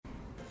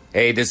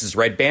Hey, this is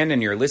Red Band,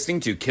 and you're listening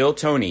to Kill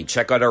Tony.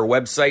 Check out our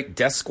website,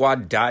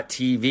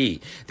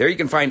 deathsquad.tv. There you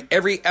can find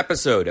every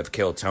episode of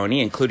Kill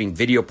Tony, including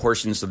video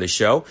portions of the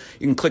show.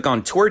 You can click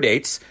on tour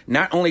dates.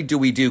 Not only do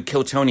we do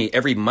Kill Tony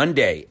every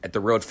Monday at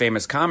the World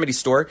Famous Comedy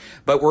Store,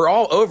 but we're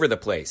all over the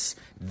place.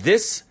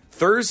 This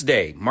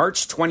Thursday,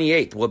 March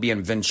 28th, we'll be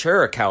in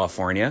Ventura,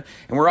 California,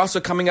 and we're also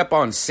coming up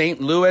on St.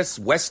 Louis,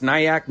 West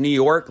Nyack, New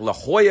York, La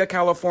Jolla,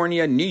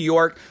 California, New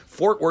York,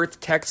 Fort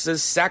Worth,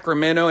 Texas,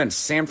 Sacramento, and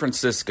San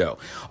Francisco.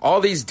 All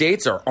these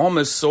dates are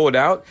almost sold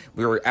out.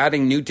 We're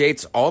adding new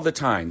dates all the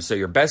time, so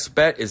your best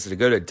bet is to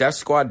go to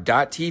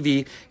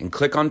deathsquad.tv and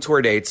click on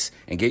tour dates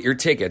and get your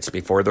tickets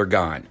before they're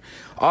gone.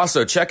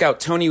 Also, check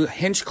out Tony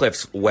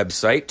Hinchcliffe's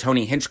website,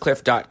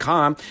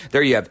 tonyhinchcliffe.com.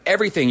 There you have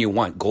everything you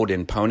want,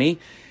 Golden Pony,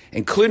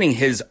 including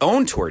his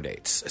own tour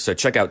dates. So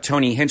check out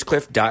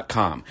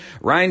TonyHinchcliffe.com.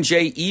 Ryan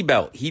J.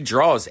 Ebelt, he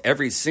draws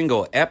every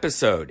single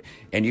episode,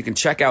 and you can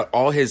check out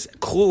all his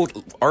cool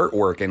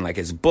artwork and like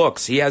his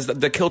books. He has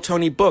the Kill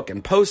Tony book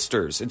and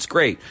posters. It's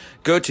great.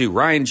 Go to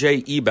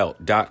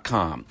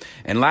RyanJEbelt.com.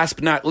 And last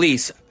but not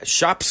least,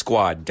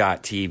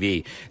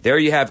 ShopSquad.tv. There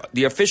you have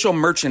the official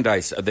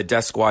merchandise of the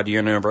Death Squad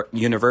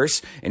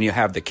universe, and you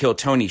have the Kill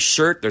Tony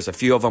shirt. There's a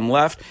few of them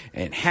left,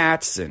 and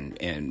hats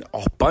and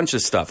a bunch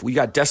of stuff. We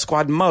got Death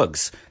Squad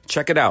mugs.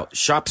 Check it out,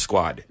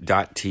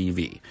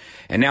 ShopSquad.tv.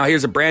 And now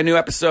here's a brand new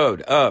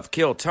episode of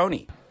Kill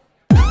Tony.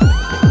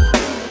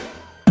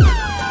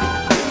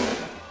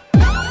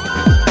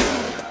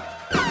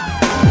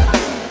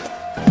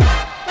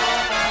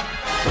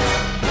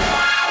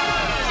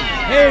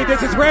 Hey,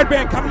 this is Red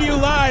Band coming to you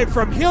live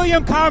from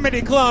Helium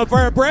Comedy Club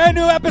for a brand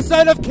new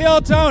episode of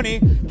Kill Tony.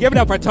 Give it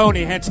up for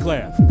Tony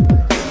Hinchcliffe.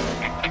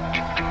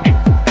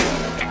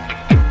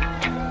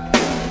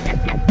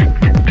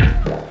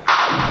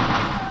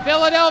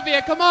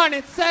 Philadelphia, come on,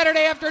 it's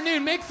Saturday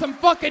afternoon. Make some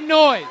fucking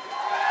noise.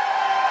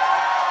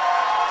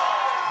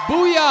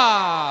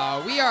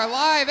 Booyah! We are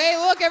live. Hey,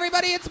 look,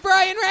 everybody, it's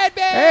Brian Red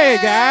Band. Hey,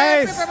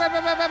 guys.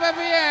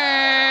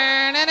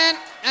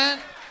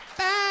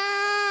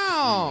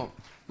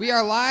 We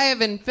are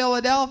live in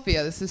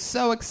Philadelphia. This is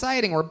so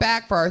exciting. We're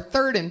back for our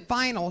third and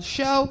final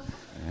show.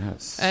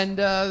 Yes. And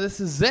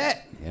this is it.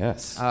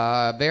 Yes.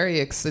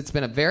 It's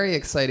been a very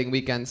exciting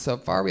weekend so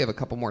far. We have a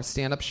couple more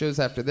stand-up shows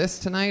after this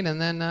tonight,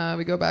 and then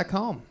we go back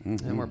home.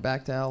 Mm-hmm. And we're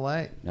back to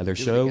L.A. Another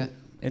show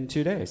in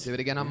 2 days. Do it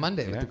again on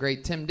Monday with the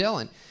great Tim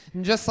Dillon.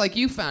 And just like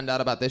you found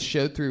out about this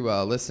show through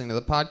listening to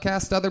the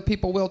podcast, other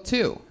people will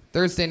too.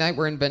 Thursday night,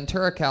 we're in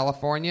Ventura,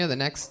 California. The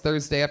next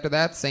Thursday after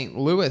that, St.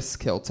 Louis,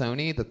 Kill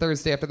Tony. The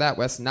Thursday after that,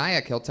 West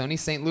Nyack, Kill Tony.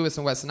 St. Louis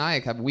and West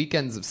Nyack have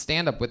weekends of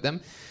stand-up with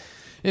them,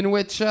 in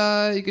which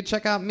you could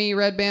check out me,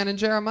 Red Band, and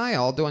Jeremiah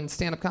all doing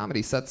stand-up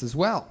comedy sets as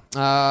well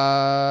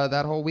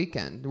that whole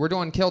weekend. We're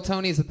doing Kill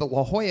Tony's at the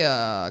La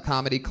Jolla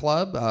Comedy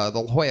Club, the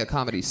La Jolla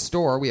Comedy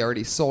Store. We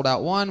already sold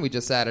out one. We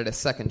just added a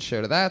second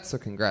show to that, so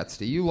congrats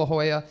to you, La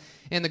Jolla.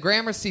 And the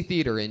Gramercy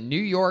Theater in New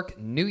York,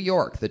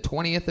 the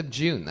 20th of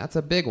June. That's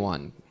a big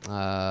one.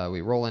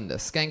 We roll into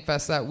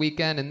Skankfest that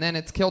weekend, and then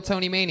it's Kill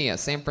Tony Mania,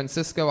 San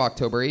Francisco,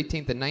 October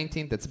 18th and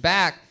 19th. It's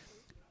back.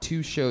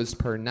 2 shows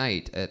per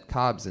night at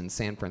Cobb's in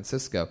San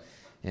Francisco.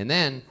 And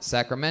then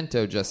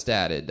Sacramento just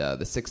added the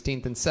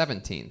 16th and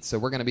 17th. So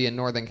we're going to be in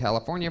Northern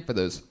California for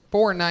those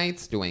 4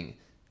 nights doing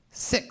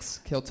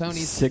 6 Kill Tonys.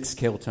 6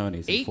 Kill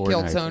Tonys. 8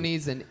 Kill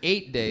Tonys in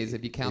 8 days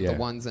if you count the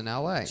ones in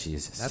L.A.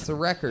 Jesus. That's a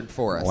record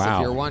for us, wow.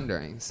 if you're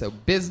wondering. So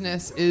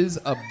business is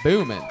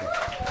a-booming.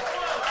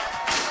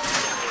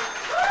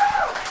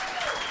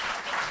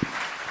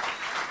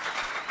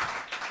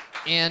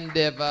 And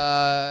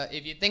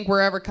if you think we're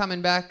ever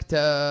coming back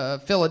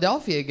to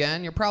Philadelphia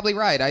again, you're probably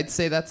right. I'd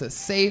say that's a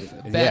safe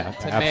bet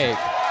to make.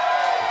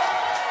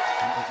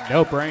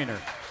 No brainer.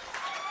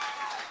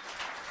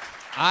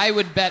 I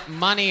would bet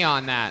money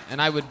on that,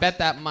 and I would bet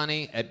that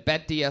money at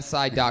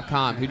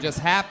BetDSI.com, who just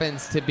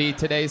happens to be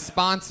today's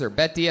sponsor.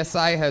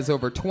 BetDSI has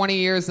over 20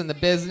 years in the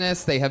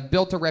business. They have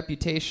built a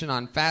reputation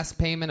on fast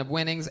payment of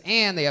winnings,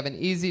 and they have an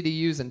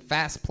easy-to-use and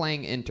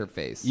fast-playing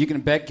interface. You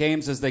can bet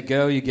games as they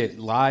go. You get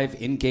live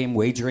in-game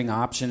wagering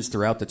options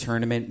throughout the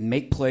tournament,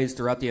 make plays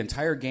throughout the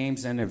entire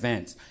games and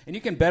events. And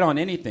you can bet on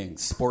anything,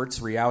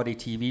 sports, reality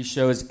TV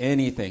shows,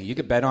 anything. You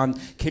can bet on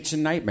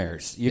Kitchen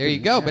Nightmares. There you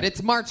go, but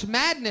it's March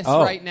Madness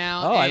right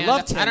now. Oh, I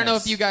love tennis. I don't know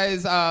if you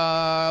guys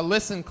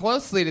listen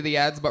closely to the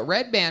ads, but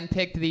Red Band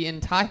picked the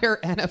entire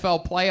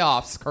NFL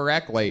playoffs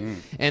correctly.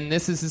 And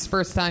this is his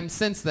first time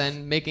since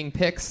then making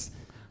picks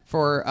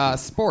for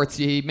sports.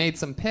 He made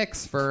some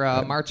picks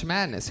for March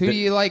Madness. Who do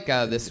you like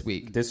this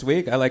week? This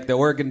week, I like the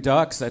Oregon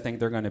Ducks. I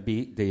think they're going to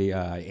beat the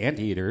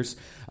Anteaters.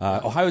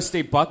 Ohio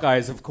State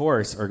Buckeyes, of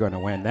course, are going to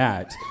win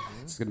that.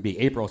 It's going to be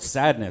April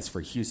sadness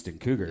for Houston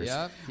Cougars.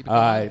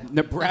 Yep.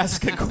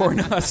 Nebraska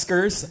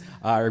Cornhuskers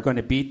are going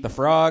to beat the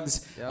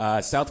Frogs.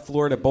 Yep. South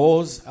Florida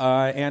Bulls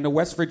and the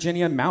West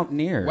Virginia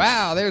Mountaineers.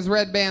 Wow, there's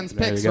Red Band's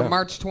picks for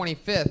March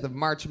 25th of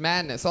March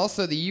Madness.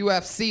 Also, the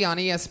UFC on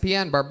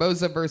ESPN,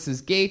 Barboza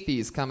versus Gaethje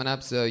is coming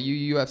up, so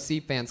you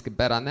UFC fans could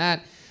bet on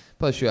that.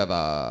 Plus, you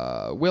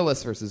have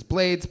Willis versus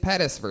Blades,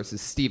 Pettis versus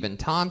Stephen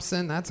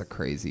Thompson. That's a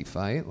crazy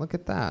fight. Look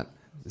at that.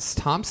 Is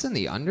Thompson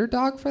the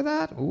underdog for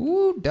that?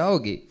 Ooh,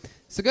 doggy.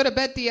 So go to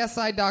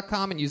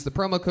betdsi.com and use the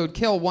promo code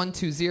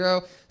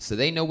KILL120 so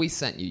they know we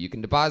sent you. You can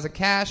deposit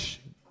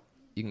cash.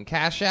 You can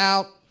cash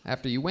out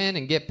after you win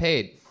and get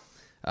paid.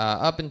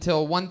 Up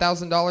until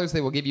 $1,000,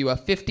 they will give you a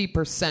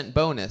 50%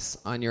 bonus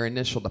on your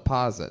initial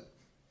deposit.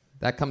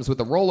 That comes with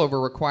a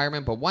rollover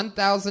requirement, but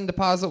 $1,000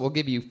 deposit will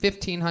give you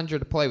 $1,500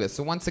 to play with.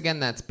 So once again,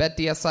 that's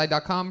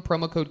betdsi.com,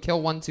 promo code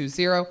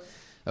KILL120.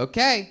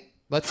 Okay,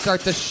 let's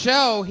start the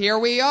show. Here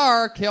we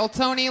are, Kill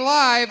Tony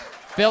Live,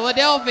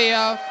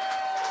 Philadelphia,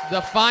 the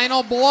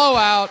final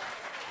blowout.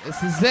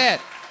 This is it.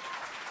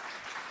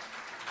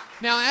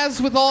 Now,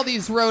 as with all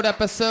these road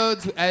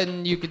episodes,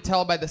 and you can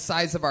tell by the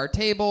size of our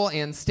table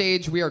and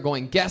stage, we are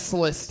going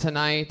guestless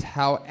tonight.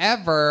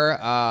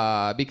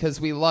 However, because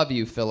we love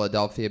you,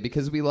 Philadelphia,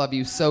 because we love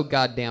you so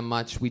goddamn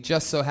much, we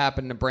just so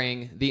happen to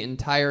bring the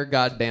entire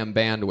goddamn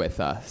band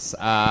with us.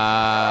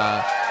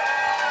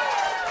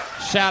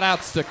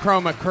 Shout-outs to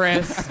Chroma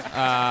Chris,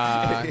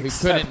 who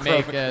couldn't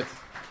make it,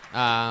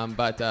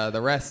 but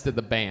the rest of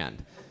the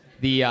band.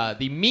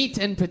 The meat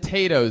and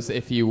potatoes,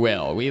 if you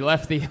will. We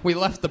left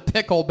the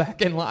pickle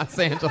back in Los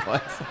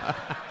Angeles.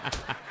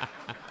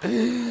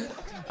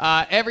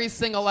 Every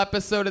single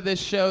episode of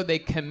this show, they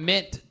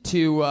commit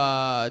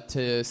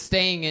to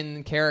staying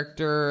in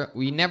character.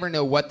 We never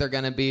know what they're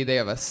going to be. They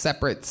have a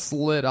separate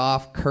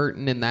slid-off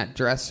curtain in that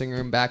dressing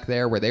room back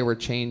there where they were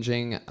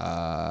changing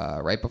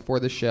right before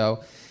the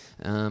show.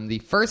 The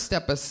first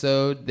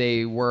episode,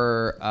 they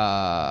were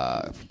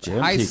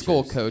high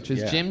school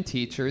coaches, gym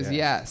teachers,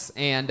 yes.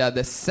 And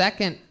the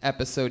second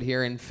episode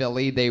here in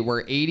Philly, they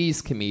were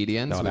 80s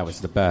comedians. No, that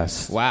was the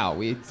best. Wow,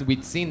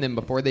 we'd seen them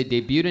before. They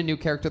debuted a new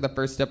character the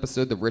first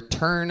episode, the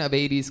return of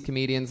 80s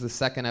comedians the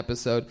second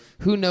episode.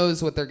 Who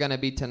knows what they're going to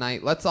be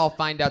tonight? Let's all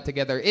find out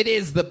together. It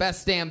is the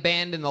best damn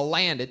band in the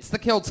land. It's the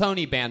Kill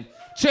Tony Band.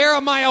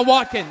 Jeremiah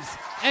Watkins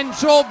and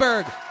Joel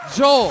Berg,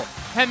 Joel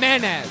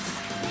Jimenez.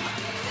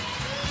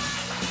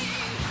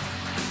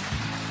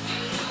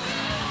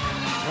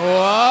 Whoa!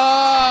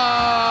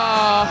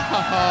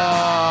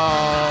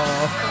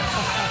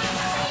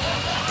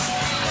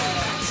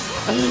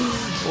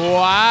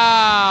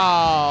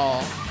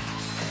 Wow!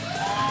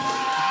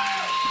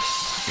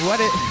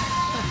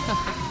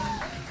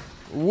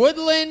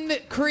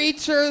 Woodland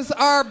creatures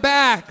are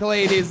back,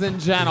 ladies and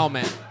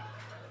gentlemen.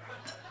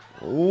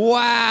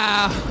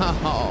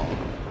 Wow!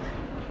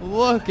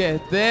 Look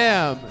at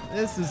them.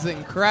 This is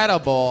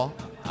incredible.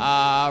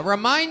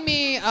 Remind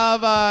me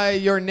of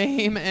your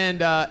name and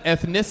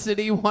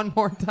ethnicity one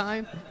more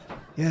time.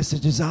 Yes,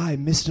 it is I,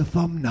 Mr.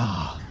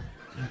 Thumnar.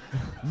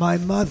 My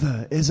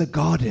mother is a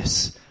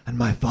goddess, and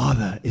my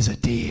father is a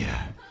deer.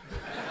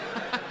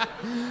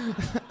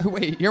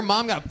 Wait, your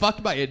mom got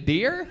fucked by a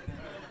deer?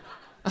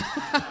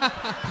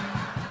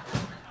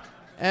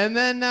 And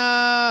then,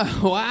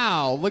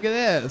 wow, look at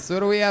this. What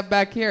do we have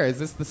back here? Is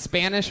this the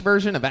Spanish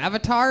version of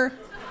Avatar?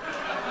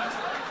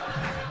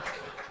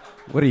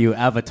 What are you,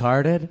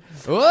 avatared?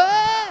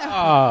 What?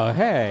 Oh,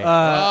 hey.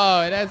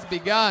 It has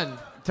begun.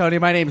 Tony,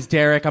 my name's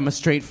Derek. I'm a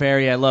straight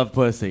fairy. I love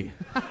pussy.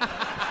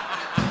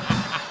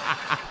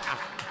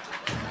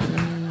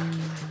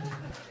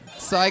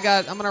 So I'm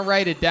going to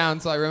write it down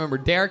so I remember.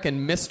 Derek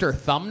and Mr.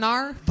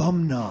 Thumnar?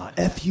 Thumnar,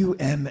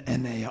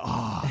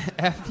 F-U-M-N-A-R.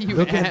 F-U-M.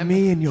 Look at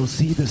me and you'll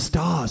see the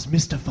stars,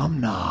 Mr.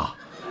 Thumnar.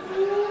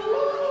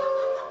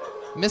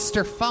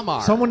 Mr.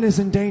 Thumnar. Someone is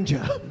in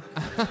danger.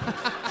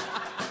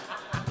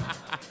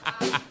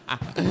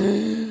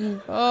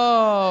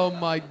 Oh,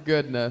 my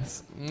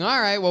goodness.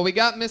 All right, well, we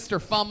got Mr.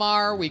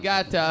 Thumnar. We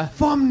got...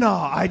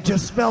 Thumnar, I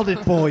just spelled it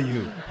for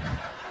you.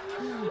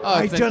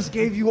 I just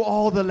gave you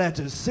all the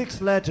letters,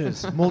 6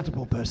 letters,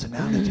 multiple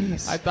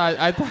personalities. I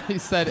thought you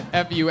said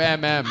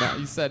F-U-M-M.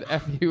 You said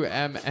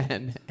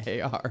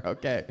F-U-M-N-A-R.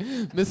 Okay.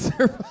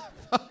 Mr.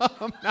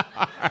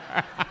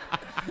 Thumnar.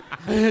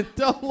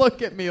 Don't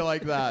look at me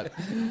like that.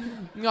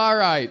 All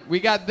right.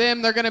 We got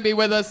them. They're going to be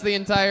with us the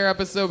entire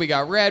episode. We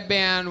got Red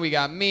Band. We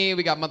got me.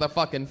 We got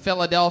motherfucking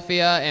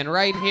Philadelphia. And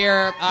right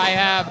here, I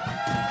have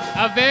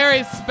a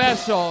very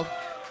special,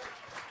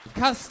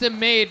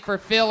 custom-made for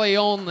Philly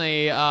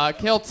only,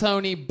 Kill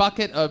Tony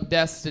Bucket of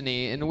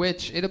Destiny, in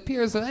which it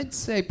appears, I'd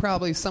say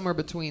probably somewhere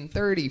between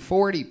 30,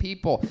 40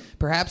 people.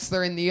 Perhaps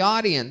they're in the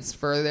audience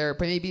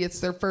maybe it's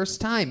their first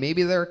time.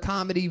 Maybe they're a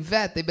comedy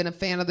vet. They've been a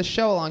fan of the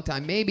show a long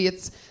time. Maybe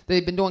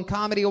they've been doing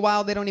comedy a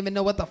while. They don't even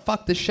know what the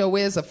fuck the show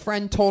is. A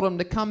friend told them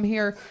to come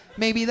here.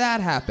 Maybe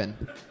that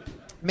happened.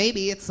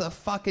 Maybe it's a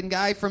fucking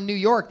guy from New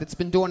York that's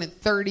been doing it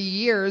 30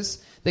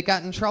 years that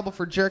got in trouble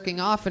for jerking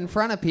off in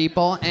front of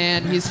people,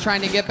 and he's trying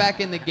to get back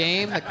in the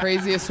game the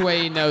craziest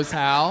way he knows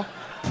how.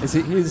 Is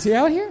he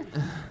out here?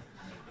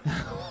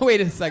 Wait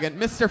a second.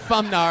 Mr.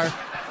 Thumnar.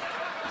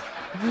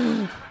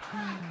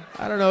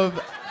 I don't know if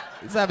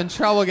he's having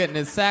trouble getting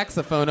his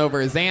saxophone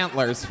over his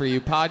antlers for you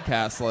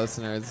podcast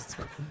listeners.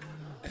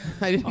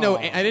 I didn't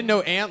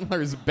know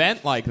antlers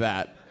bent like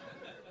that.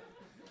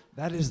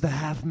 That is the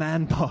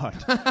half-man part.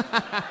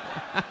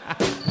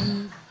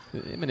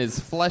 Him and his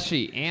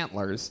fleshy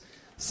antlers.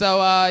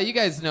 So you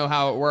guys know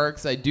how it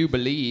works, I do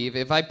believe.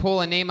 If I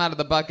pull a name out of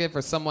the bucket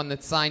for someone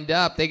that's signed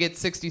up, they get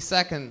 60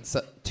 seconds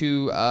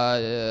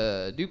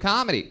to do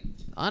comedy,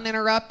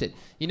 uninterrupted.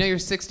 You know your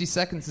 60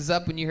 seconds is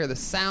up when you hear the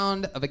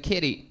sound of a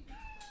kitty.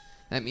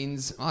 That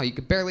means, oh, you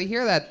could barely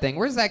hear that thing.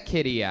 Where's that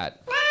kitty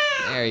at?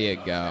 There you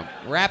go.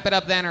 Wrap it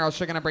up then, or else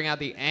you're going to bring out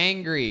the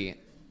angry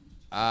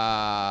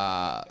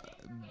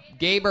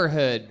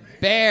Gayborhood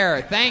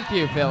bear. Thank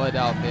you,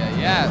 Philadelphia.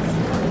 Yes.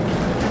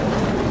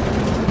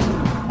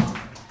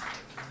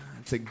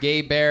 It's a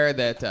gay bear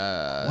that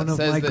one of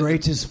says my that,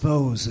 greatest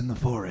foes in the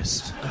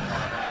forest.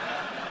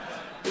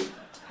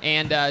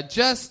 And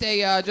just a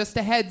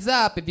heads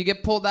up, if you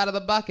get pulled out of the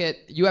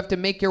bucket, you have to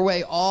make your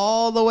way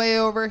all the way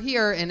over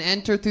here and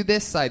enter through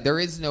this side. There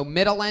is no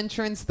middle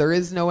entrance. There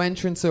is no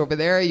entrance over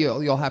there.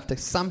 You'll have to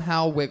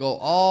somehow wiggle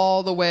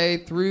all the way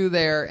through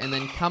there and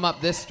then come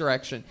up this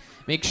direction.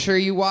 Make sure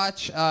you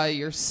watch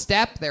your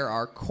step. There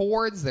are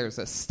chords. There's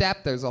a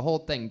step. There's a whole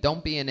thing.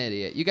 Don't be an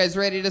idiot. You guys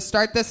ready to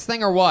start this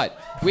thing or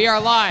what? We are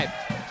live.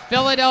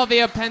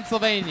 Philadelphia,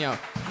 Pennsylvania.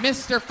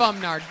 Mr.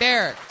 Fumnar,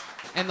 Derek,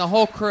 and the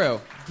whole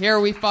crew. Here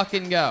we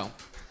fucking go.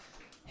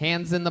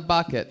 Hands in the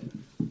bucket.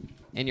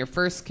 And your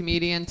first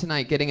comedian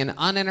tonight getting an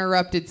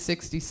uninterrupted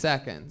 60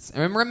 seconds.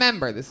 And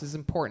remember, this is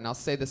important. I'll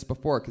say this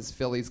before because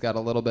Philly's got a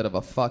little bit of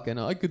a fucking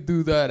I could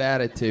do that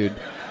attitude.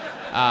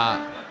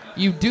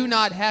 You do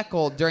not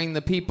heckle during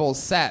the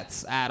people's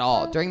sets at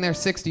all. During their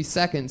 60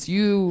 seconds,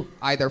 you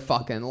either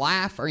fucking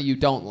laugh or you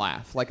don't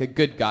laugh, like a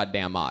good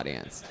goddamn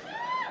audience.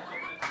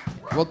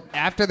 Well,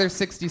 after their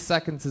 60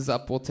 seconds is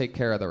up, we'll take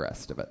care of the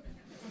rest of it.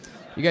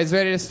 You guys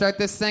ready to start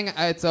this thing?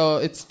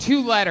 It's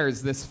 2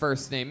 letters, this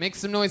first name. Make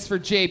some noise for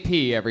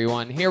JP,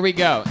 everyone. Here we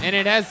go. And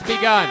it has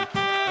begun.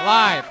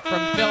 Live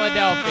from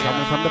Philadelphia.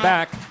 Coming from the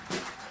back.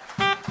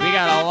 We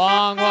got a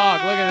long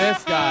walk. Look at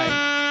this guy.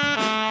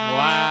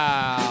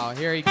 Wow.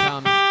 Here he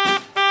comes.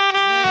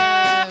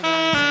 Bananas?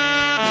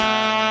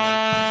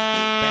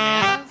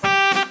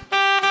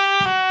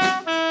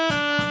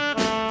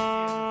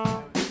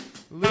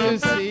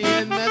 Lucy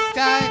in the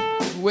sky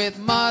with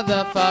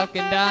motherfucking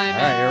diamonds.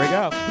 All right, here we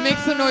go. Make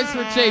some noise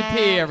for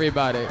JP,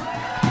 everybody.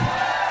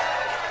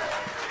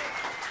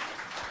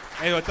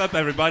 Hey, what's up,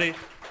 everybody?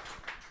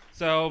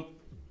 So,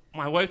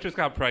 my wife just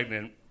got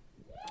pregnant,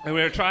 and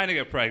we were trying to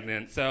get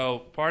pregnant.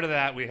 So, part of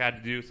that, we had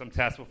to do some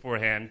tests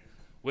beforehand,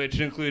 which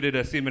included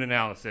a semen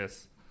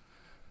analysis.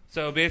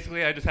 So,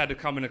 basically, I just had to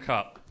come in a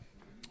cup.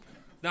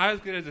 Not as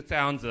good as it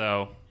sounds,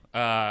 though.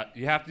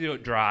 You have to do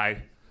it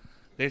dry.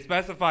 They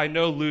specify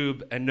no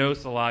lube and no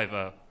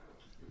saliva.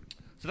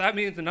 So that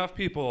means enough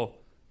people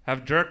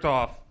have jerked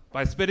off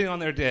by spitting on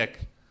their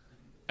dick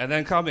and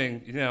then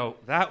coming,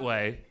 that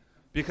way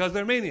because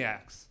they're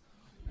maniacs.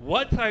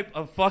 What type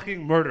of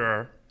fucking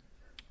murderer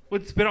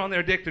would spit on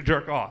their dick to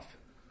jerk off?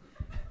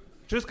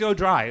 Just go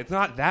dry. It's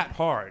not that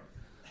hard.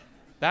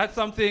 That's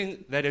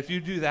something that if you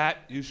do that,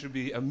 you should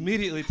be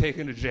immediately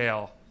taken to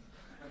jail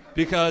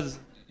because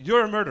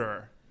you're a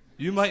murderer.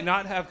 You might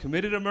not have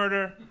committed a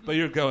murder, but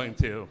you're going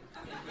to.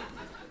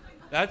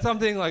 That's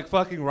something like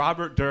fucking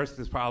Robert Durst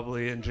is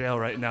probably in jail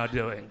right now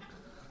doing.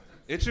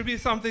 It should be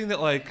something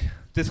that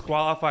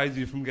disqualifies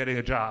you from getting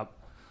a job.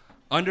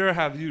 Under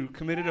have you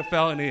committed a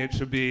felony, it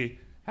should be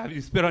have you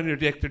spit on your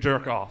dick to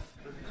jerk off.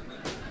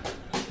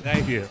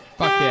 Thank you.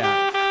 Fuck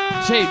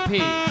yeah. JP.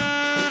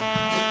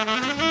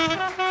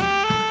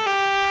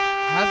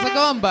 How's it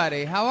going,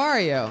 buddy? How are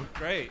you?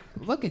 Great.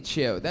 Look at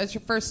you. That's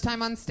your first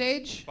time on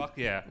stage? Fuck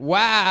yeah.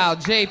 Wow,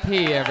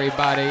 JP,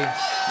 everybody.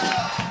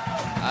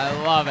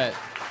 I love it.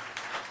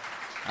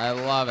 I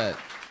love it.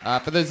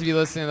 For those of you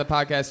listening to the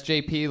podcast,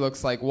 JP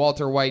looks like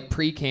Walter White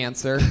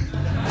pre-cancer.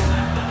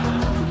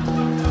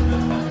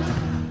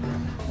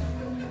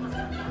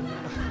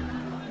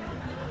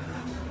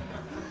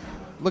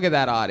 Look at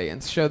that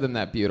audience. Show them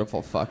that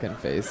beautiful fucking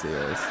face of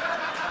yours.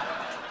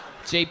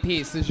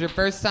 JP, so this is your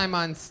first time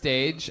on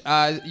stage.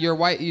 Your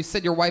wife, you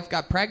said your wife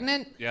got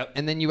pregnant? Yep.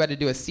 And then you had to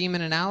do a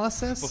semen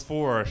analysis?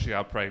 Before she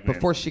got pregnant.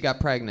 Before she got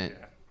pregnant.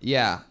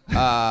 Yeah.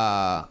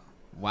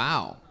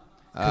 Wow.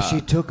 Because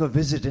she took a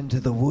visit into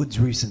the woods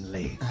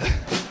recently.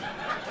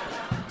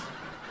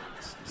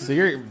 So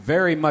you're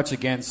very much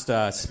against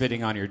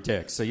spitting on your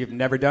dick. So you've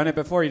never done it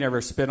before? You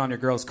never spit on your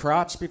girl's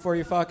crotch before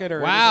you fuck it?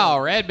 Or wow,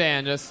 anything? Red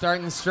Band just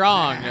starting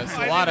strong. Just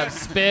a lot of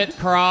spit,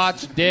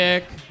 crotch,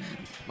 dick.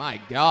 My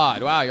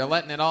God. Wow, you're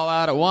letting it all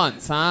out at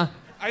once, huh?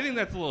 I think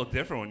that's a little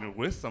different when you're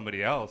with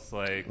somebody else.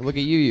 Look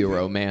at you, you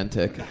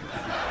romantic.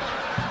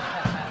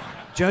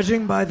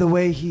 Judging by the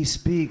way he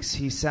speaks,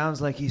 he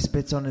sounds like he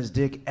spits on his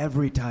dick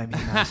every time he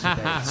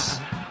masturbates.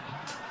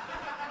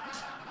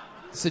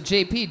 So,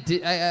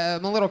 JP,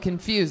 I'm a little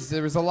confused.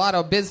 There was a lot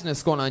of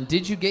business going on.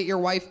 Did you get your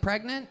wife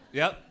pregnant?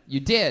 Yep.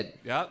 You did?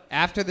 Yep.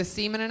 After the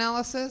semen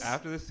analysis?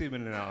 After the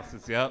semen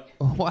analysis, yep.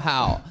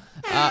 Wow.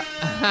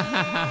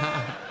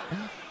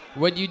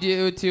 What'd you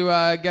do to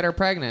get her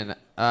pregnant?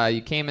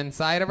 You came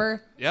inside of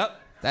her? Yep.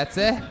 That's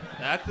it?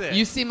 That's it.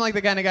 You seem like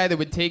the kind of guy that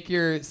would take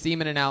your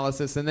semen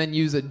analysis and then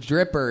use a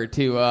dripper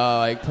to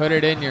like put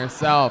it in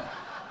yourself.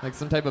 Like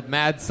some type of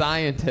mad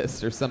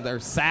scientist or something, or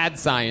sad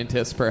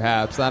scientist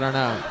perhaps. I don't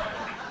know.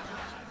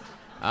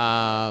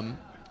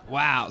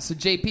 Wow. So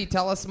JP,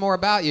 tell us more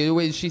about you.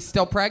 Is she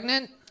still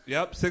pregnant?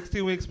 Yep,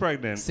 16 weeks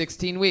pregnant.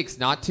 16 weeks.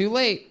 Not too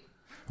late.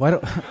 Why do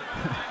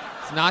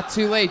It's not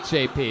too late,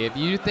 JP. If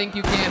you think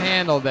you can't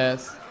handle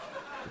this,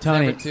 it's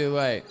Tony, never too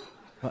late.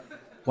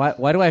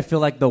 why do I feel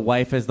like the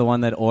wife is the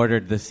one that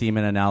ordered the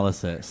semen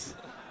analysis?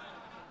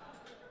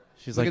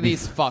 She's Look like at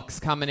these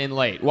fucks coming in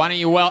late. Why don't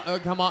you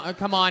come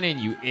on in,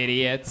 you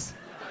idiots.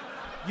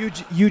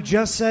 You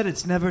just said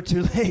it's never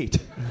too late.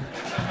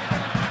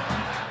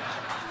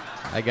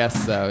 I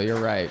guess so. You're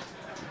right.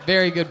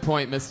 Very good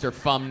point, Mr.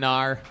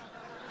 Fumnar.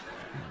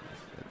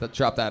 They'll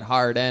drop that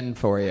hard end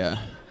for you.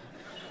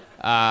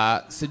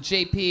 So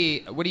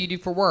JP, what do you do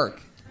for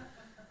work?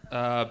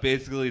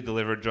 Basically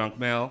deliver junk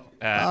mail.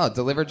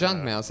 Deliver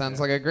junk mail. Sounds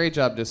like a great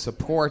job to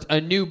support a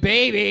new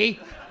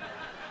baby.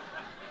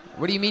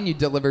 What do you mean you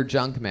deliver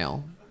junk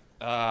mail?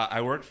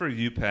 I work for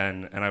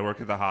UPenn, and I work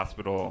at the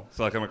hospital,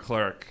 so like I'm a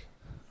clerk.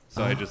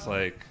 So I just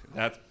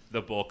that's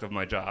the bulk of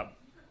my job.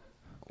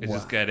 It's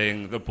just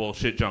getting the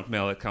bullshit junk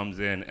mail that comes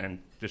in and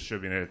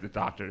distributing it to the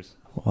doctors.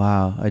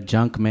 Wow, a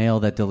junk mail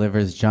that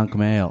delivers junk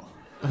mail.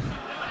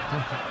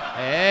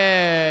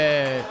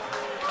 Hey.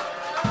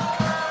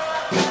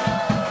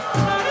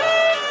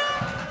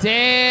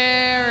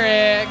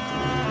 Derek.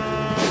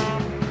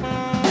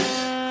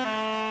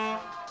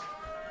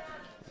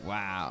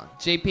 Wow.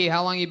 JP,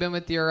 how long you been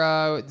with your,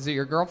 is it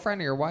your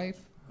girlfriend or your wife?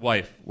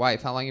 Wife.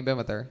 Wife, how long you been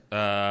with her?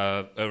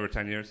 Over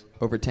 10 years.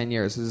 Over 10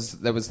 years.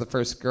 That was the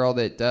first girl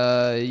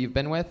that you've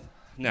been with?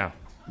 No.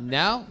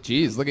 No?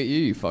 Jeez, look at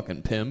you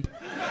fucking pimp.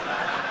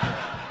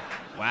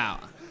 Wow.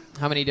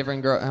 How many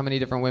different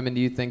women do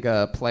you think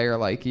a player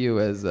like you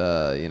has,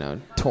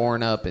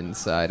 torn up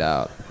inside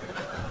out?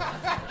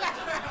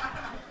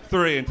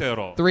 3 in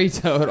total. 3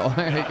 total.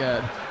 Very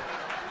good.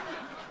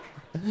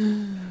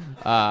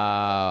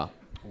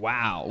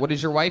 Wow. What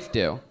does your wife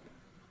do?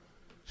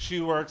 She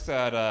works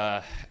at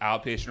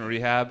outpatient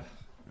rehab.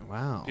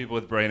 Wow. People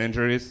with brain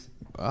injuries.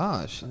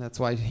 Oh, that's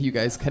why you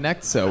guys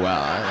connect so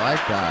well. I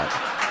like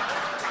that.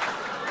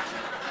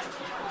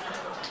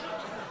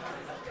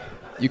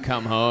 You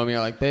come home, you're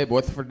like, babe,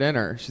 what's for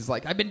dinner? She's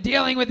like, I've been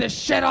dealing with this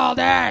shit all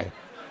day.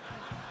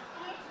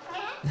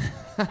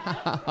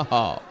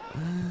 Oh.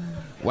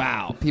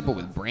 Wow, people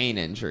with brain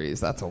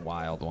injuries. That's a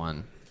wild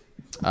one.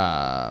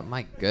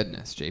 My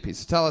goodness, JP.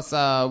 So tell us,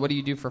 what do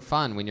you do for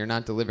fun when you're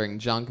not delivering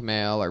junk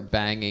mail or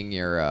banging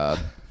your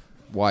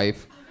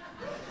wife?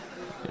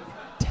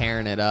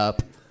 Tearing it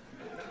up.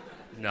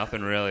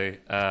 Nothing really.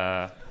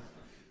 There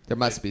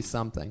must be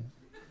something.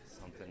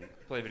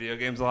 Play video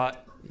games a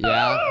lot.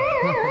 Yeah.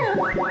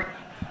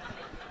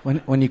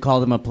 When you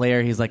called him a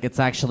player, he's like, it's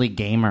actually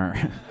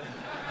gamer.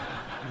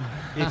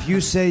 If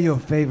you say your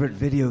favorite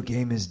video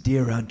game is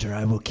Deer Hunter,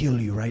 I will kill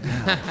you right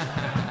now.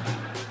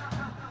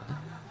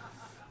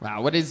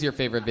 Wow, what is your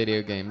favorite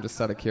video game? Just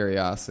out of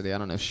curiosity. I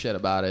don't know shit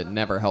about it.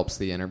 Never helps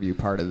the interview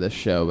part of this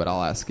show, but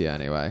I'll ask you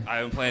anyway.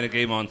 I've been playing a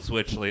game on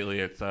Switch lately.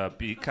 It's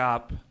Beat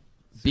Cop.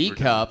 Beat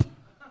Cop?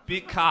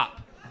 Beat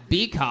Cop.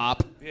 Beat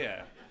Cop?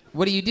 Yeah.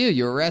 What do?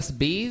 You arrest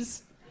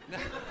bees?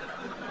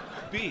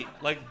 Beat.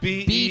 Like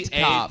B-E-A-T. Beat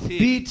Cop.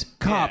 Beat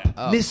Cop. Yeah.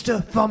 Oh.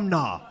 Mr.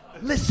 Fumnar.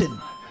 Listen.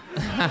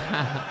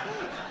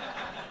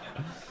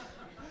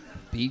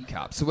 Beat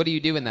Cop. So what do you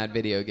do in that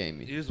video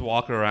game? You just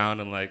walk around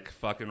and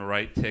fucking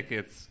write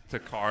tickets to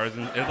cars,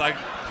 and it's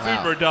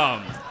super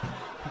dumb.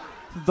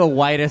 The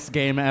whitest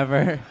game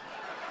ever.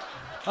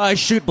 I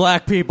shoot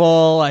black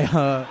people.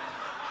 I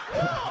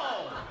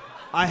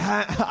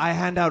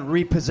hand out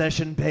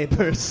repossession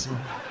papers.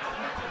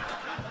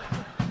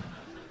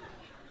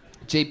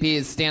 JP,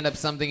 is stand-up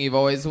something you've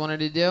always wanted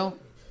to do?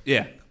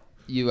 Yeah.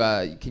 You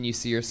can you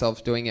see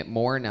yourself doing it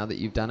more now that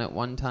you've done it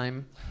one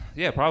time?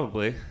 Yeah,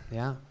 probably.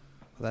 Yeah.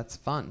 Well, that's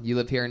fun. You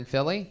live here in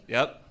Philly?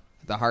 Yep.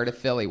 The heart of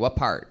Philly. What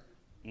part?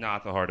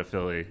 Not the heart of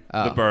Philly.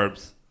 Oh. The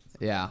burbs.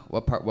 Yeah.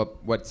 What part?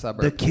 What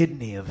suburb? The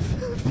kidney of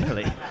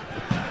Philly.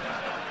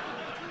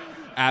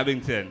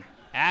 Abington.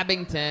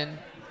 Abington.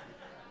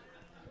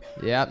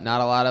 Yep,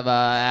 not a lot of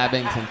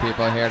Abington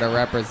people here to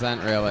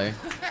represent, really.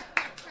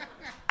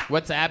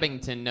 What's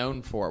Abington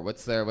known for?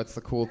 What's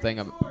the cool thing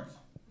about?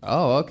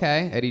 Oh,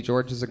 okay. Eddie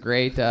George is a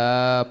great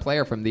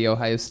player from The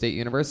Ohio State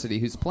University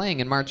who's playing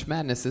in March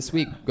Madness this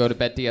week. Go to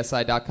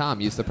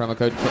betdsi.com. Use the promo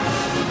code.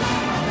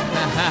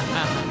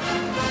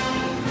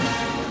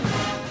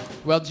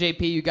 Well,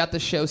 JP, you got the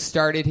show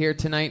started here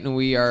tonight, and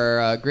we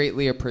are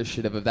greatly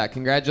appreciative of that.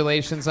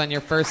 Congratulations on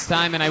your first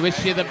time, and I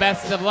wish you the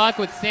best of luck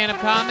with stand-up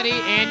comedy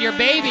and your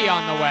baby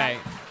on the way.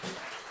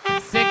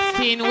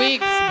 16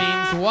 weeks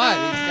means what?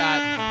 He's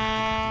got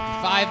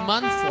 5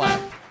 months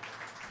left.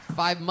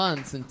 5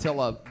 months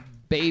until a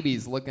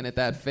baby's looking at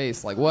that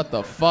face like, what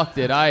the fuck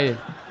did I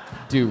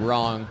do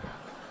wrong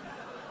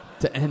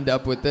to end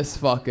up with this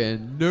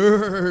fucking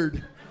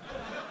nerd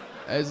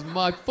as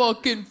my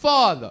fucking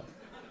father?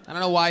 I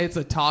don't know why it's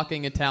a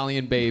talking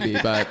Italian baby,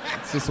 but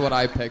it's just what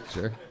I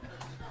picture.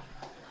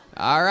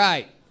 All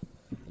right.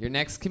 Your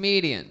next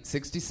comedian,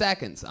 60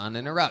 seconds,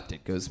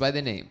 uninterrupted, goes by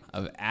the name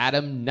of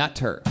Adam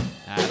Nutter.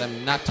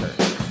 Adam Nutter.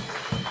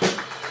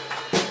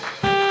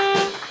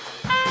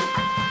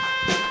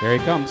 Here he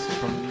comes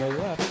from the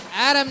left.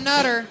 Adam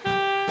Nutter.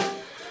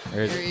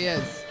 Here he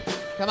is.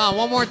 Come on,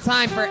 one more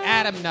time for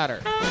Adam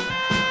Nutter.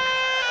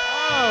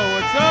 Oh,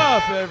 what's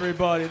up,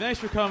 everybody?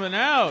 Thanks for coming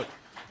out.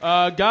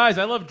 Guys,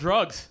 I love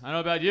drugs. I don't know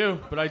about you,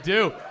 but I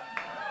do.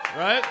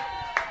 Right?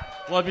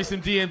 Love me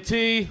some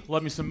DMT,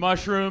 love me some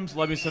mushrooms,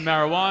 love me some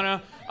marijuana.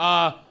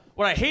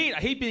 What I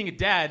hate being a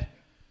dad,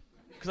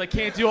 because I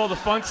can't do all the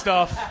fun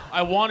stuff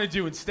I want to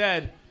do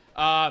instead.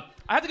 I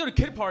have to go to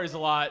kid parties a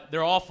lot.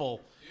 They're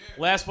awful.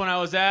 Last one I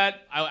was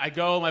at, I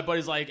go, my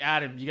buddy's like,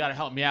 Adam, you got to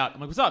help me out. I'm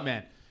like, what's up,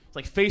 man? It's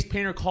like, face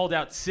painter called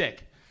out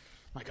sick.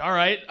 I'm like, all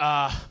right,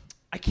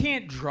 I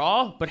can't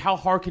draw, but how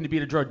hard can it be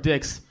to draw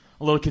dicks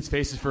on little kids'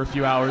 faces for a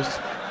few hours?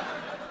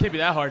 Can't be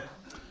that hard.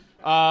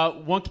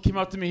 One kid came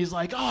up to me, he's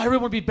like, oh, I really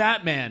want to be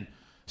Batman.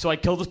 So I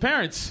killed his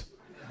parents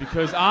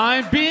because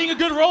I'm being a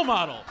good role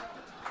model.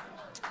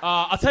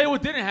 I'll tell you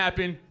what didn't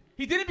happen.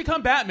 He didn't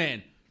become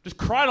Batman. Just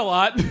cried a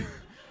lot.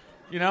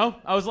 You know?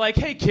 I was like,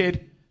 hey,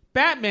 kid,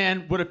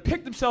 Batman would have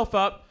picked himself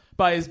up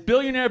by his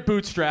billionaire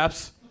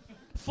bootstraps,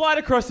 fly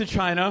across to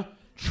China,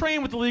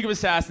 train with the League of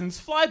Assassins,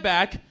 fly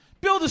back,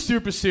 build a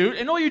super suit,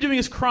 and all you're doing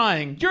is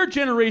crying. Your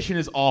generation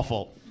is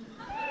awful.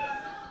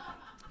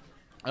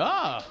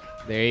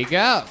 There you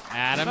go.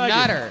 Adam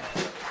Nutter.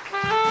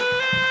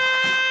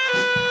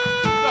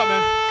 What's up,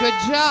 man? Good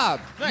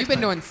job. Thanks, You've been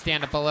man. doing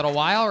stand-up a little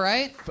while,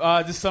 right?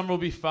 This summer will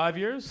be 5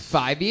 years.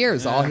 5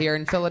 years, all here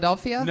in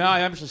Philadelphia? No,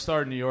 I actually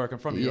started in New York. I'm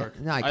from New York.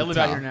 No, I could live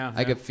tell. out here now.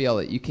 I could feel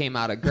it. You came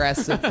out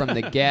aggressive from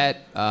the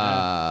get.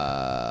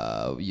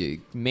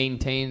 You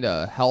maintained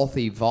a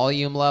healthy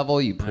volume level.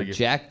 You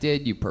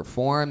projected. You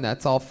performed.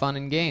 That's all fun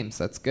and games.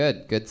 That's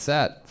good. Good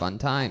set. Fun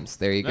times.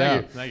 There you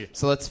go. Thank you.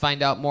 So let's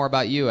find out more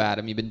about you,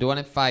 Adam. You've been doing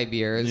it 5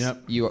 years.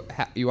 Yep.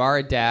 You are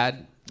a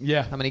dad.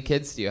 Yeah. How many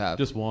kids do you have?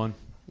 Just one.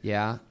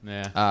 Yeah?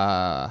 Yeah.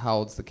 How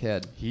old's the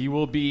kid? He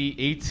will be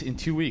 8 in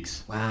 2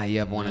 weeks. Wow, you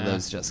have one of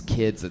those just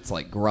kids that's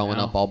like growing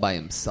up all by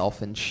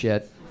himself and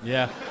shit.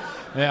 Yeah.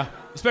 Yeah.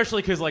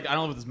 Especially because, like, I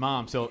don't live with his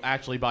mom, so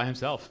actually by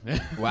himself.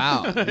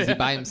 Wow. Is he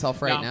by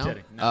himself right No, now? I'm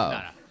kidding.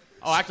 No.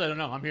 Oh, actually, I don't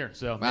know. I'm here,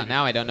 so. Wow, maybe.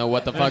 now I don't know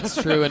what the fuck's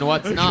true and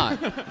what's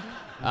not. The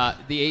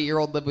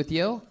 8-year-old live with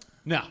you?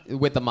 No.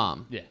 With the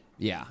mom? Yeah.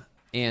 Yeah.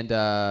 And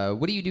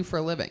what do you do for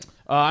a living?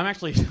 I'm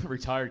actually a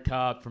retired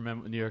cop from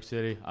New York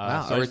City.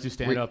 Wow. So I just do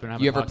stand-up and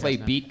have You a ever podcast play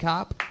now. Beat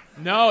Cop?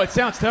 No, it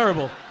sounds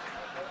terrible.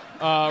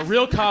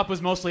 Real Cop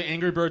was mostly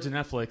Angry Birds and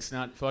Netflix,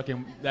 not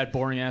fucking that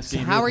boring-ass So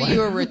game. how are playing.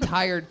 you a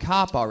retired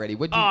cop already?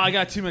 What'd you... Oh, I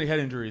got too many head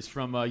injuries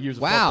from years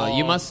of Wow, football.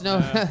 you must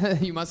know.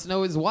 You must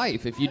know his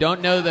wife. If you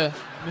don't know the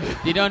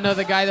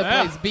guy that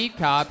Yeah. plays Beat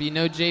Cop, you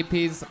know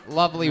JP's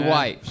lovely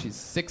wife. She's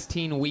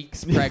 16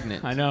 weeks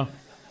pregnant. I know.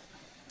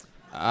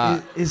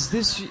 Is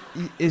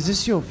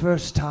this your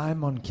first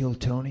time on Kill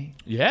Tony?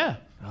 Yeah.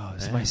 Oh,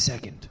 it's my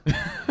second.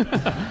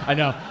 I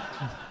know.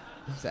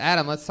 So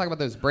Adam, let's talk about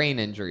those brain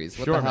injuries.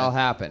 What Sure, the hell man.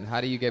 happened? How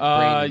do you get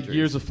brain injuries?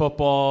 Years of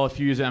football, a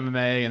few years of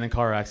MMA, and then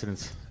car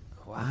accidents.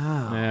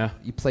 Wow. Yeah.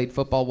 You played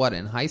football, what,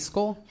 in high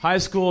school? High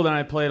school, then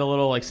I played a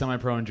little like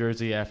semi-pro in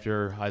Jersey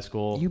after high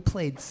school. You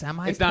played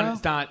semi-pro?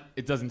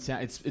 It doesn't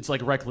sound. It's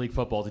like rec league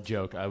football. It's a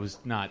joke. I was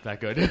not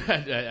that good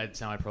at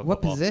semi-pro What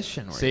football.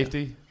 position were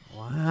Safety. you?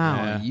 Wow.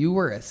 Yeah. You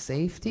were a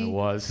safety? I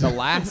was. The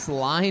last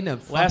line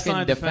of Last fucking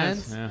line of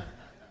defense. Yeah.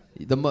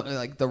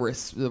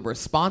 The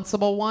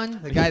responsible one?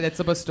 The guy that's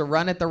supposed to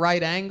run at the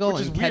right angle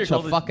Which is and weird, catch a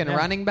all the- fucking yeah.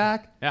 running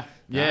back? Yeah.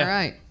 Yeah. All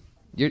right.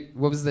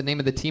 What was the name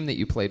of the team that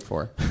you played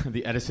for?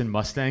 The Edison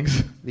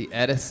Mustangs. The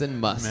Edison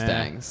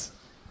Mustangs.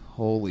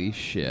 Holy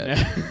shit.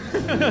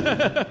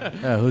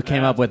 Who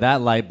came up with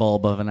that light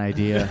bulb of an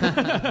idea?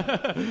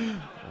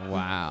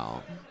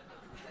 Wow.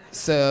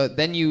 So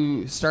then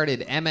you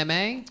started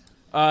MMA?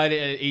 At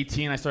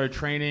 18, I started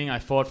training. I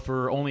fought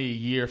for only a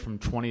year from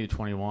 20 to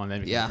 21. Then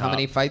became Yeah, a how cop.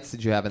 many fights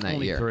did you have in that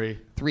Only year? 3.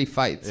 3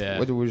 fights. Yeah.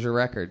 What was your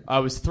record? I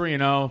was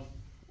 3-0.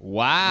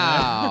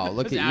 Wow.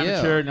 Look Just at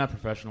amateur, you. not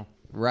professional.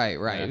 Right.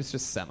 Yeah. It was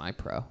just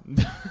semi-pro.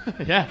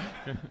 Yeah.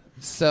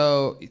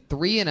 So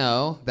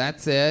 3-0,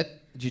 that's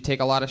it. Did you take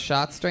a lot of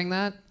shots during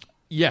that?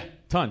 Yeah,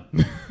 ton.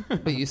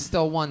 But you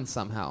still won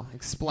somehow.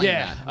 Explain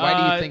Yeah, that. Why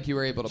do you think you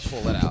were able to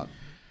pull it out?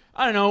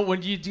 I don't know.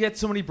 When you get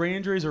so many brain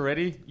injuries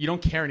already, you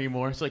don't care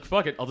anymore. It's like,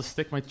 fuck it. I'll just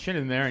stick my chin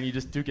in there and you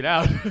just duke it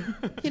out.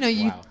 You know,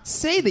 you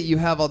say that you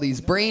have all these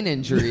brain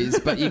injuries,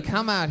 but you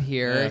come out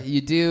here, you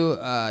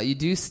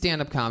do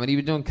stand-up comedy.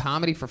 You've been doing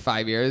comedy for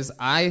 5 years.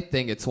 I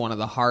think it's one of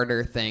the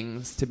harder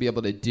things to be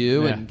able to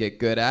do and get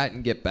good at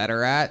and get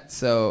better at.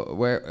 So,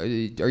 where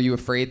are you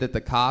afraid that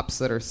the cops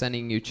that are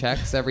sending you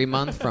checks every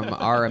month from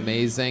our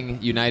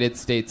amazing United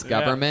States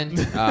government,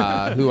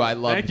 who I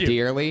love Thank you.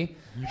 dearly,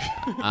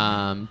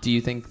 do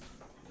you think?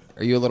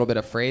 Are you a little bit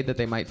afraid that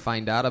they might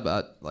find out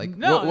about like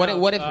No, what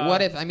no,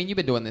 if I mean you've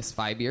been doing this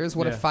 5 years?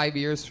 What if Yeah. 5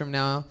 years from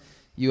now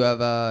you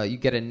have you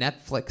get a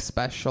Netflix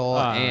special,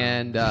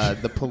 and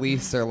the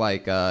police are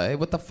like, "Hey,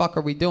 what the fuck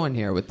are we doing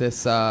here with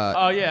this?"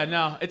 Oh yeah,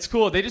 no, it's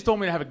cool. They just told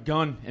me to have a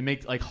gun and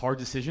make like hard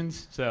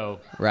decisions. So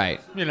right,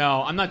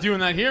 I'm not doing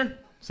that here.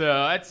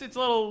 So it's a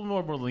little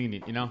more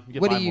lenient, You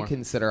get what by do you more.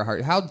 consider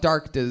hard? How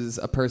dark does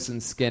a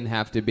person's skin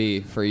have to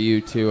be for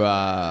you to?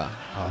 Like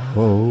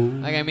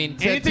I mean,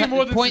 Anything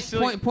more than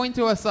point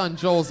to us on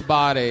Joel's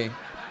body.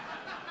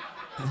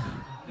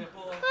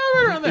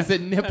 Right around there. Is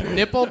it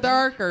nipple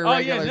dark or Oh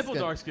regular yeah, nipple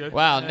skin? dark's good.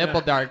 Wow, Yeah.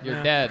 nipple dark,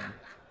 you're dead.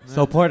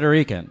 So Puerto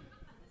Rican.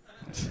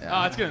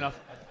 Oh, it's good enough.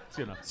 It's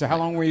good enough. So how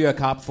long were you a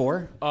cop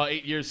for?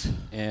 8 years.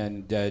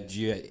 And did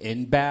you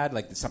end bad?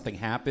 Like did something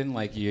happen?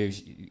 Like you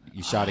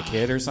shot a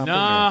kid or something?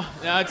 Nah,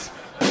 it's.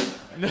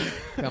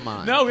 Come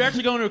on. No, we were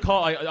actually going to a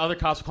call. Other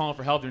cops were calling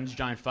for help during this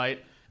giant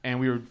fight, and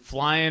we were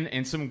flying,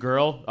 and some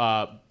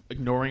girl,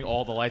 ignoring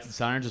all the lights and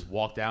sirens, just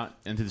walked out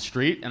into the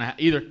street, and I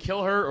either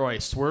kill her or I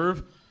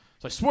swerve.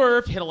 So I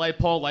swerved, hit a light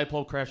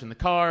pole crashed in the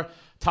car,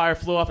 tire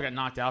flew off, I got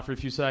knocked out for a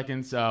few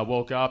seconds,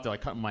 woke up, they're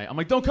like cutting I'm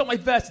like, don't cut my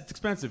vest, it's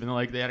expensive, and they're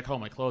like, they had to cut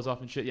my clothes off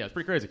and shit. Yeah, it's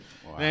pretty crazy.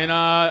 Wow. And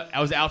I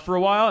was out for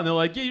a while, and they're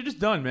like, yeah, you're just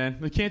done, man.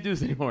 We can't do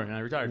this anymore, and I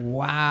retired.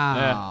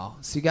 Wow.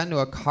 So you got into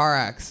a car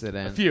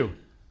accident. A few.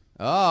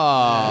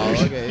 Oh,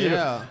 okay,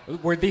 yeah.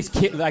 Were these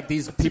like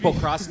these people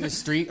crossing the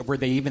street? Were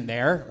they even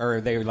there, or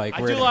are they like? I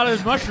do a lot of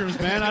those mushrooms,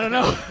 man. I don't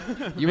know.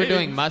 You were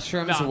doing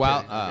mushrooms No, I'm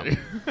while.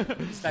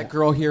 It's that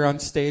girl here on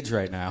stage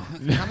right now.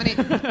 How many?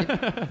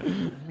 I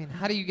mean,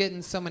 how do you get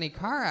in so many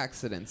car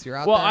accidents? You're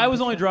out. Well, there I was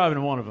only driving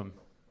in one of them.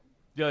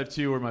 The other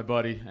two were my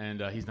buddy,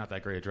 and he's not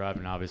that great at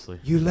driving,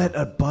 obviously. You let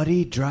a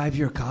buddy drive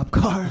your cop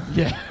car?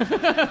 Yeah.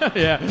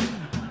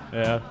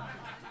 Yeah.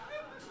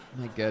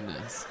 My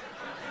goodness.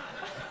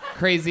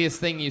 Craziest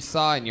thing you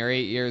saw in your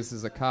 8 years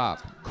as a cop,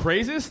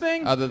 Craziest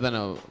thing? other than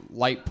a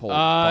light pole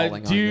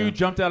falling on you? Dude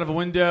jumped out of a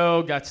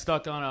window, got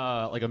stuck on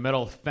a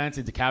metal fence,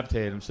 and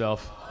decapitated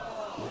himself.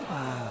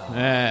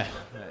 Wow.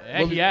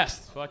 He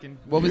asked. Fucking.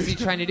 What was he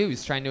trying to do? He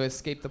was trying to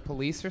escape the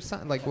police or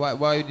something? Like,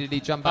 why did he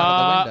jump out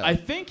of the window? I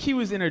think he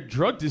was in a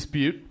drug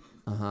dispute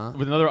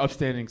with another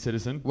upstanding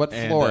citizen. What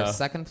floor?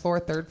 Second floor?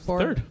 Third floor?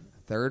 Third.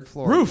 Third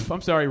floor. Roof.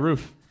 I'm sorry,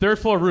 roof. Third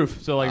floor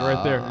roof. So, like,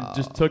 right there. And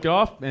just took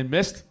off and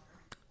missed.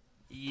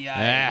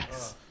 Yeah.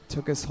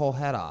 Took his whole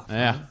head off.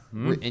 Yeah.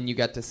 Huh? And you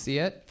got to see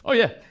it? Oh,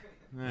 yeah.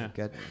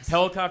 Goodness.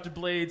 Helicopter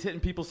blades hitting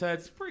people's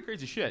heads. Pretty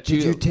crazy shit.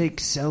 Did you take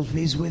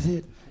selfies with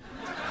it?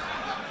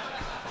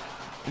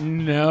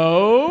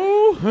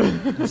 No.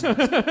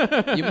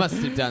 You must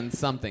have done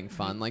something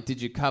fun. Like,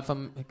 did you cuff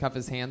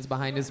his hands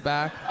behind his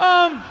back?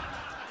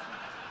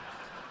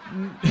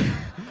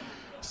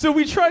 So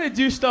we try to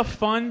do stuff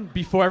fun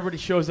before everybody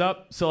shows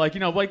up. So, like,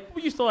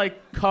 we used to,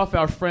 like, cuff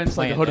our friends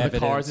like the hood of the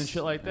cars and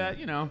shit like that,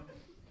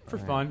 for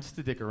fun, just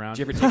to dick around.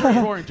 Did you ever take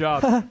a boring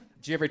job?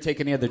 Did you ever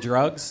take any of the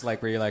drugs?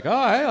 Like, where you're like, oh,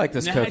 I like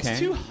this cocaine? It's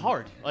too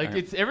hard.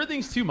 Like,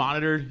 everything's too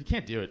monitored. You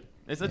can't do it.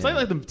 It's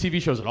like the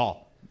TV shows at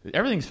all.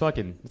 Everything's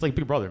fucking. It's like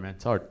Big Brother, man.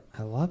 It's hard.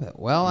 I love it.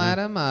 Well,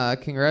 Adam,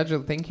 thank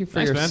you for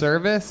Thanks, your man.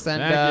 service,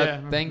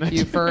 and thank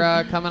you for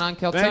coming on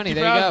Kill Thank Tony. you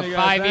There for you having go,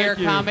 me, guys. 5-year Thank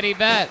you. comedy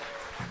vet,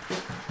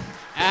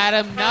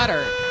 Adam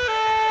Nutter.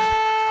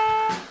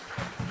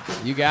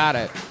 You got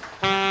it.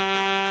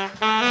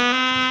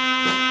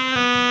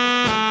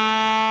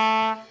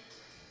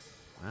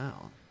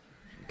 Wow,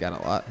 you got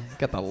a lot. You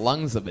got the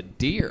lungs of a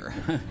deer.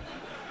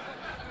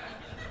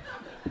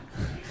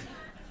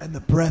 And the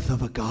breath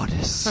of a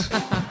goddess.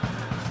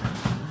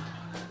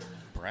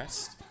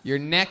 Breast? Your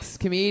next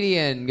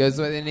comedian goes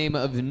by the name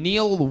of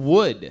Neil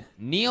Wood.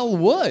 Neil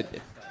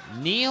Wood.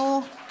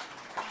 Neil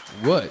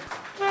Wood.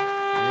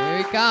 Here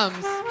he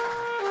comes.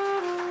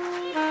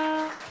 You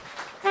are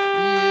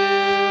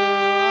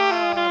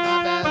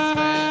my best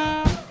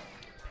friend.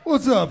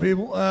 What's up,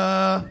 people?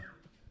 I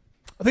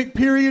think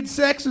period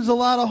sex is a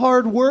lot of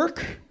hard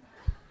work.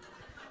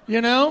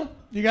 You know?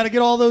 You got to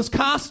get all those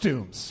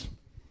costumes.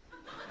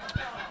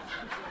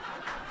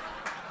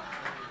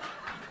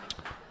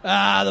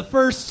 The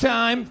first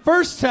time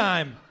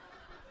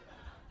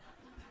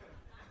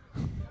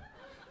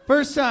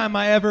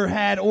I ever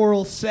had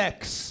oral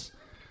sex,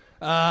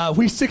 we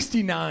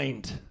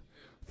 69'd.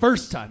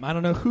 First time. I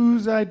don't know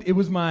whose idea. It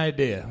was my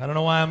idea. I don't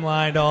know why I'm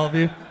lying to all of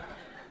you.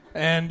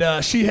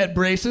 And she had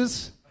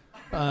braces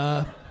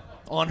on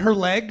her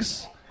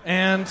legs,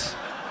 and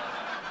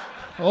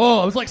it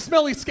was like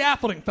smelly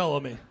scaffolding fell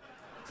on me.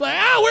 It's like,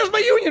 where's my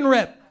union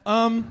rep?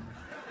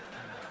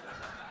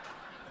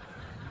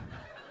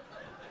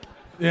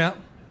 Yeah.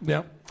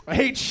 I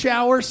hate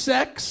shower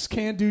sex.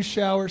 Can't do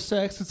shower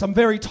sex. I'm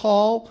very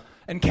tall,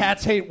 and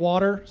cats hate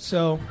water,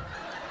 so...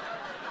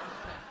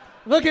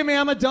 Look at me,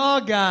 I'm a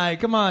dog guy.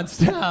 Come on,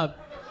 stop.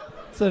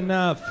 It's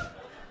enough.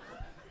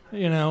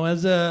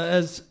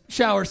 As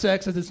shower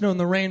sex, as it's known in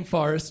the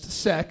rainforest,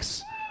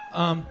 sex.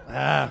 All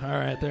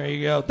right, there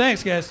you go.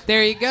 Thanks, guys.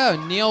 There you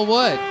go, Neil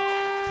Wood.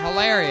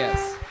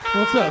 Hilarious.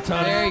 What's up,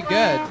 Tony? Very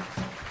good.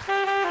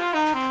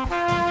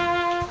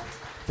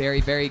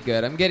 Very, very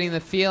good. I'm getting the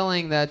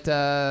feeling that,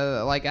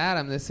 like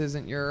Adam, this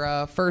isn't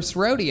your first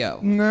rodeo.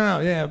 No,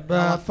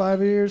 yeah,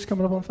 5 years,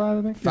 coming up on 5,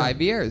 I think. 5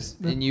 years.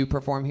 And you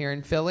perform here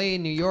in Philly,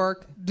 New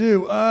York?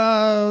 Do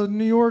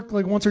New York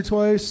like once or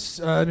twice,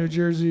 New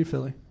Jersey,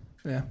 Philly.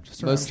 Yeah,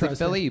 just around Mostly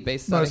tri-state. Philly? You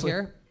based out of Mostly.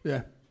 here?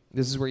 Yeah.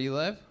 This is where you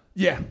live?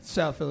 Yeah,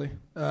 South Philly.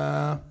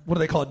 What do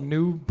they call it?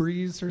 New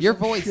Breeze or Your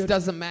some voice shit?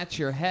 doesn't match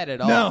your head at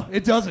all. No,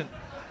 it doesn't.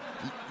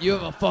 You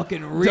have a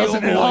fucking real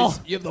Doesn't at all. voice.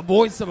 You have the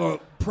voice of a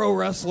pro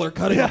wrestler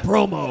cutting a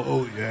promo.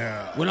 Oh,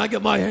 yeah. When I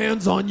get my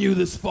hands on you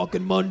this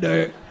fucking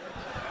Monday.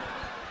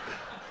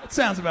 It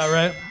sounds about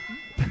right.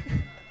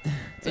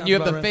 And you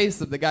have the about right. face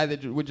of the guy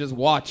that would just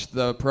watch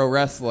the pro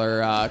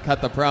wrestler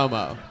cut the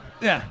promo.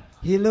 Yeah.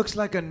 He looks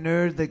like a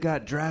nerd that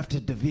got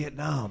drafted to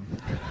Vietnam.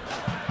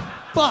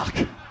 Fuck.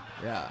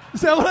 Yeah.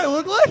 Is that what I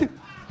look like?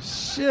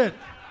 Shit.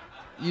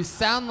 You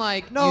sound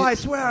like... No, I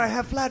swear I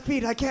have flat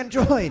feet. I can't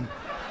join.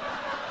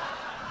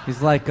 He's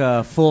like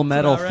a Full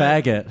Metal about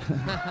right. faggot.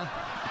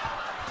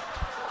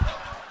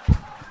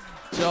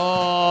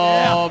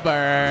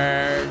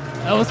 Joelberg.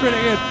 That was pretty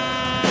good.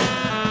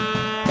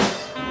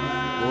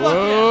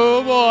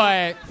 Oh,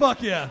 boy.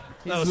 Fuck yeah.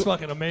 That was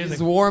fucking amazing.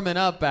 He's warming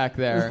up back It was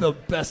there. the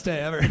best day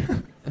ever.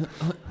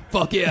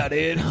 Fuck yeah,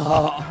 dude.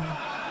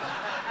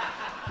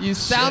 You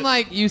sound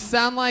like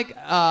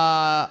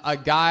a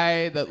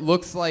guy that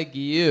looks like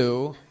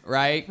you,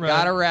 right? Right.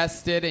 Got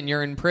arrested and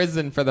you're in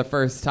prison for the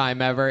first time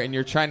ever, and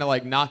you're trying to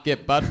like not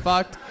get butt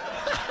fucked.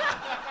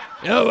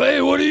 Yo, hey,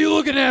 what are you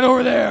looking at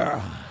over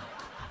there?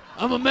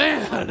 I'm a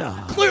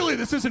man. Clearly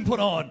this isn't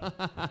put on.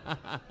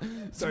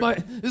 This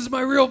is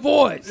my real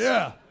voice.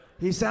 Yeah.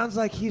 He sounds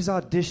like he's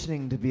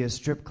auditioning to be a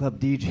strip club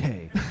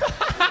DJ.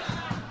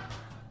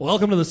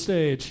 Welcome to the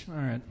stage. All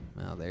right.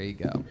 Well, there you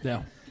go.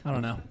 Yeah. I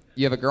don't know.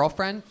 You have a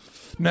girlfriend?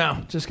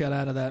 No, just got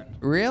out of that.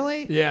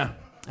 Really? Yeah.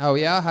 Oh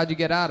yeah? How'd you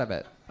get out of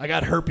it? I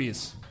got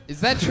herpes.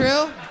 Is that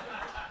true?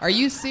 Are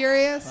you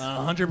serious?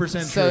 100%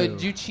 true. So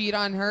did you cheat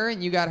on her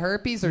and you got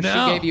herpes, or No. she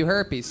gave you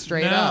herpes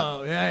straight up?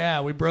 No, yeah.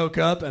 We broke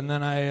up, and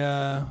then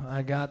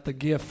I got the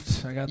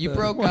gift. I got. You the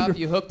broke up,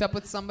 you hooked up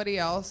with somebody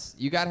else,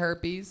 you got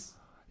herpes.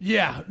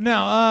 Yeah.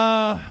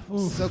 No.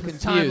 So the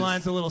confused.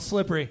 timeline's a little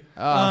slippery.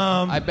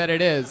 I bet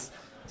it is.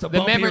 It's a The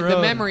bumpy memory, road.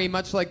 the memory,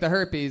 much like the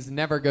herpes,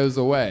 never goes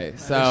away.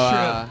 So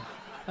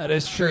That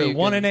is sure true. you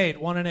 1 can- in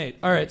 8. 1 in 8.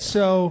 All right.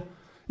 So,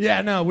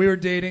 yeah. No, we were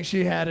dating.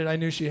 She had it. I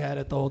knew she had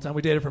it the whole time.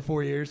 We dated for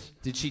 4 years.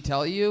 did she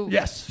tell you?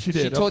 Yes, she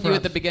did. She up told you front.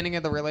 at the beginning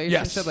of the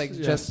relationship, Yes, like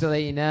yes. just to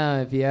let you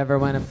know, if you ever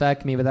want to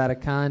fuck me without a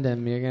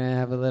condom, you're gonna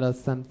have a little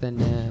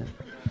something.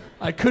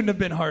 I couldn't have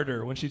been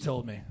harder when she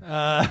told me. It's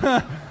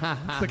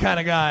the kind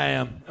of guy I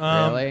am.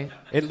 Really,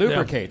 It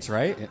lubricates,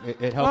 right?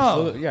 It helps.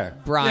 Oh. Yeah.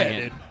 Brian, Yeah,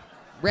 dude.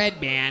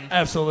 Red man.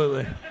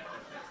 Absolutely.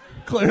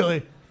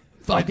 Clearly.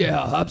 Fuck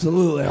yeah,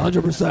 absolutely,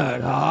 100%.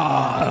 Is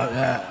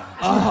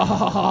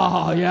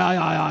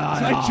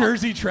my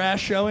Jersey trash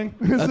showing?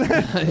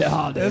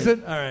 Yeah, dude. Is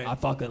it? All right. I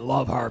fucking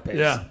love herpes.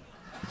 Yeah.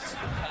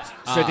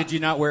 So did you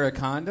not wear a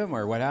condom,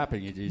 or what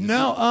happened? You just,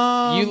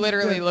 No. You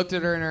literally looked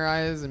at her in her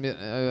eyes and be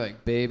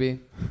like, baby,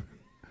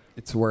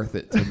 it's worth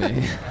it to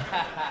me.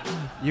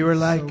 You were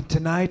like,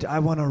 tonight I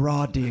want a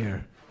raw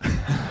deer.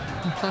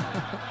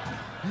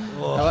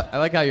 I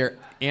like how your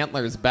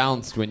antlers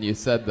bounced when you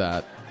said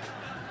that.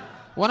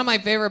 One of my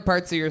favorite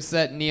parts of your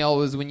set, Neil,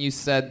 was when you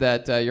said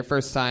that your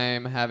first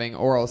time having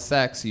oral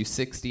sex, you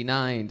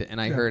 69'd, and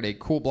I heard a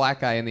cool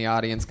black guy in the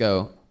audience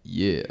go,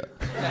 yeah.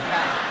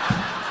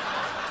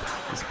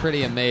 It's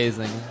pretty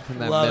amazing in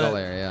that Love middle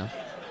it. area.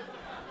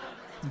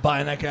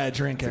 Buying that guy a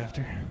drink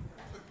after.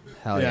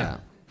 Hell yeah.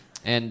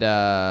 And,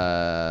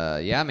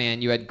 yeah,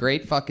 man, you had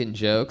great fucking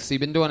jokes. So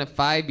you've been doing it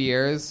 5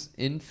 years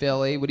in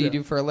Philly. What do you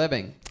do for a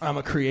living? I'm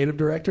a creative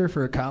director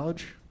for a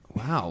college.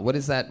 Wow, what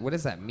does that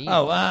mean?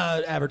 Oh,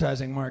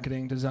 advertising,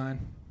 marketing,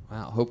 design.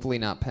 Wow, hopefully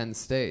not Penn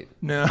State.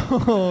 No.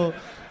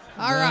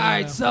 All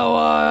right,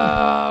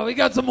 so we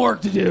got some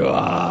work to do.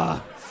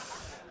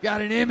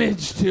 Got an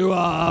image to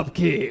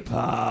upkeep.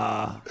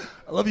 I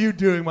love you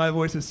doing my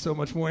voice is so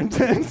much more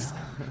intense.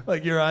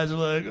 Like your eyes are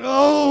like,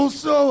 oh,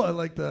 so I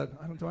like that.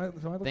 Do I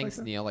look Thanks,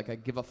 like that? Neil. Like I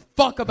give a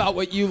fuck about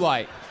what you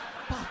like.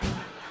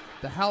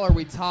 The hell are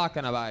we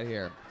talking about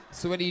here?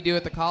 So what do you do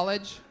at the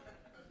college?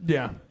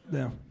 Yeah.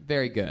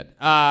 Very good.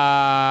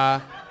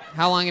 How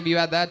long have you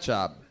had that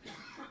job?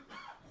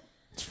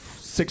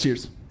 6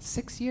 years.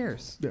 6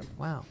 years. Yeah.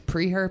 Wow.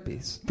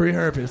 Pre-herpes.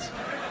 Pre-herpes.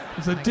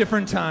 It's a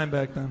different time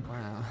back then.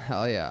 Wow.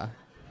 Hell yeah.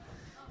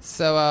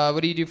 So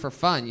what do you do for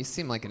fun? You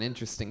seem like an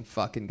interesting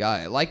fucking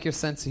guy. I like your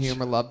sense of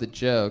humor. Love the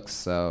jokes.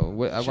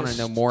 So I want to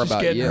know more just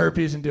about getting you.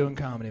 herpes and doing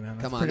comedy, man.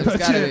 That's Come on, pretty there's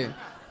much gotta it. be.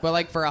 But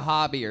like for a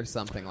hobby or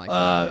something like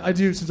that. I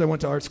do, since I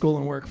went to art school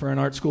and work for an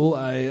art school.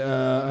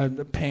 I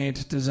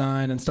paint,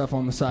 design, and stuff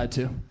on the side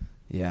too.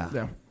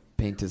 Yeah.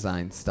 Paint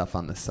design stuff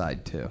on the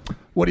side too.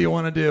 What do you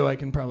want to do? I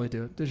can probably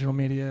do it. Digital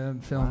media,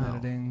 film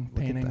editing,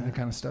 painting, that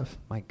kind of stuff.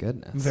 My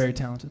goodness. I'm very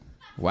talented.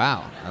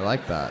 Wow, I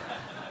like that.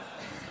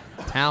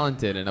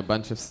 Talented in a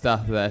bunch of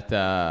stuff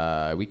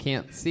that we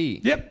can't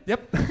see. Yep.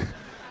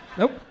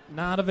 Nope.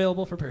 Not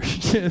available for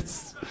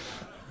purchase.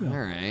 All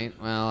right.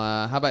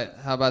 Well, how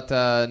about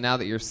now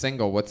that you're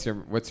single, what's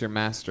your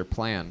master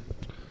plan?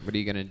 What are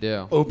you gonna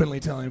do? Openly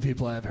telling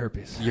people I have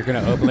herpes. You're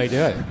going to openly do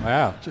it.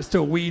 Wow. Just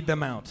to weed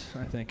them out,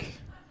 I think.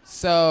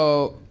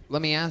 So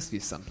let me ask you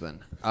something.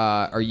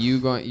 Are you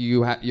going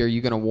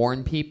to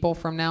warn people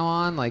from now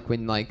on? Like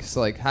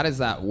how does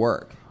that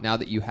work now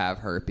that you have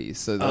herpes?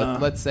 So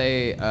let's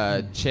say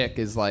a chick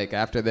is like,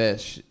 after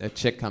this, a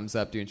chick comes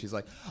up to you and she's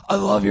like, I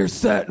love your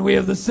set and we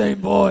have the same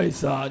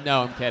voice. No,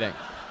 I'm kidding.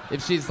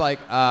 If she's like,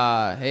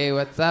 hey,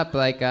 what's up?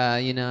 Like, I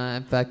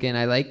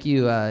like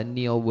you,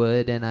 Neil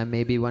Wood, and I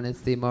maybe want to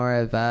see more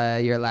of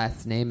your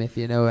last name, if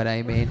you know what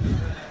I mean.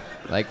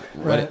 Like,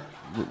 Right.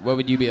 what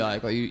would you be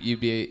like? Like you'd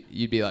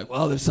be like,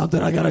 Well, there's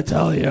something I gotta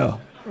tell you.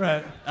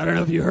 Right. I don't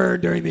know if you heard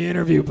during the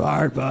interview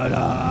part, but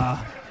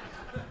Yeah,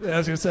 I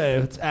was gonna say,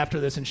 if it's after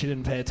this and she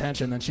didn't pay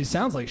attention, then she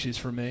sounds like she's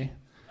for me.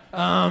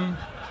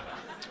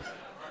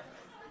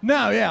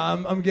 No, yeah,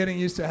 I'm getting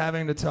used to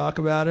having to talk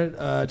about it.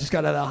 Just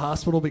got out of the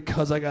hospital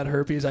because I got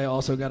herpes. I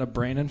also got a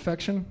brain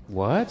infection.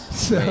 What?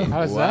 So, How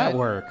does that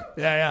work?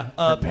 Yeah.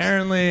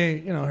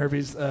 Apparently,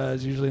 herpes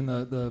is usually in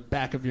the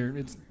back of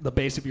it's the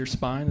base of your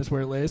spine is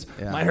where it lays.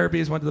 Yeah. My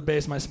herpes went to the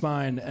base of my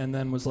spine and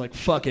then was like,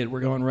 fuck it, we're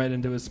going right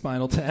into his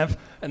spinal tap,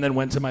 and then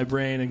went to my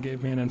brain and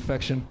gave me an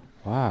infection.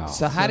 Wow.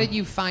 So how did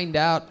you find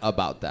out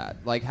about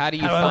that? Like, how do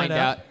you find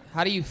out?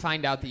 How do you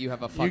find out that you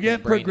have a fucking You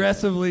get brain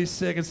progressively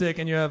sick,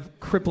 and you have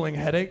crippling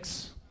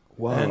headaches.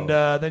 Whoa. And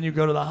then you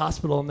go to the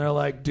hospital, and they're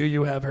like, do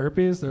you have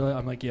herpes?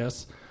 I'm like,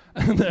 yes.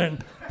 And then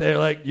they're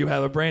like, you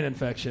have a brain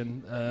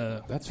infection.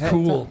 That's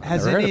cool.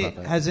 has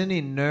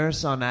any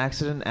nurse on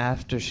accident,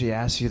 after she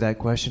asks you that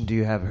question, do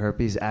you have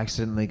herpes,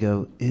 accidentally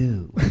go,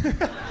 ew?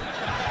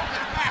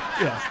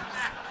 Yeah.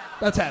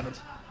 That's happened.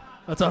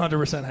 That's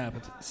 100%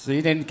 happened. So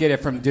you didn't get it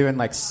from doing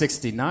like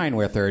 69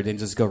 with her? It didn't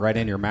just go right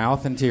in your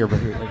mouth into your...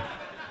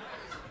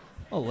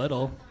 A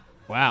little.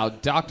 Wow,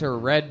 Dr.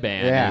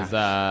 Redband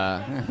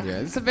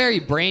is it's a very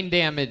brain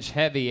damage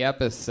heavy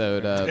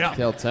episode of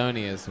Kill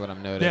Tony is what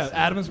I'm noticing. Yeah,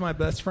 Adam's my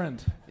best friend.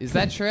 Is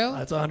that true?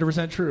 That's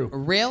 100% true.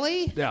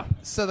 Really? Yeah.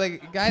 So the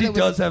guy He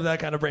does have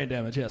that kind of brain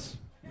damage, yes.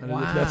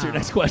 Wow. If that's your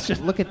next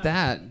question. Look at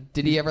that.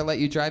 Did he ever let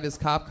you drive his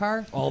cop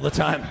car? All the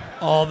time.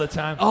 All the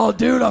time. Oh,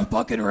 dude, I'm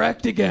fucking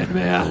wrecked again,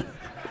 man.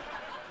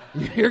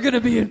 You're going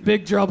to be in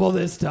big trouble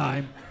this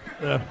time.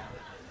 Yeah.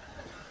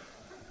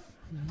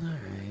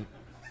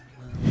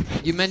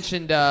 You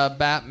mentioned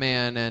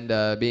Batman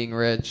and being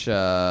rich, being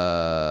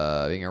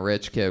a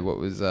rich kid. What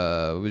was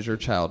your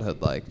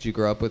childhood like? Did you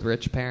grow up with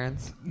rich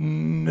parents?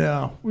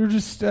 No. We were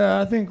just,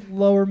 I think,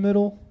 lower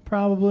middle,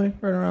 probably,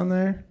 right around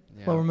there.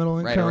 Yeah. Lower middle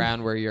income. Right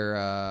around where you're...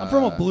 I'm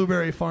from a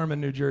blueberry farm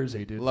in New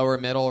Jersey, dude. Lower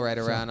middle, right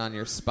around on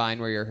your spine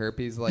where your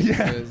herpes like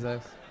is.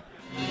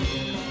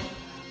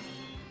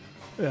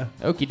 Yeah.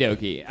 Okie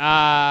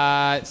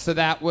dokie. So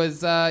that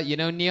was,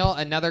 Neil,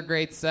 another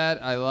great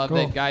set. I love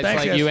that guys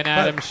Thanks, like guys. you and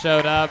Adam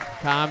showed up.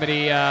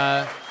 Comedy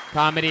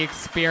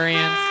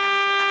experience,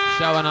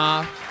 showing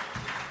off.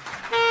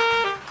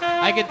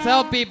 I can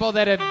tell people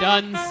that have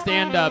done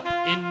stand-up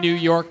in New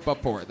York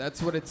before.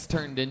 That's what it's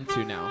turned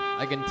into now.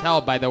 I can tell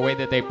by the way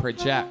that they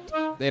project.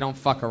 They don't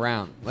fuck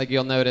around. Like,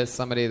 you'll notice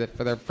somebody that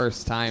for their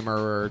first time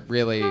or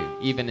really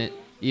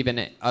even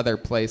at other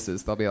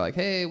places, they'll be like,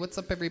 hey, what's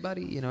up,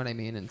 everybody? You know what I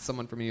mean? And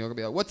someone from New York will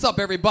be like, what's up,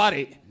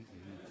 everybody?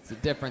 It's a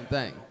different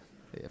thing.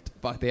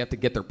 They have to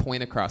get their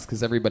point across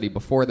because everybody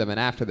before them and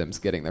after them is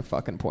getting their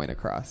fucking point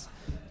across.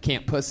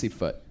 Can't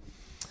pussyfoot.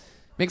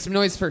 Make some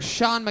noise for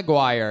Sean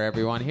McGuire,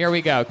 everyone. Here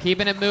we go.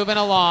 Keeping it moving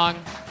along.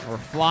 We're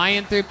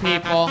flying through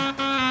people.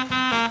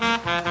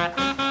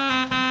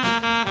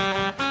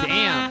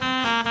 Damn.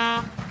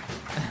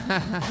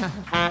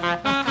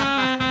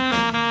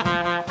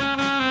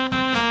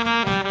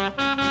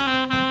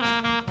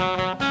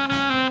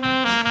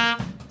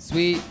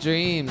 Sweet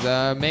dreams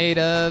are made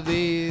of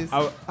these.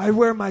 I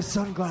wear my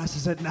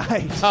sunglasses at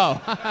night.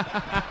 Oh.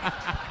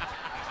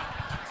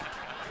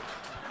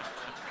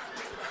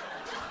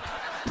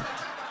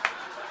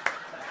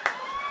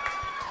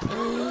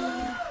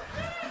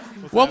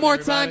 One more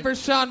time for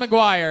Sean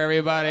McGuire,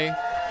 everybody.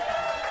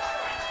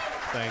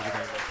 Thank you.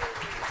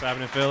 What's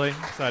happening, Philly?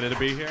 Excited to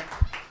be here.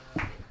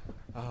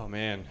 Oh,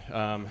 man.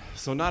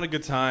 So not a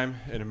good time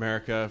in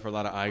America for a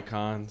lot of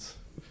icons.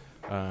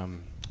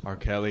 R.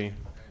 Kelly,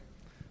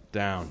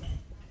 down.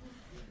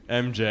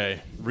 MJ,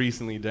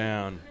 recently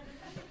down.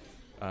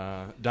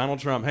 Donald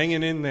Trump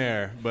hanging in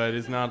there, but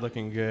it's not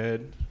looking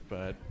good.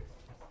 But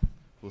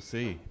we'll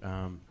see.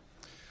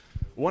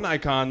 One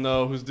icon,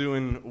 though, who's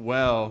doing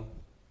well,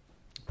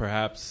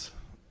 perhaps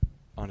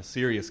on a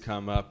serious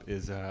come-up,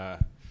 is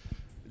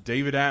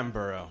David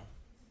Attenborough,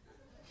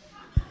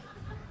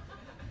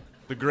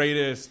 the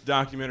greatest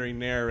documentary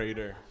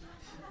narrator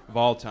of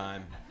all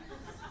time.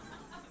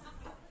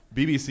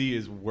 BBC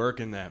is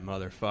working that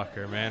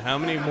motherfucker, man. How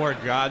many more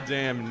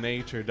goddamn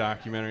nature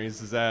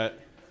documentaries is that?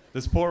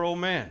 This poor old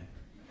man.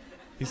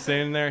 He's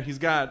standing there. He's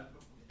got,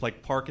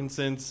 like,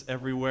 Parkinson's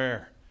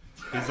everywhere.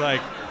 He's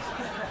like...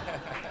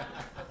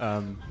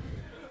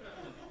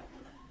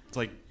 it's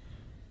like...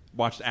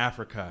 Watched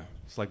Africa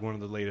It's like one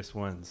of the latest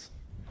ones.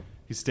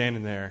 He's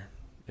standing there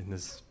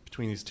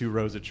between these two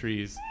rows of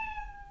trees.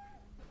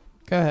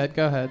 Go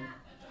ahead.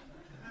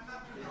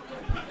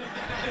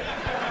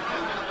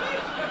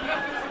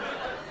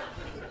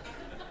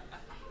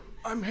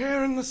 I'm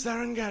here in the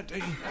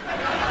Serengeti.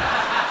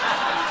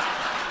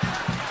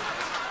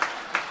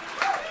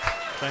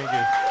 Thank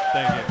you.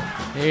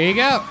 Here you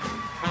go.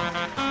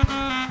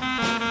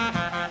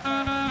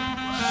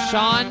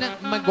 Sean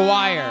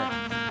McGuire.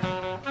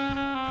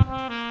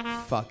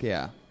 Fuck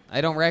yeah. I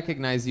don't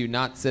recognize you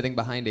not sitting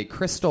behind a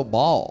crystal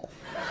ball.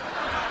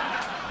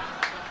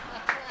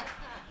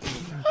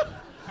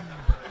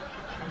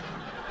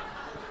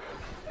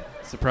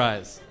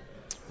 Surprise.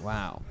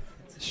 Wow.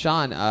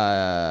 Sean,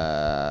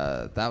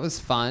 that was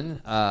fun.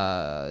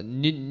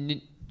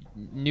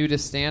 New to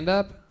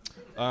stand-up?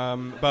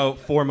 About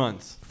 4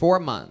 months. 4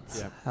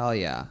 months. Yeah. Hell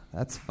yeah.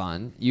 That's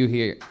fun.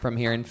 You from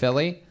here in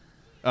Philly?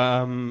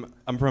 I'm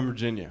from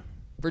Virginia.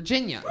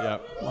 Virginia?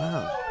 Yep.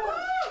 Wow.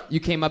 You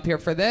came up here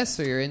for this,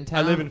 or you're in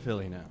town? I live in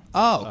Philly now.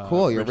 Oh,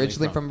 cool. You're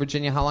originally from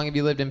Virginia. How long have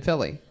you lived in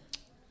Philly?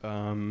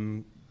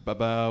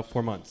 About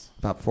 4 months.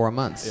 About 4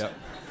 months. Yep.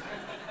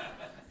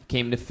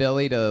 Came to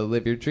Philly to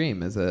live your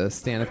dream as a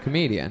stand-up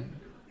comedian.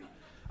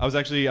 I was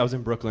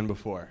in Brooklyn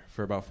before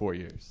for about 4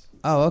 years.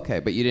 Oh, okay.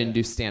 But you didn't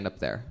do stand-up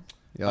there.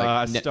 You're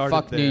like,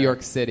 fuck there. New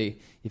York City.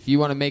 If you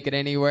want to make it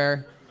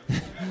anywhere,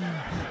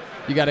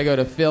 you got to go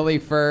to Philly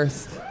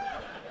first.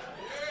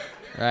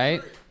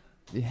 Right?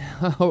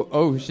 Yeah.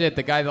 Oh, shit.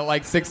 The guy that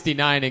likes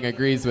 69ing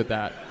agrees with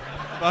that.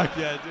 Fuck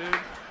yeah, dude.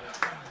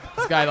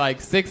 This guy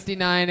likes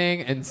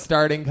 69ing and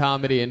starting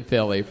comedy in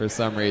Philly for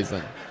some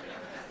reason.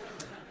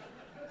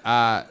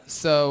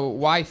 So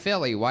why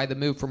Philly? Why the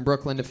move from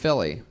Brooklyn to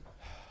Philly?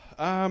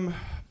 I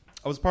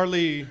was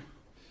partly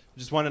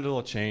just wanted a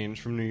little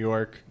change from New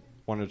York.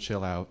 Wanted to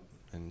chill out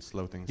and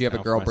slow things down. Do you have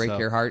a girl for break myself.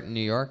 your heart in New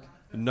York?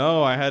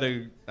 No, I had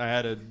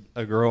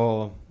a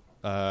girl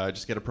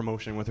just get a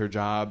promotion with her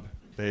job,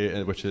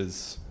 which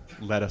has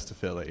led us to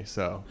Philly.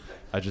 So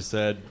I just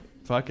said,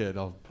 fuck it,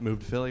 I'll move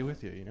to Philly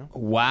with you, you know?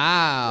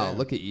 Wow,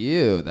 Look at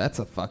you. That's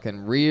a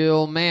fucking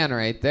real man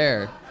right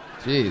there.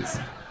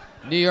 Jeez.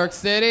 New York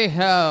City?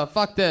 Oh,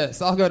 fuck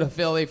this. I'll go to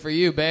Philly for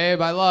you,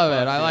 babe. I love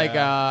it.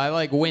 I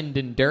like wind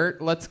and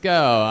dirt. Let's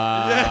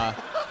go.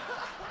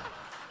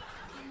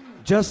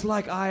 Just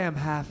like I am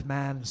half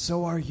man,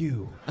 so are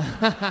you.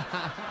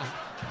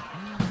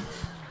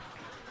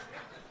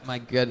 My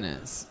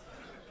goodness.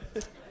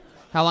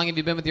 How long have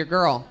you been with your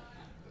girl?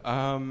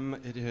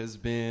 It has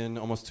been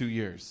almost 2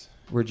 years.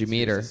 Where'd you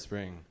meet her? This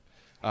spring.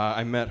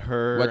 I met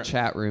her. What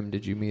chat room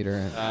did you meet her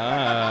in?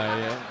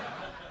 Yeah.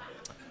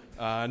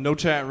 No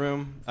chat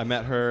room. I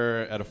met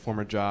her at a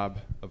former job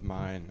of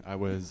mine. I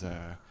was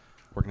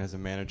working as a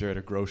manager at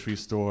a grocery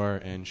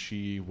store, and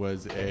she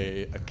was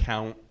a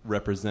account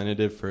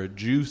representative for a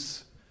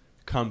juice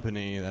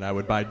company that I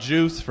would buy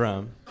juice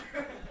from.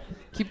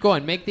 Keep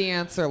going. Make the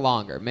answer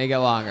longer. Make it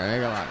longer.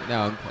 No,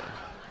 I'm kidding.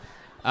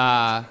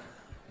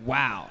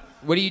 Wow.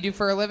 What do you do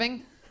for a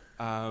living?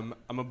 I'm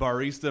a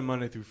barista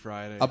Monday through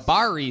Friday. A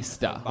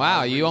barista.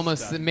 Wow, you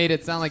almost made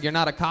it sound like you're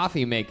not a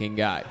coffee making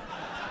guy.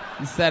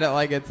 You said it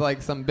like it's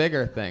like some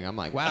bigger thing. I'm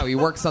like, wow, he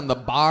works on the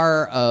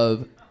bar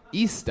of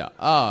Easta.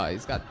 Oh,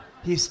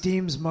 He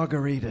steams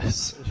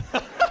margaritas.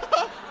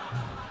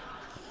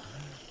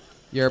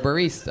 You're a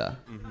barista.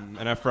 Mm-hmm.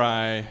 And I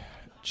fry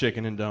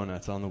chicken and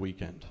donuts on the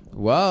weekend.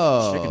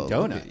 Whoa. Chicken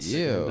donuts. Look at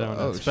you. Chicken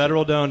donuts. Oh,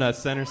 Federal Donuts,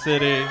 Center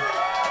City.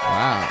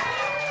 wow.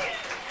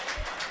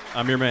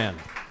 I'm your man.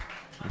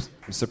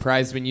 I'm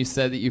surprised when you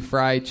said that you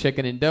fry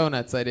chicken and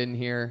donuts, I didn't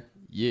hear,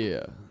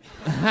 yeah.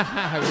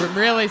 I'm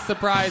really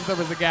surprised there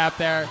was a gap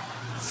there.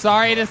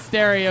 Sorry to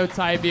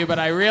stereotype you, but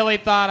I really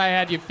thought I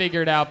had you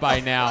figured out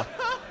by now.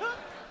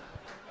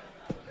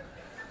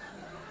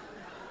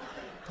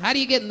 How do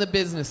you get in the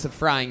business of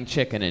frying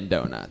chicken and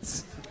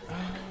donuts?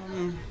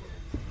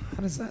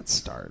 How does that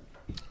start?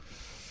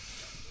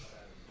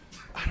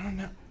 I don't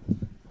know.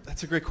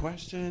 That's a great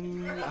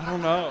question. I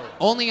don't know.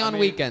 Only on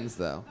weekends,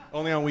 though.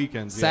 Only on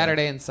weekends. Yeah.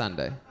 Saturday and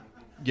Sunday.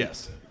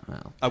 Yes.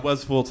 Wow. I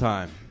was full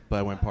time, but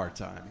I went part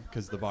time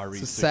because the bar.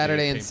 So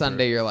Saturday and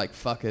Sunday, you're like,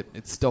 fuck it.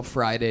 It's still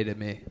Friday to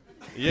me.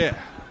 Yeah.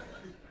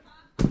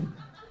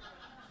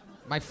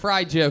 My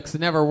fry jokes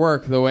never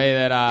work the way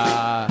that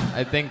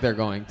I think they're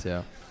going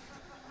to.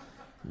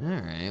 All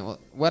right. Well,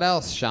 what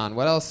else, Sean?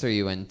 What else are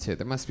you into?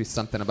 There must be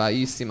something about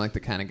you. You seem like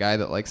the kind of guy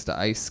that likes to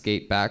ice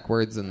skate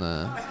backwards in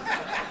the...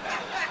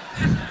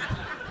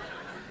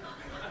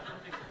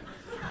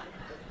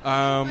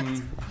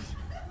 I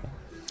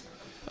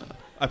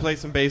play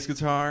some bass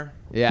guitar.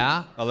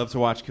 Yeah? I love to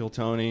watch Kill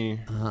Tony.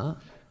 Uh-huh.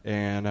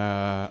 And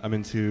I'm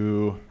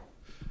into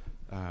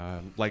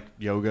like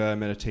yoga and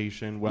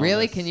meditation. Wellness.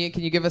 Really? Can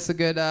you give us a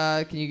good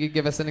can you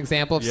give us an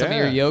example of some of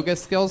Yeah. your yoga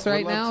skills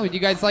right Would love now? to. Would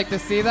you guys like to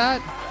see that?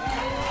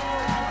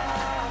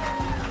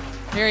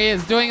 Here he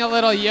is doing a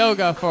little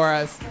yoga for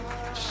us.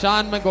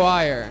 Sean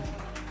McGuire.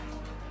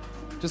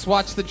 Just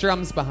watch the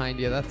drums behind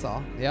you, that's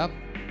all. Yep.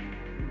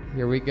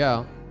 Here we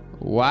go.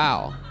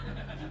 Wow.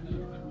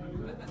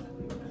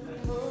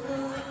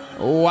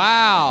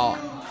 Wow.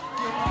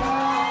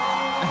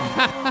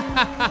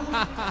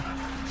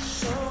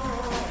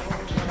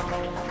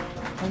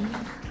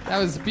 That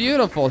was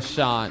beautiful,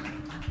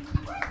 Sean.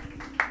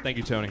 Thank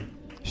you, Tony.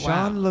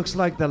 Sean looks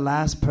like the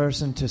last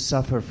person to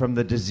suffer from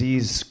the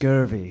disease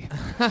scurvy.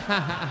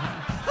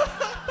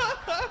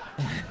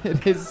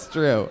 It is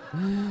true.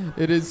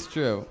 It is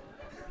true.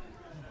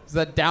 Is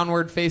that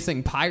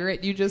downward-facing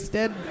pirate you just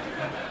did?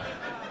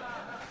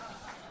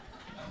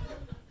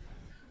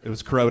 It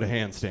was crow to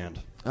handstand.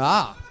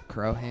 Ah,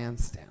 crow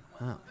handstand.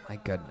 Oh, my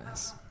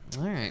goodness.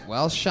 All right.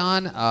 Well,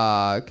 Sean,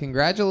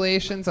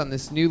 congratulations on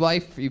this new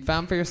life you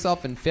found for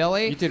yourself in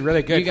Philly. You did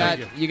really good.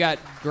 You got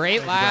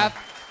great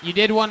laugh. You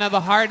did one of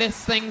the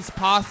hardest things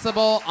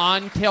possible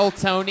on Kill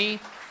Tony,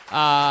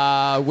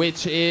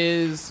 which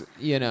is,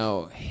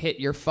 hit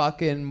your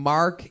fucking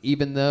mark,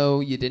 even though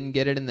you didn't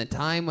get it in the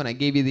time. When I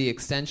gave you the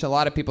extension, a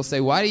lot of people say,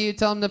 why do you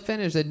tell them to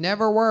finish? It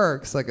never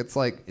works.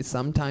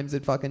 Sometimes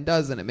it fucking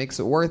does, and it makes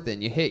it worth it.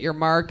 And you hit your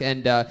mark,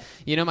 and, a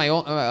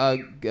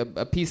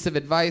piece of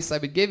advice I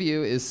would give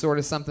you is sort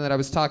of something that I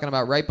was talking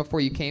about right before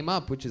you came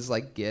up, which is,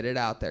 get it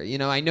out there.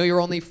 I know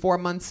you're only 4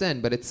 months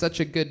in, but it's such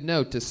a good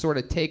note to sort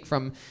of take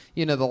from,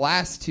 the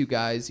last two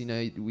guys.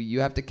 You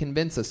have to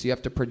convince us. You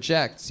have to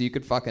project so you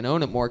could fucking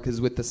own it more,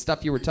 because with the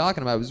stuff you were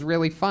talking about, it was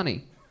really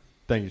funny.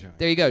 Thank you, Tony.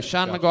 There you go.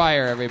 Sean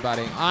McGuire,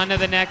 everybody. On to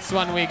the next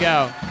one we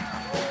go.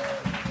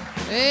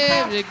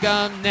 If you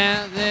come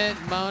now, that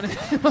morning.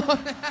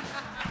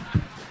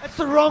 That's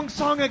the wrong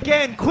song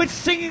again. Quit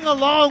singing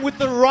along with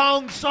the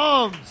wrong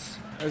songs.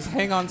 It was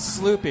Hang On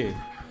Sloopy.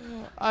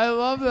 I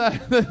love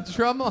that. The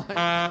drum line.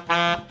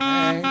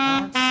 Hang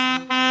on.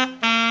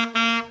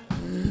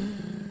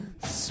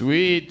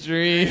 Sweet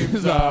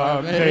dreams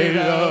are made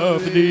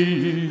of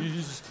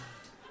these.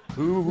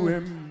 Who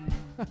am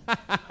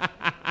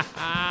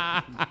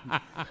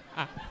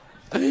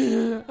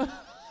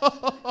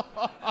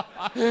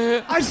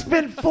I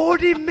spent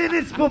 40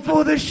 minutes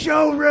before the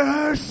show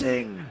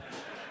rehearsing.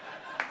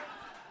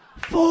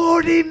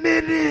 40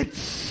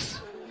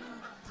 minutes.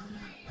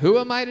 Who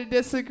am I to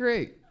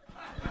disagree?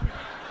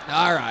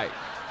 All right.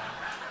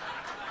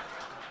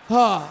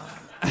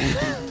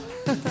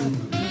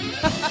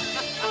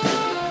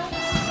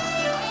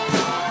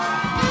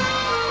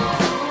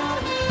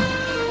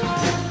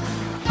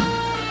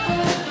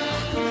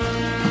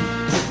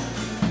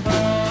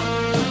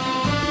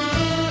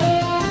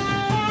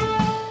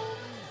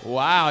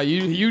 Wow,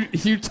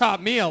 you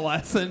taught me a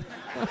lesson.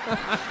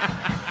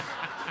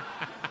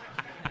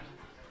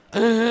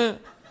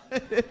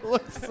 It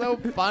looks so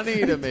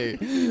funny to me.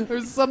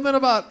 There's something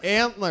about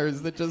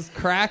antlers that just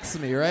cracks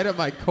me right at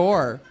my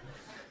core.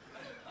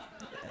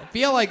 I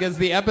feel like as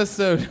the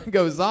episode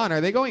goes on,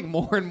 are they going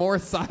more and more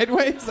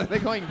sideways? Are they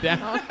going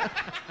down?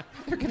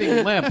 They're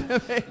getting limp. You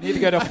need to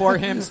go to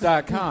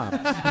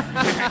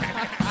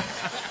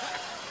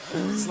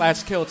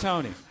forhims.com/Kill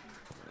Tony.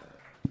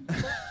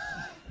 There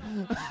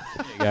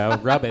you go.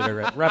 Rub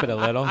it a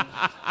little.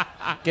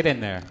 Get in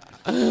there.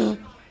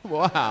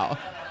 Wow.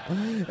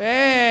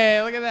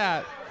 Hey, look at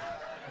that.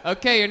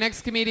 Okay, your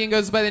next comedian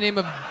goes by the name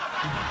of...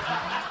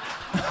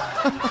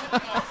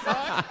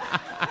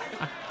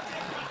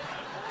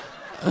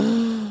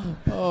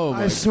 Oh,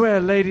 I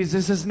swear, ladies,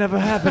 this has never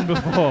happened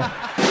before.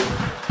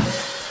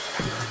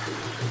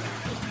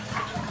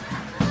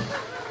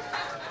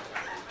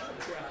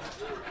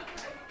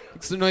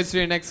 Make some noise for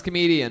your next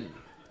comedian.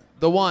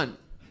 The one.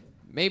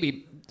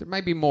 Maybe. There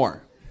might be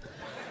more.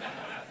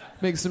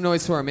 Make some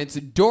noise for him. It's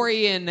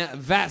Dorian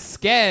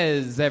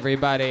Vasquez,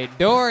 everybody.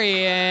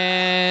 Dorian.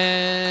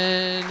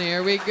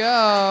 Here we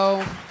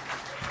go.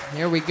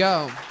 Here we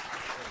go.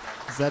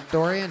 Is that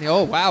Dorian?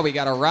 Oh, wow, we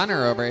got a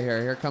runner over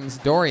here. Here comes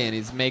Dorian.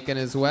 He's making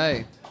his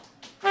way.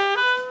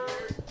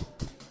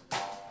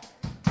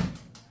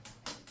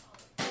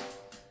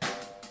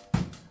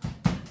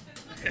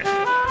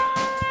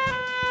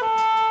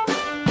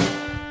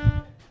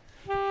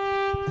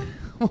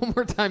 One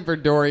more time for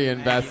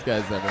Dorian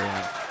Vasquez,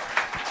 everyone.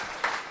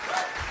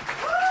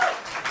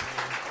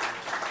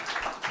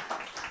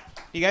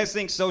 You guys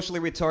think socially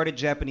retarded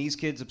Japanese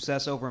kids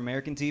obsess over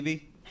American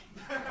TV?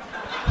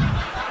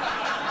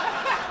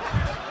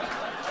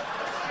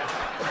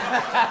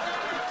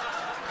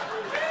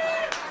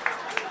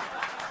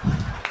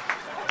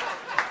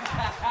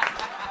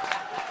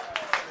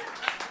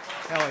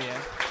 Hell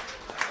yeah.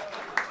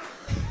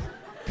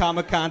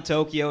 Comic-Con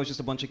Tokyo is just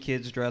a bunch of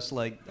kids dressed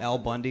like Al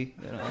Bundy,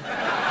 you know.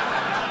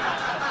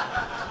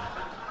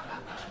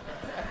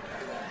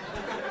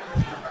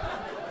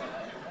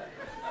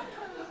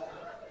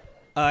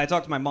 I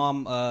talked to my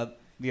mom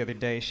the other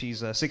day. She's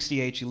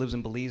 68. She lives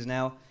in Belize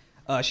now.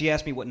 She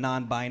asked me what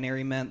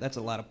non-binary meant. That's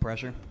a lot of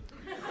pressure.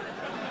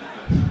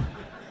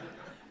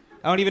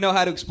 I don't even know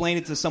how to explain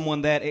it to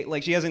someone that,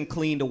 she hasn't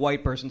cleaned a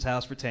white person's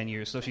house for 10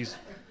 years, so she's,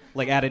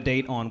 out of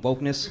date on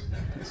wokeness.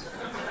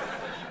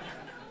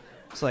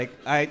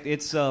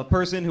 It's a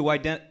person who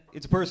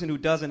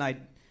doesn't,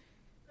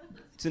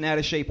 it's an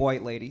out-of-shape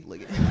white lady.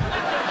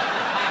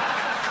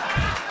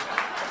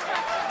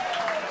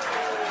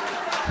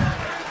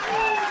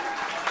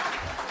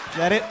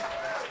 that it?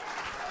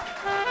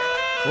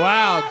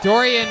 Wow,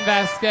 Dorian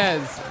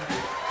Vasquez.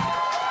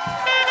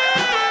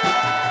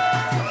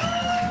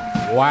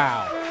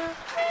 Wow.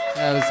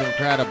 That was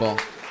incredible.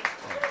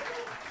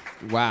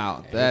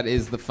 Wow, that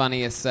is the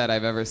funniest set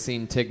I've ever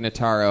seen Tig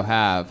Notaro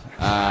have.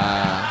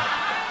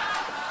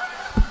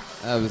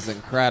 That was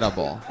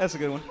incredible. That's a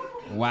good one.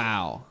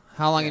 Wow.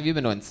 How long have you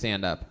been doing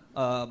stand-up?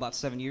 About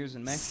 7 years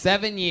in May.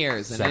 7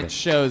 years, and 7. it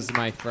shows,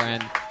 my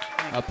friend.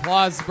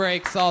 Applause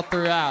breaks all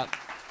throughout.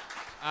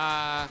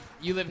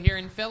 You live here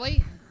in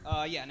Philly?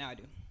 Yeah, now I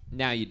do.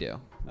 Now you do.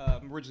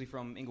 I'm originally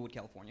from Inglewood,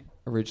 California.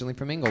 Originally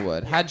from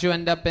Inglewood. How'd you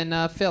end up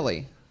in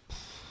Philly?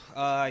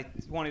 I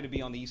wanted to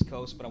be on the East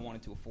Coast, but I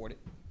wanted to afford it.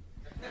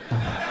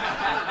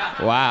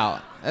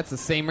 Wow. That's the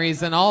same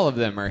reason all of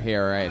them are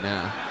here right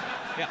now.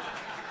 Yeah.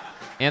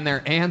 And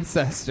their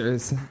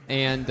ancestors.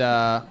 And,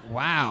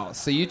 wow.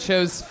 So you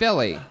chose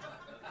Philly.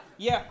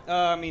 Yeah,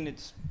 I mean,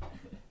 it's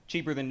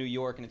cheaper than New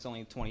York, and it's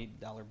only a $20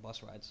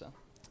 bus ride, so.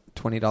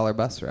 $20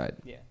 bus ride.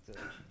 Yeah.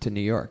 To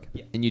New York.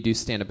 Yeah. And you do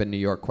stand up in New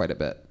York quite a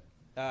bit.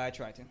 I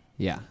try to.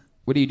 Yeah.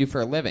 What do you do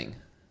for a living?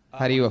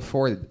 How do you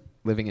afford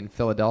living in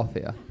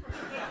Philadelphia?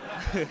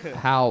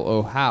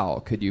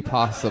 How could you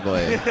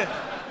possibly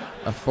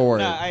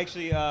afford No, I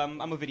actually, I'm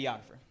a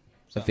videographer.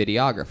 a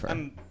videographer?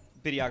 I'm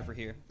a videographer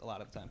here a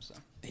lot of the time, so.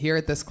 Here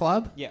at this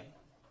club? Yeah.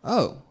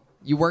 Oh,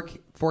 you work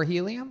for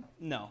Helium?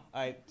 No,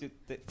 I do.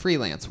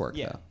 Freelance work,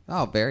 Yeah.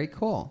 though. Oh, very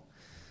cool.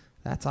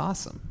 That's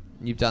awesome.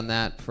 You've done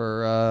that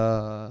for,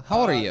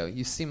 how old are you?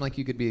 You seem like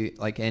you could be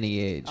like any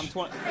age. I'm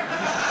 20.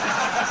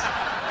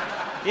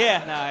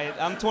 Yeah, no,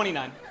 I'm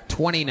 29.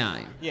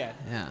 29. Yeah.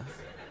 Yeah.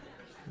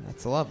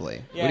 That's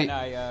lovely. Yeah, What do you-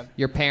 no,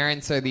 your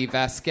parents are the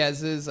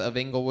Vasquezes of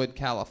Inglewood,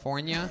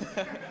 California.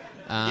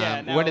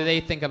 Yeah, no. What do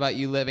they think about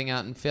you living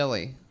out in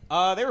Philly?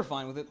 They were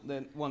fine with it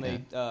when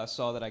they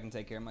saw that I can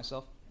take care of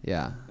myself.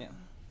 Yeah. Yeah.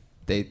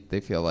 They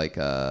feel like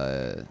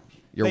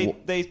you're.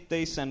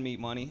 They send me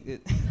money.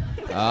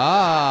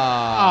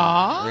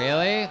 Oh.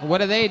 Really? What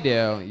do they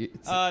do?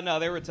 No,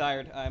 they're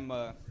retired. I'm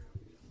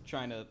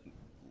trying to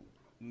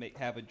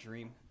have a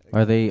dream.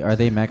 Are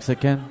they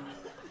Mexican?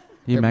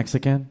 You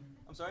Mexican?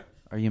 I'm sorry?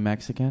 Are you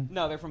Mexican?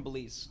 No, they're from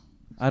Belize.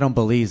 I don't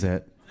believe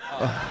it.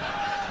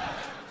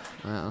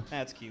 Wow.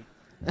 That's cute.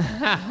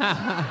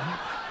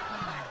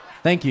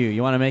 Thank you.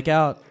 You want to make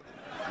out?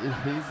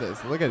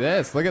 Jesus, look at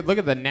this. Look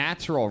at the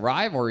natural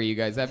rivalry you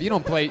guys have. You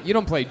don't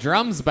play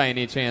drums by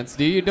any chance,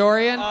 do you,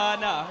 Dorian?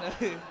 No.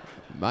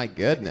 My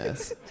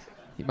goodness.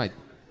 He might.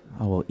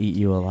 I will eat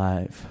you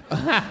alive.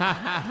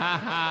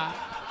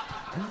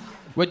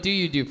 What do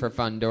you do for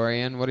fun,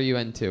 Dorian? What are you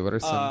into? What are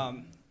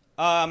some?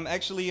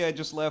 Actually, I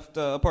just left.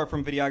 Apart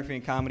from videography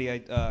and comedy,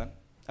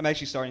 I'm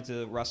actually starting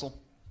to wrestle.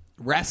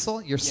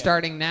 Wrestle? You're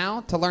starting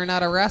now to learn how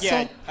to wrestle?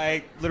 Yeah,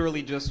 I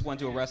literally just went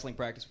to a wrestling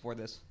practice before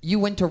this. You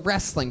went to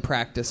wrestling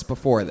practice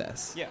before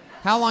this? Yeah.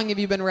 How long have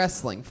you been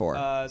wrestling for?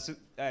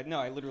 No,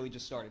 I literally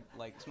just started.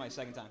 Like, it's my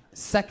second time.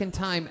 Second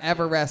time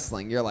ever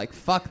wrestling. You're like,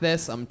 fuck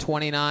this. I'm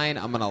 29.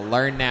 I'm going to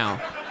learn now.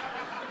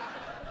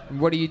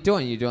 What are you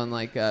doing? You doing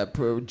like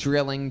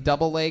drilling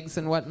double legs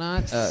and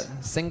whatnot?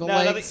 Single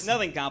legs?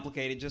 Nothing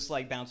complicated. Just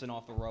like bouncing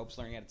off the ropes,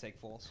 learning how to take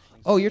falls.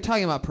 Oh, you're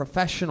talking about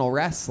professional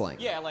wrestling.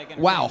 Yeah, like.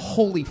 Wow,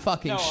 holy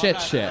fucking No,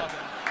 shit.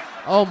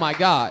 Oh my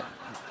god.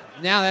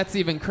 Now that's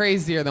even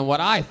crazier than what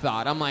I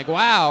thought. I'm like,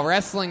 wow,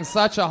 wrestling's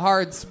such a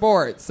hard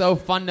sport. So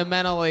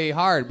fundamentally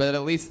hard, but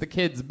at least the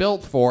kid's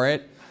built for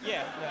it.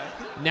 Yeah.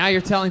 Now you're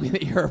telling me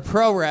that you're a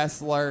pro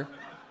wrestler.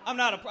 I'm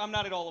not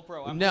at all a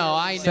pro. I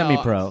know.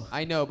 Semi-pro.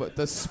 I know, but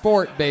the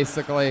sport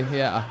basically,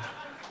 yeah.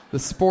 The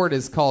sport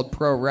is called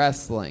pro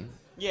wrestling.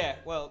 Yeah,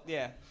 well,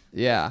 yeah.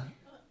 Yeah.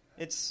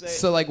 It's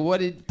so like,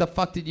 what the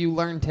fuck did you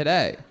learn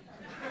today?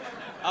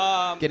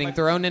 Getting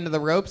thrown into the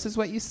ropes is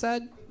what you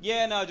said?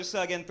 Yeah, no, just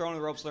getting thrown in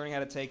the ropes, learning how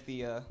to take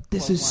the.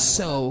 This is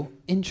so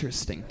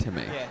interesting to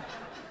me. Yeah.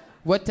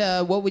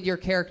 What would your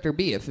character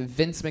be if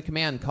Vince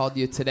McMahon called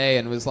you today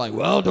and was like,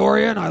 "Well,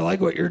 Dorian, I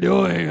like what you're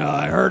doing.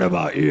 I heard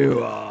about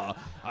you.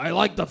 I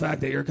like the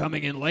fact that you're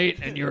coming in late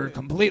and you're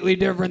completely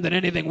different than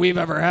anything we've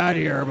ever had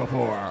here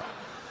before.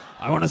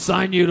 I want to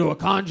sign you to a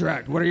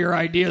contract. What are your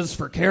ideas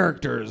for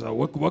characters?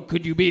 What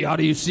could you be? How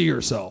do you see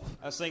yourself?"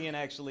 I was thinking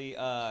actually,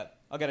 I'll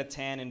get a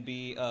tan and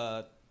be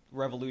a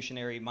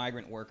revolutionary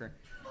migrant worker.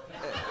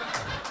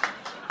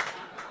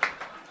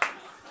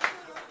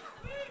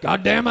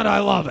 God damn it, I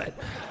love it.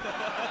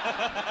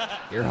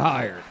 You're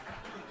hired.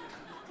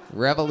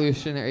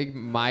 Revolutionary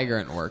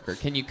migrant worker.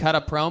 Can you cut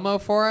a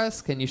promo for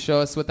us? Can you show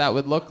us what that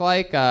would look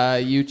like?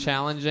 You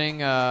challenging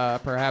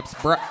perhaps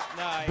Brock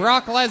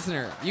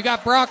Lesnar. You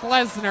got Brock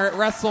Lesnar at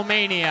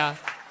WrestleMania.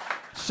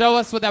 Show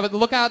us what that would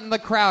look out in the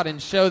crowd and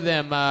show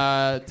them.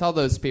 Tell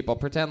those people.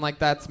 Pretend like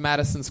that's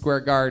Madison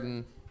Square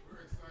Garden.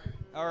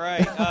 All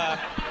right.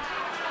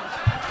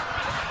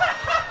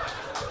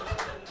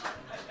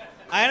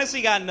 I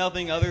honestly got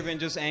nothing other than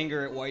just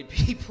anger at white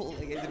people,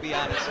 to be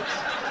honest.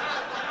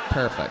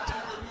 Perfect.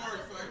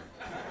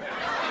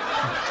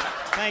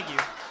 Thank you.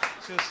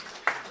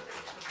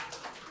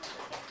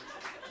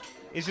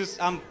 It's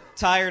just I'm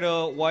tired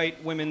of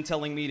white women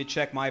telling me to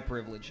check my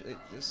privilege.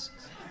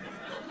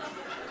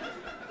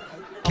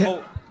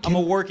 I'm a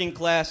working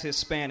class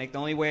Hispanic. The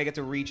only way I get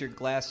to reach your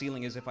glass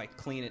ceiling is if I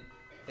clean it.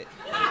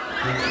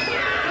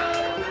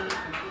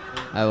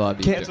 I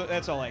love you.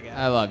 That's all I got.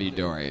 I love you,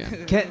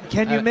 Dorian.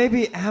 Can you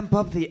maybe amp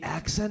up the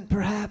accent,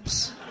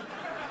 perhaps?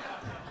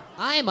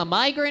 I am a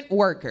migrant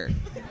worker.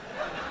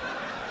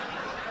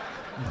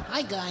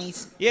 Hi,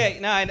 guys. Yeah,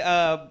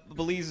 no,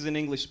 Belize is an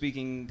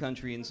English-speaking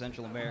country in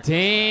Central America.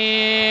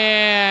 Damn.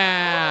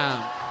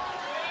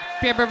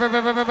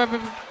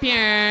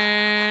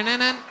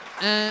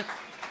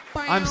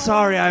 I'm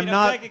sorry, I'm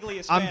technically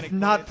Hispanic, I'm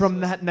not from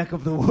that neck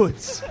of the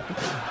woods.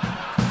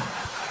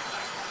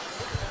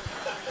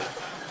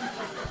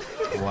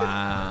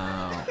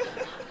 Wow.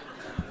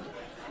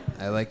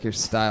 I like your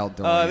style,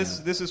 Dorian.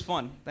 This is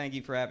fun. Thank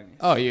you for having me.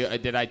 Oh,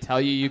 did I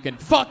tell you can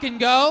fucking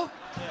go?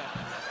 Yeah.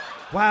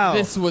 Wow.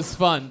 This was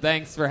fun.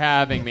 Thanks for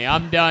having me.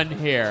 I'm done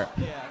here.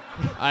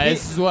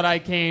 This is what I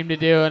came to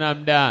do, and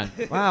I'm done.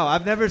 Wow,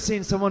 I've never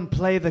seen someone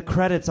play the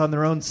credits on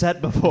their own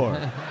set before.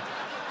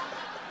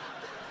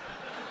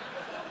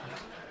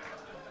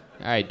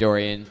 All right,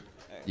 Dorian,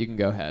 you can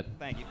go ahead.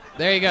 Thank you.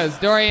 There he goes,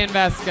 Dorian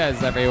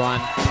Vasquez,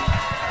 everyone.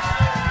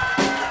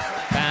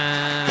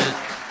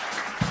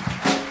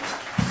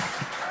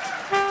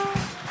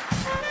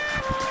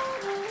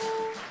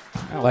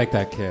 I like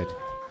that kid.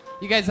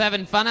 You guys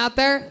having fun out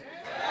there?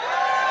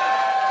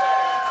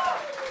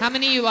 How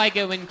many of you like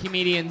it when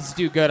comedians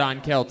do good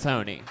on Kill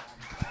Tony?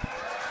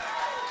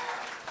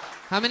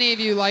 How many of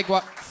you like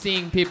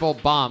seeing people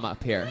bomb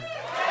up here?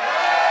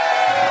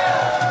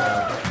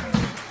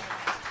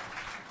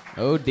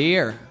 Oh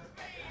dear.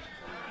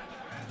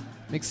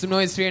 Make some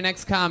noise for your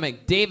next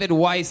comic, David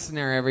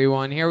Weissner,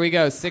 everyone. Here we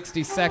go,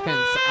 60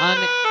 seconds,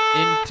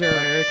 uninterrupted.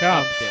 Here it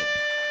comes.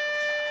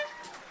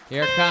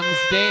 Here comes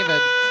David.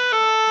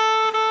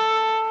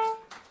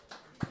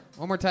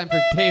 One more time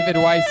for David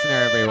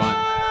Weissner, everyone.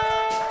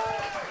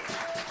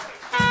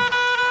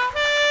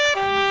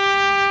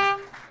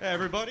 Hey,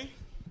 everybody.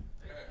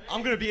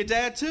 I'm going to be a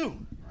dad, too.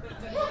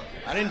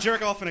 I didn't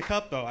jerk off in a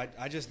cup, though.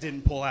 I just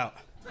didn't pull out.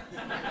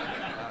 And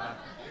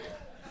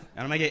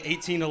I'm going to get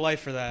 18 to life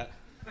for that.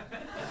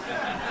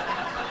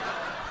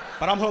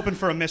 But I'm hoping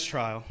for a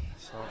mistrial.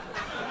 So.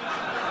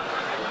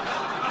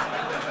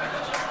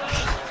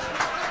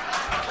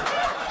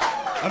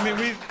 I mean,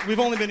 we've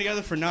only been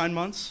together for 9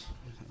 months.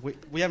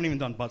 We haven't even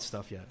done butt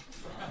stuff yet.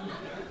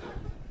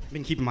 I've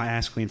been keeping my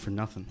ass clean for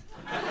nothing.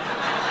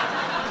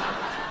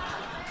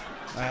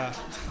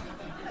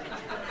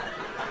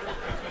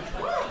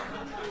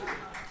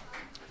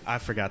 I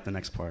forgot the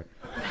next part.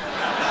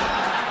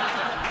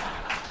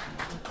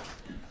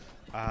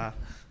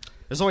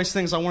 There's always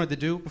things I wanted to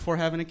do before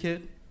having a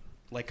kid,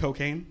 like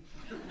cocaine.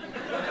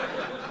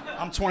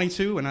 I'm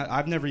 22 and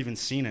I've never even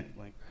seen it.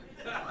 Like,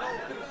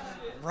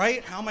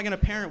 right? How am I going to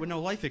parent with no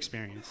life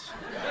experience?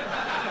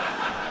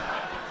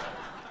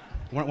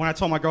 When I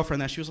told my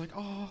girlfriend that, she was like,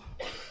 "Oh,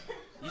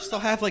 you still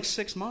have like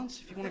 6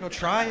 months if you want to go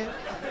try it."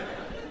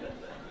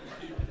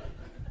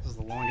 This is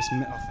the longest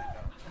minute. Oh, thank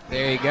God.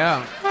 There you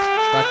go.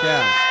 Fuck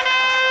yeah.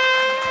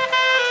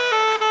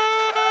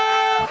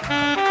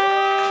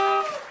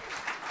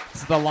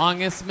 It's the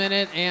longest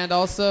minute, and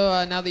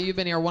also, now that you've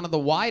been here, one of the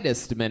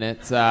widest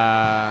minutes.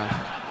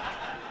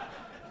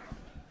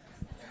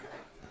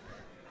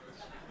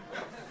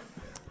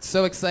 It's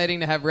so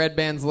exciting to have Red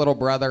Band's little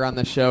brother on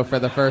the show for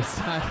the first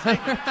time.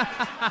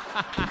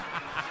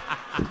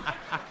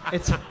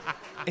 It's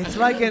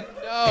like an...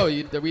 No,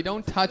 we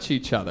don't touch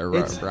each other,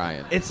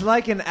 Brian. It's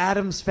like an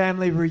Addams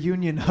Family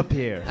reunion up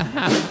here.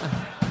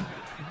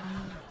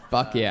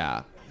 Fuck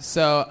yeah.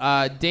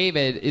 So,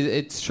 David,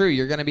 it's true,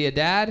 you're going to be a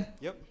dad?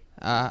 Yep.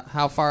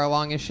 How far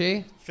along is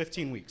she?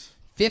 15 weeks.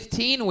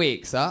 15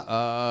 weeks. We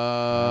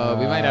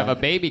might have a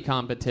baby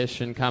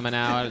competition coming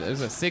out.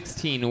 There's a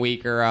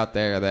 16-weeker out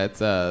there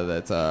that's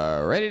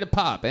ready to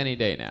pop any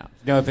day now.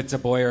 You know if it's a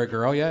boy or a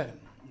girl yet?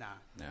 Nah.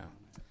 No.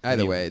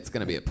 Either way, it's going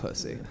to be a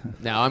pussy.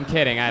 No, I'm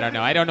kidding. I don't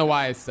know. I don't know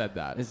why I said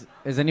that.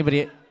 Is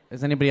anybody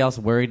else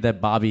worried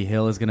that Bobby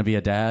Hill is going to be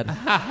a dad? I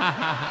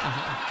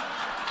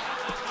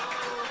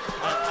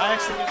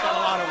actually did that a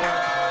lot of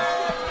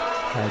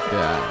work. Heck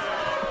yeah.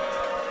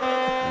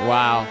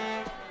 Wow.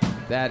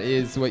 That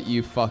is what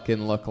you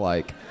fucking look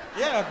like.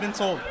 Yeah, I've been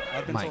told.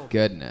 My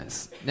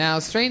goodness. Now,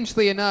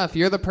 strangely enough,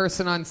 you're the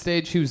person on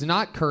stage who's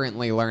not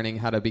currently learning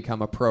how to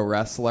become a pro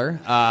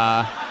wrestler.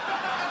 Not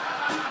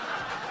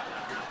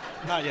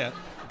yet.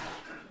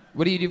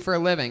 What do you do for a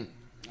living?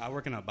 I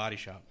work in a body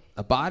shop.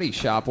 A body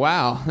shop?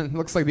 Wow. It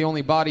looks like the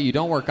only body you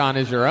don't work on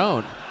is your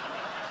own.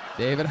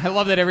 David, I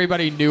love that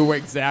everybody knew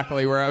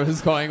exactly where I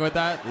was going with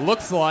that.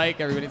 Looks like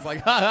everybody's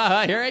like, ha ha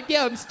ha, here it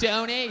comes,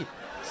 Tony.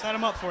 Set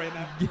him up for you,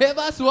 man. Give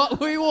us what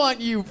we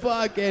want, you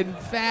fucking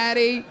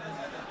fatty.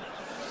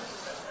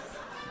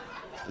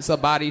 It's a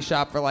body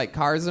shop for like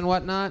cars and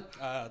whatnot?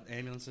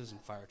 Ambulances and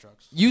fire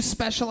trucks. You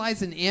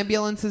specialize in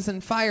ambulances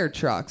and fire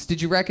trucks.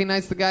 Did you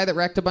recognize the guy that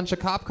wrecked a bunch of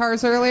cop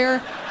cars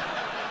earlier?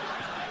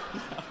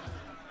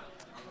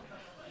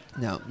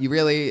 No. You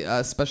really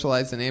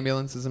specialize in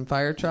ambulances and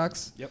fire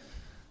trucks? Yep.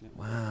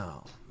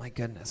 Wow. My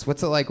goodness.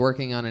 What's it like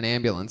working on an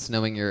ambulance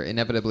knowing you're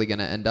inevitably going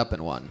to end up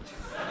in one?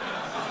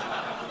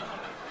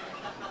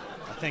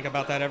 I think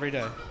about that every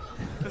day.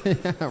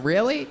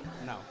 Really?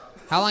 No.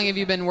 How long have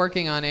you been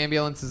working on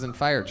ambulances and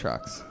fire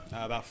trucks?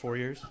 About 4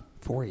 years.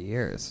 4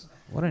 years.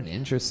 What an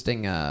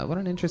interesting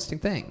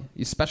thing.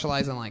 You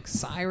specialize in like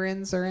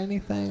sirens or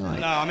anything? Like...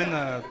 No, I'm in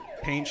the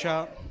paint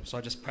shop, so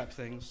I just prep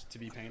things to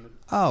be painted.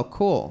 Oh,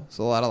 cool.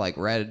 So a lot of like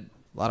red,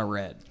 a lot of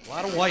red. A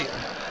lot of white.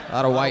 A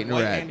lot of white and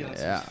red.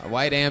 Ambulances. Yeah,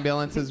 white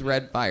ambulances,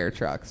 red fire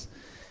trucks.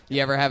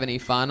 You ever have any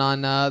fun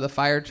on the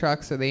fire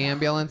trucks or the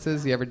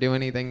ambulances? You ever do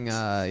anything?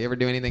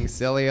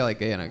 Silly,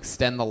 like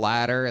extend the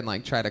ladder and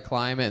like try to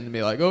climb it and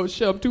be like, "Oh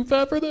shit, I'm too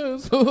fat for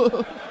this."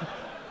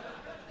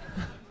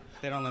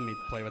 They don't let me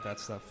play with that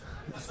stuff.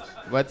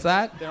 What's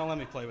that? They don't let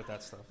me play with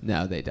that stuff.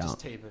 No, they don't. Just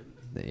tape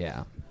it.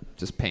 Yeah,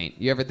 just paint.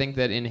 You ever think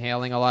that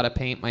inhaling a lot of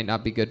paint might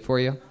not be good for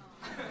you?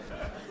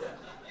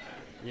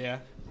 Yeah.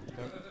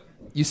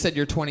 You said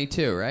you're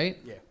 22, right?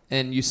 Yeah.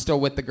 And you still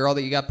with the girl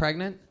that you got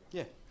pregnant?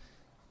 Yeah.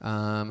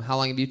 How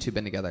long have you two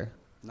been together?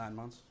 9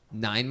 months.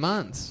 9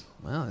 months.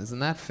 Well, isn't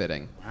that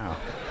fitting? Wow.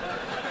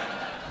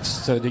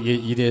 So did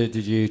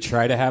you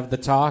try to have the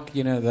talk?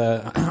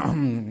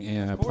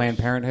 The Planned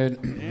Parenthood.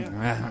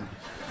 Yeah.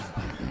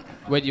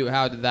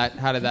 How did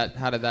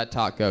that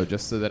talk go?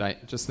 Just so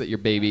that your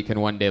baby can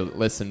one day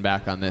listen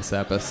back on this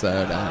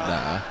episode.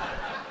 And,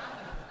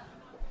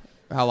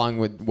 how long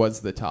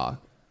was the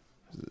talk?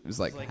 It was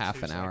like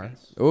half an hour.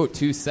 Seconds. Oh,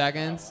 2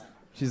 seconds.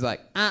 She's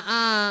like,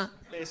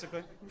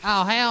 Basically.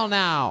 Oh, hell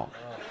no.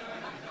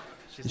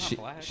 She's not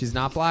black. She's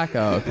not black?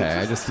 Oh, okay.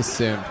 I just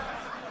assumed.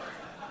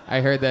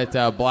 I heard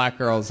that black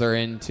girls are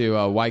into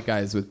white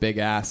guys with big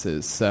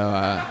asses. So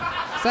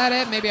is that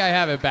it? Maybe I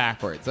have it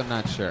backwards. I'm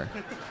not sure.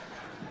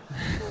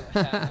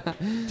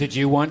 Did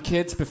you want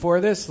kids before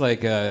this?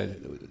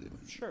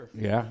 Sure.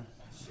 Yeah.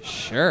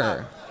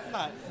 Sure.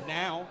 Not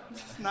now.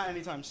 Not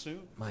anytime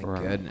soon. My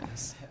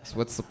goodness. So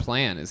what's the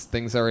plan? Is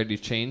things already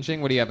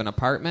changing? What do you have, an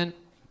apartment?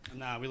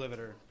 Nah, we live at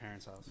her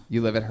parents' house.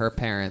 You live at her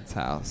parents'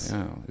 house.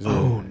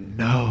 Oh,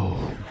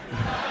 no.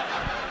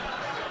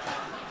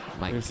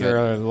 Is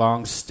there a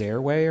long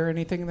stairway or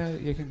anything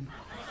that you can...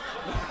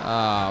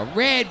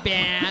 Red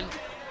band.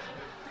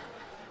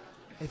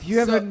 If you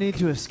ever need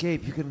to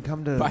escape, you can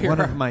come to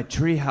one of my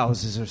tree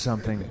houses or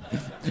something.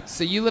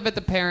 So you live at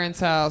the parents'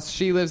 house.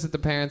 She lives at the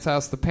parents'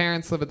 house. The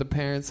parents live at the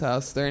parents'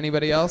 house. Is there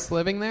anybody else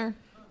living there?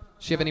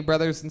 Does she have any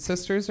brothers and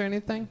sisters or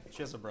anything?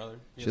 She has a brother.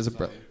 She has a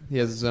brother. He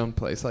has his own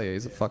place. Oh yeah,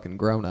 he's a fucking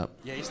grown-up.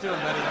 Yeah, he's doing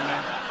better than me.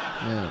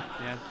 Yeah.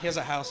 Yeah. He has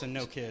a house and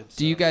no kids.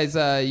 Do you guys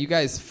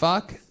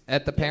fuck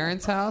at the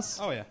parents' house?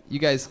 Oh, yeah. You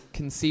guys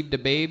conceived a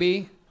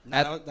baby?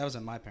 No, that was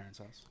at my parents'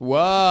 house.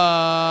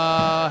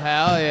 Whoa,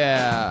 hell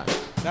yeah.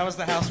 That was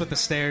the house with the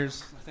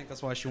stairs. I think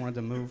that's why she wanted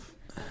to move.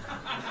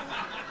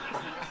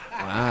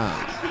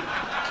 Wow.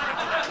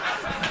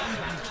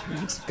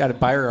 Got to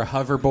buy her a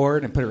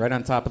hoverboard and put it right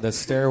on top of the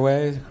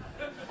stairway.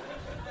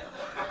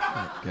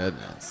 My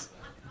goodness.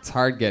 It's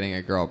hard getting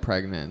a girl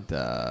pregnant.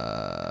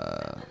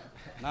 Not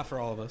for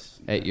all of us.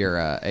 At your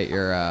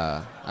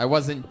I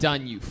wasn't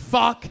done, you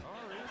fuck.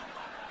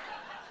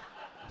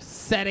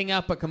 Setting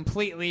up a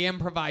completely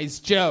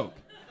improvised joke.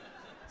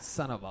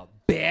 Son of a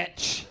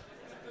bitch.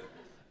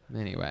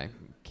 Anyway,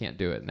 can't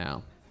do it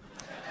now.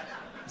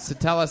 So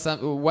tell us,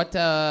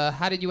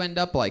 how did you end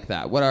up like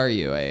that? What are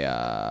you,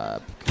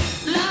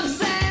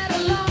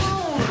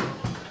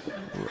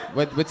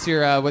 What's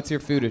your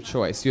food of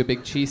choice? You a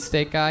big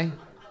cheesesteak guy?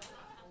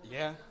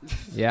 Yeah.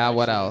 Yeah,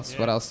 what else? Yeah.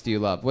 What else do you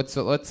love? What's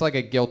like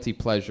a guilty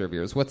pleasure of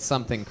yours? What's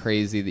something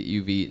crazy that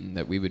you've eaten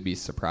that we would be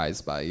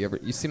surprised by?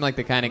 You seem like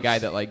the kind of guy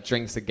that like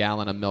drinks a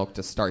gallon of milk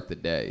to start the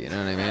day, you know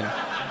what I mean?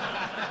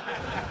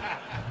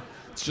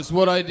 It's just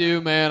what I do,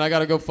 man. I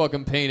gotta go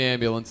fucking paint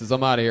ambulances.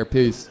 I'm out of here.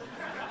 Peace.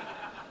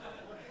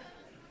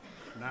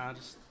 Nah,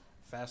 just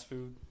fast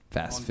food.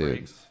 Fast food.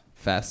 Breaks.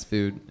 Fast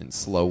food and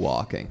slow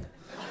walking.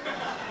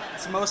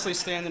 It's mostly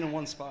standing in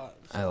one spot.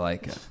 I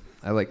like it.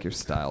 I like your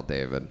style,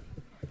 David.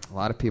 A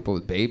lot of people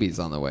with babies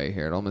on the way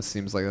here. It almost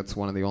seems like that's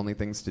one of the only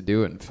things to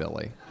do in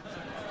Philly.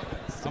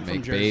 To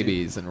make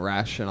babies and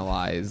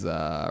rationalize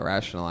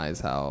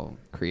how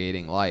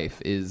creating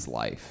life is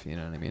life. You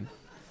know what I mean?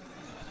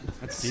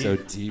 That's deep. So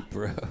deep,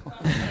 bro.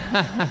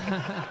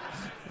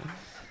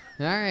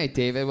 All right,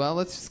 David. Well,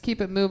 let's just keep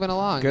it moving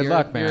along. Good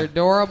luck, man. You're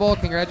adorable.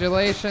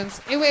 Congratulations.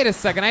 Hey, wait a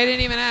second. I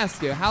didn't even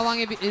ask you. How long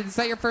have you... Is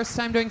that your first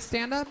time doing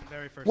stand-up?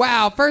 Very first.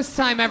 Wow, first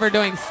time ever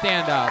doing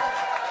stand-up.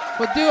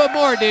 Well, do it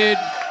more, dude.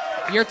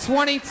 You're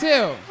 22.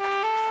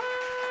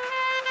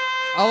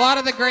 A lot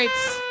of the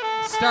greats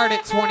start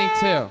at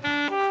 22.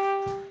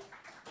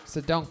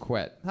 So don't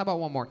quit. How about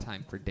one more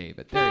time for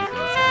David? There he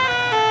goes.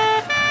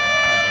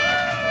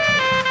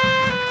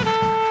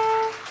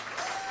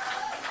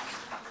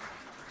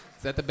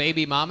 Is that the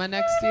baby mama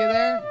next to you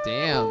there?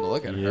 Damn,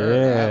 look at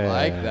her. I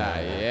like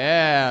that.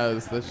 Yeah,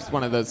 that's just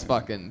one of those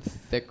fucking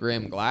thick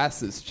rim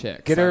glasses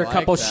chicks. Get her I a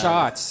couple like that.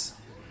 shots.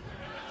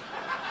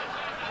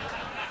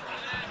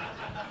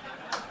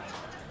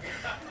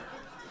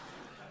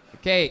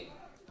 Okay,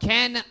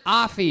 Ken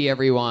Offey,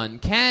 everyone.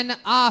 Ken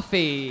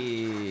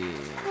Offey.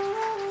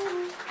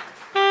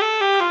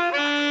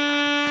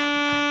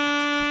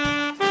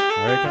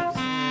 There it comes.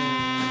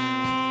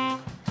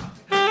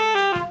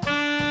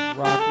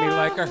 Rock me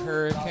like a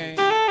hurricane.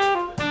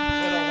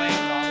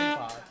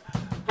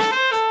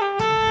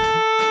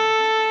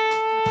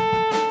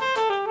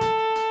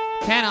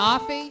 Ken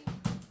Offey?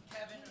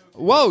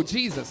 Whoa,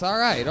 Jesus. All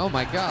right. Oh,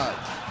 my God.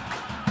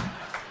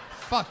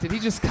 Fuck, did he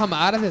just come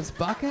out of this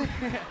bucket?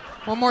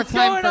 One more What's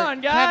time going for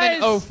on,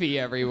 guys? Kevin Offey,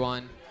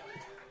 everyone.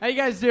 How you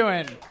guys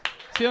doing?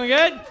 Feeling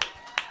good? All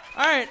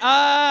right.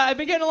 I've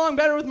been getting along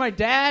better with my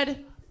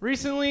dad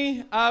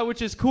recently,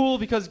 which is cool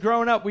because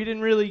growing up we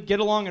didn't really get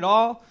along at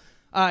all.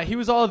 He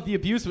was all of the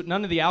abuse but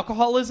none of the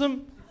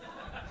alcoholism,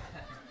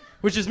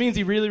 which just means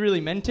he really,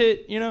 really meant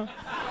it, you know?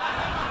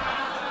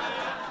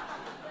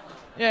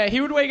 Yeah,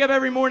 he would wake up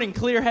every morning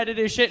clear-headed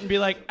as shit and be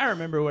like, I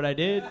remember what I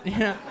did, you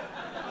know?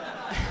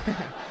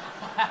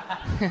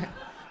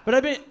 But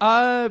I've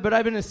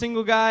been a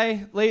single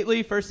guy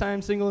lately, first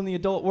time single in the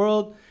adult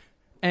world,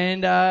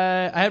 and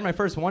I had my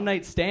first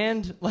one-night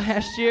stand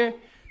last year.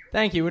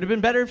 Thank you. It would have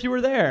been better if you were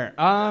there.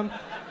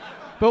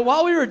 But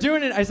while we were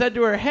doing it, I said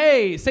to her,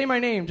 hey, say my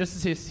name,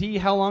 just to see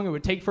how long it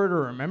would take for her to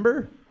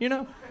remember, you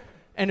know?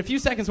 And a few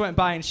seconds went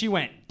by, and she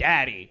went,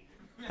 Daddy.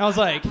 I was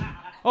like,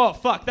 oh,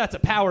 fuck, that's a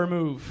power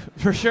move,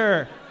 for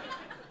sure.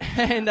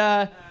 And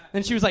then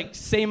she was like,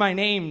 say my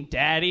name,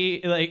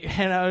 Daddy. Like,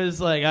 and I was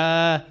like,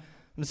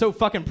 I'm so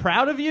fucking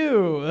proud of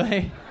you.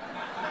 Like,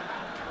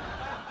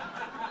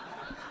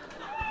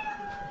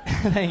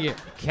 thank you.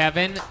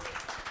 Kevin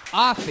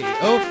Offey.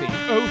 Offey.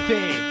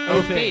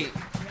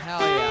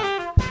 Hell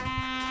yeah.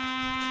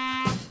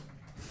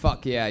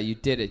 Fuck yeah, you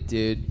did it,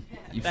 dude.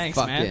 Thanks,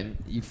 man.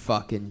 You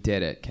fucking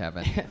did it,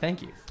 Kevin.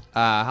 Thank you.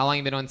 How long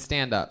you been on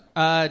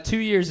stand-up? 2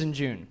 years in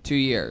June. 2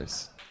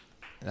 years.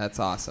 That's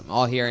awesome.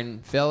 All here in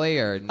Philly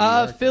or New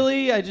York?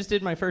 Philly. I just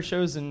did my first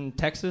shows in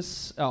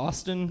Texas,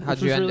 Austin. How'd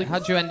you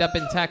end up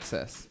in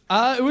Texas?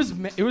 It was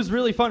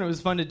really fun. It was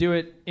fun to do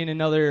it in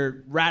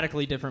another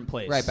radically different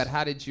place. Right, but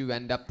how did you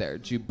end up there?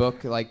 Did you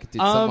book did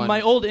someone?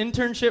 My old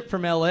internship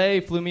from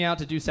LA flew me out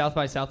to do South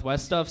by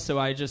Southwest stuff, so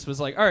I just was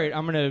like, all right,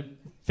 I'm gonna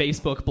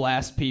Facebook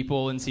blast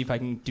people and see if I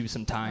can do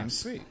some time. Oh,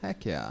 sweet.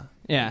 Heck yeah.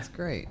 Yeah. That's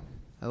great.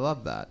 I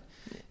love that.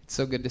 It's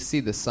so good to see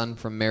the son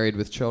from Married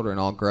with Children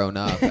all grown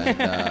up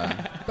and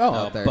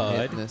out there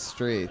hitting the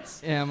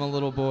streets. Yeah, I'm a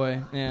little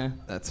boy. Yeah.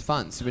 That's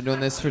fun. So you've been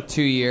doing this for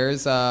 2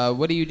 years.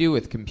 What do you do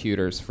with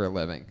computers for a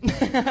living?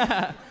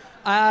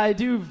 I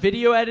do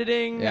video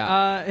editing.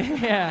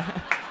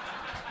 Yeah.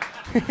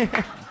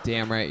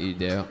 Damn right you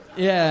do.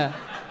 Yeah.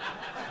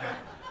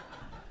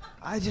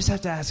 I just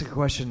have to ask a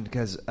question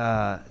because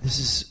this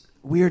is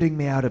weirding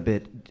me out a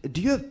bit.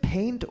 Do you have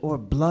paint or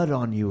blood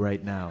on you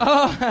right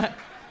now?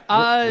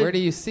 Where do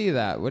you see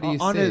that? What do you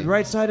see? On his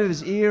right side of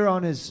his ear,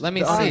 on his. Let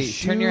me see.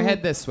 Turn your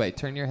head this way.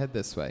 Turn your head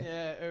this way.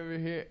 Yeah, over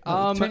here.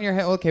 Turn your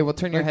head. Okay, well,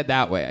 turn your head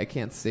that way. I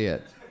can't see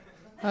it.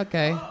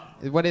 Okay.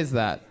 What is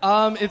that?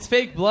 It's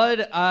fake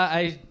blood.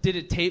 I did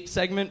a tape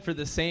segment for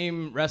the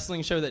same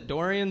wrestling show that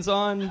Dorian's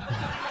on.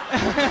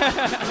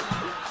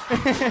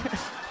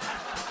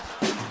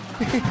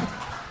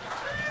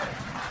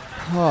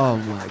 Oh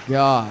my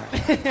God.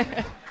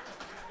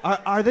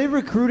 Are they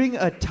recruiting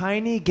a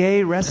tiny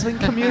gay wrestling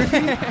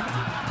community?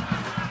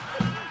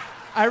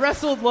 I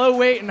wrestled low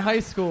weight in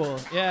high school.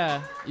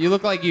 Yeah. You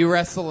look like you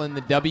wrestle in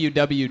the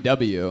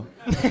WWW.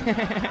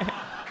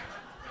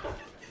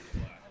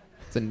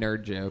 It's a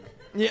nerd joke.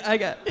 Yeah, I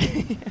got.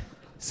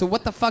 So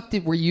what the fuck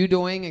were you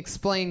doing?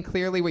 Explain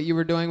clearly what you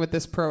were doing with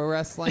this pro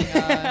wrestling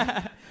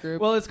group.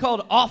 Well, it's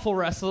called Awful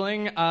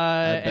Wrestling.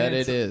 I bet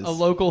it is a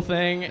local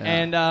thing, yeah.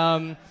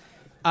 And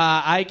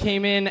I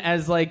came in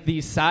as like a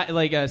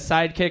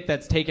sidekick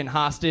that's taken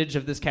hostage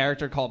of this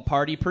character called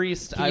Party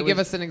Priest. Can you give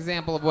us an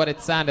example of what it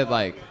sounded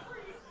like?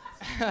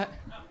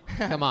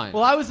 Come on.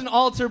 Well, I was an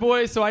altar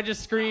boy, so I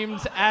just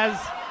screamed as.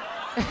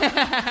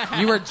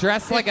 You were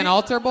dressed like an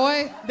altar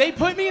boy? They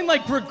put me in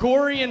like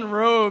Gregorian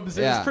robes.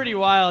 It was pretty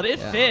wild. It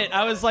fit.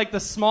 I was like the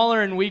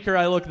smaller and weaker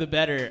I look, the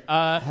better.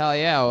 Hell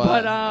yeah! Well,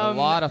 but a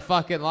lot of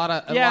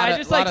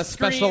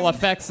special screamed.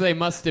 effects they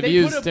must have They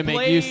used put a to make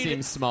blade- you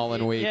seem small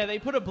and weak. Yeah, they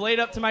put a blade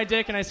up to my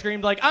dick, and I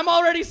screamed like, "I'm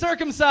already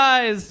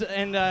circumcised,"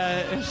 and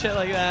shit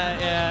like that.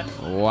 Yeah.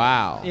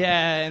 Wow.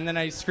 Yeah, and then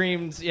I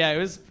screamed. Yeah,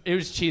 it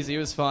was cheesy. It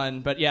was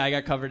fun, but yeah, I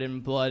got covered in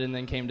blood, and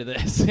then came to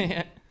this.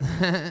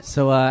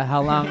 So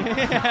how long?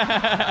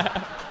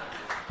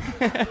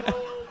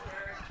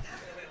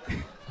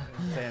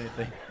 Say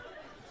anything.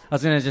 I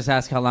was gonna just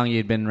ask how long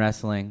you'd been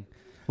wrestling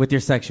with your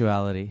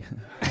sexuality.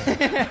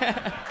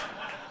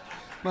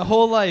 My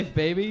whole life,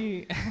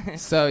 baby.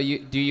 So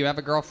do you have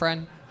a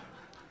girlfriend?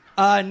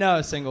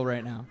 No, single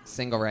right now.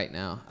 Single right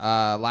now.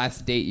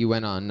 Last date you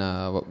went on,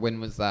 when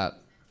was that?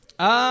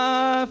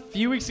 A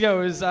few weeks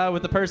ago. It was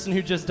with the person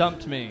who just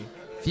dumped me.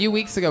 A few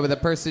weeks ago with a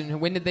person.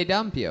 When did they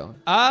dump you?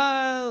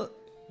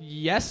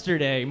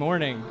 Yesterday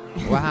morning.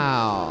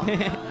 Wow.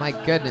 My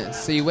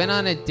goodness. So you went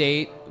on a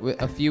date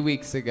a few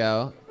weeks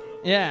ago.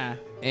 Yeah.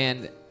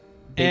 And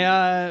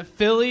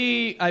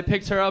Philly, I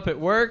picked her up at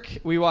work.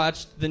 We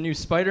watched the new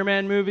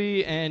Spider-Man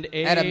movie and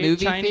At a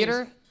movie Chinese...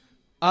 theater?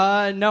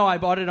 No, I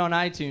bought it on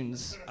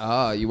iTunes.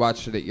 Oh, you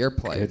watched it at your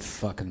place. Good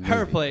fucking movie.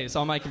 Her place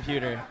on my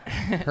computer.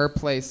 Her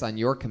place on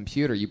your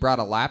computer. You brought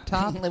a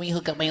laptop? Let me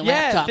hook up my Yeah,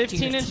 laptop.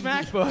 15-inch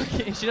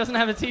MacBook. She doesn't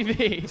have a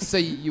TV. So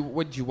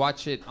would you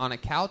watch it on a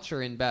couch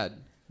or in bed?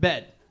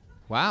 Bed.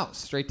 Wow,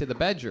 straight to the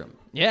bedroom.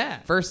 Yeah.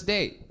 First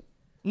date?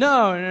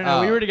 No.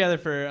 Oh. We were together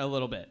for a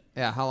little bit.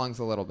 Yeah, how long's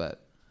a little bit?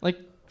 Like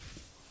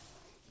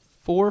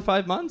 4 or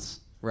 5 months.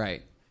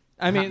 Right.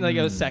 I mean, like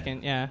a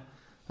second, yeah.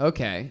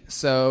 Okay,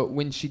 so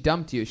when she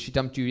dumped you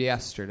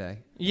yesterday.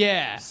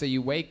 Yeah. So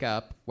you wake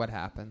up, what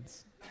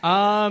happens?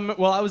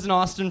 Well, I was in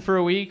Austin for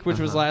a week, which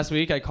was last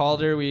week. I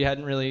called her. We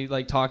hadn't really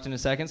talked in a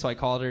second, so I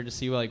called her to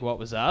see what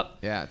was up.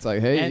 Yeah, it's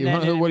like, hey, And you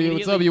then wanna,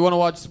 what's up? You want to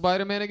watch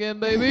Spider-Man again,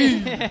 baby?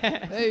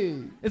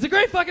 Hey. It's a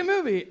great fucking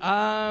movie.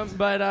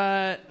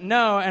 But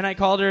no, and I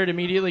called her. It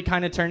immediately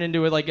kind of turned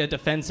into a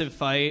defensive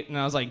fight, and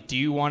I was like, "Do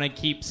you want to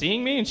keep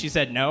seeing me?" And she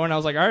said no, and I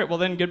was like, "All right, well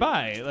then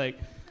goodbye."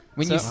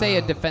 When you say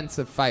a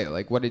defensive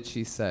fight, what did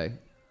she say?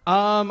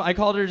 I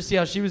called her to see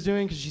how she was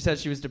doing because she said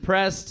she was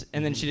depressed,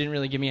 and then she didn't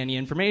really give me any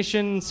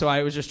information. So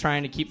I was just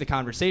trying to keep the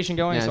conversation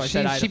going. Yeah, so I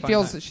said I had she a fun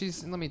feels time.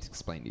 she's. Let me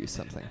explain to you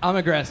something. I'm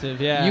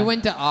aggressive. Yeah. You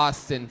went to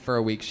Austin for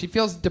a week. She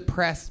feels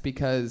depressed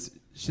because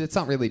it's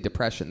not really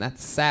depression.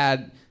 That's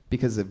sad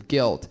because of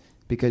guilt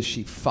because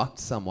she fucked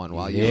someone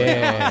while you were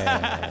in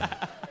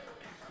Austin.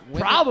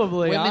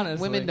 Probably,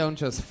 honestly. Women don't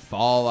just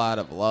fall out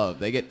of love.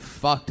 They get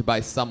fucked by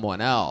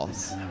someone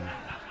else.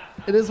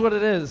 It is what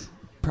it is.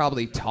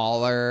 Probably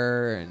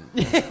taller and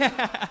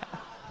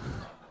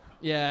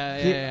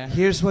Yeah.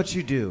 Here's what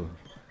you do.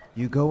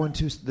 You go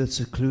into the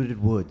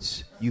secluded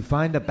woods. You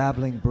find a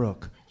babbling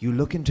brook. You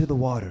look into the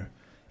water.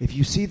 If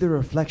you see the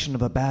reflection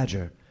of a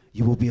badger,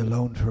 you will be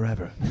alone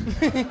forever.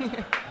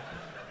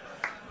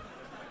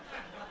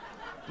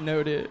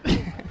 Noted.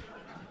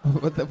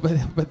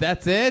 but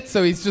that's it?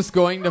 So he's just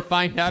going to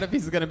find out if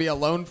he's going to be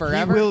alone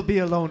forever? He will be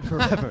alone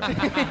forever.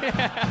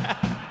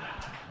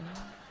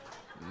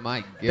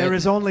 My goodness. There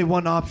is only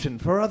one option.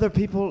 For other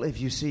people,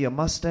 if you see a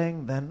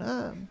Mustang,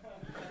 then...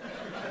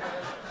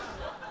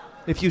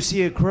 If you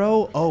see a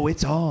crow, oh,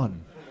 it's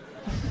on.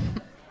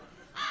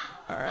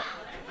 All right.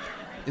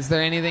 Is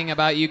there anything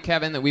about you,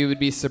 Kevin, that we would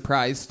be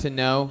surprised to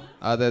know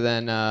other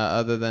than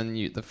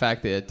the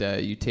fact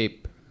that you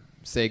tape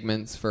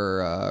segments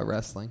for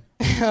wrestling?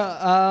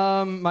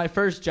 My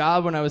first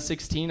job when I was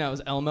 16, I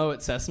was Elmo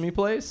at Sesame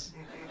Place.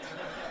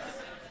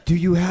 Do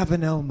you have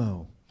an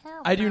Elmo?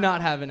 I do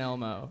not have an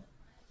Elmo.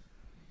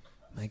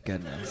 My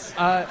goodness.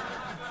 Was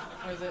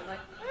it like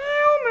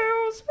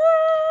Elmo's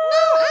World?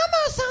 No,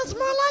 Elmo sounds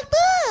more like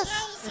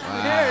this.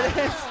 Wow. There it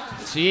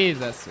is.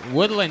 Jesus.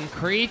 Woodland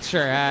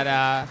Creature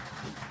had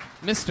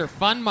Mr.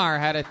 Funmar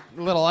had a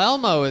little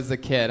Elmo as a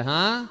kid,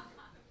 huh?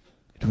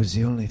 It was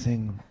the only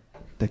thing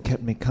that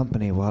kept me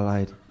company while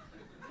I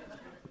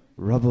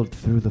rubbled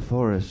through the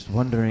forest,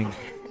 wondering,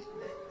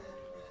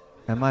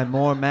 am I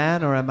more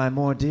man or am I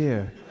more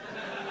deer?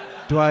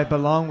 Do I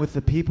belong with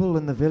the people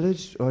in the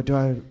village, or do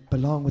I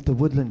belong with the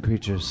woodland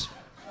creatures?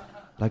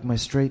 Like my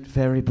straight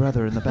fairy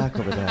brother in the back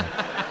over there.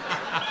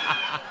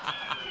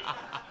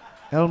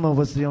 Elmo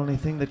was the only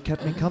thing that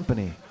kept me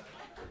company,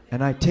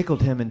 and I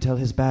tickled him until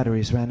his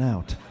batteries ran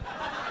out.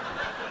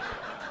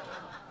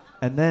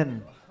 And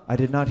then I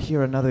did not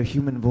hear another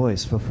human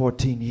voice for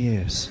 14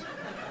 years.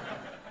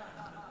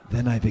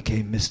 Then I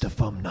became Mr.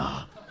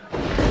 Fumna.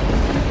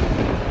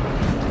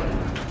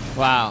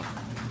 Wow.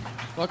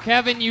 Well,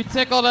 Kevin, you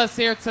tickled us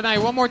here tonight.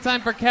 One more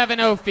time for Kevin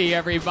Opie,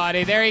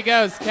 everybody. There he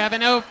goes,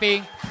 Kevin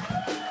Opie.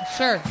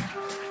 Sure.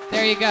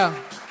 There you go.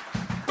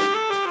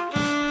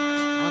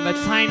 One of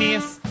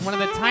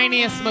the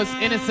tiniest, most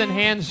innocent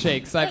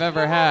handshakes I've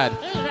ever had.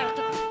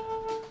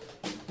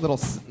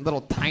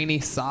 Little tiny,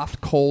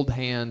 soft, cold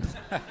hand.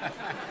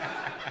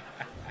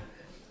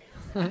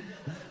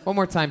 One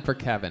more time for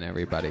Kevin,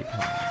 everybody.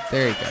 Come on.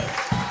 There he goes.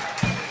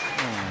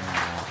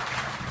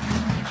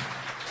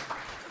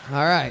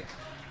 All right.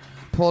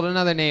 Pulled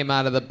another name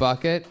out of the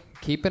bucket.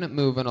 Keeping it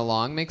moving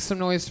along. Make some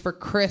noise for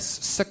Chris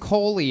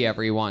Sicoli,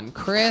 everyone.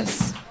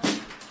 Chris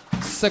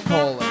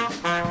Sicoli.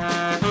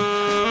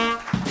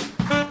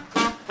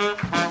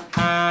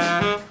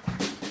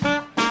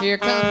 Here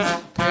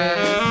comes Chris.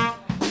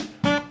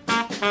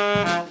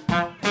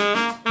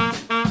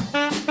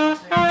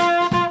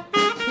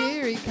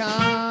 Here he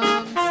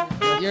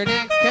comes. Your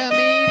next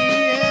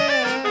comedian.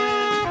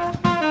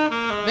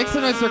 Make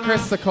some noise for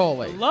Chris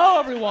Sicoli. Hello,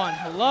 everyone.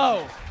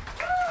 Hello.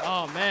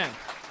 Oh, man.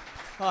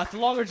 It's a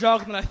longer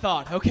jog than I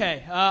thought.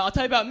 Okay, I'll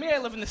tell you about me. I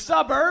live in the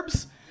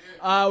suburbs,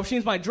 which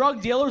means my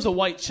drug dealer is a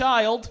white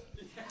child.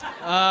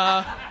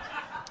 I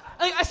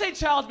say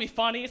child to be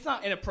funny. It's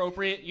not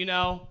inappropriate, you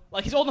know.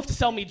 Like, he's old enough to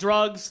sell me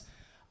drugs.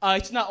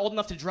 He's not old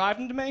enough to drive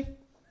them to me.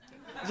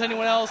 Is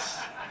anyone else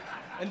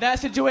in that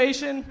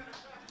situation?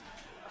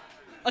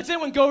 Does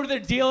anyone go to their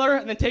dealer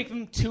and then take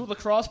them to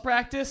lacrosse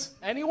practice?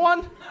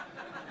 Anyone?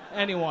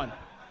 Anyone.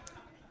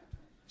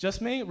 Just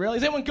me? Really?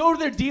 Does anyone go to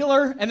their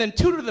dealer and then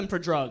tutor them for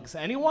drugs?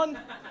 Anyone?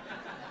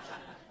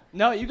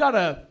 No, you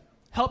gotta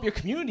help your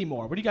community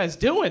more. What are you guys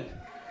doing?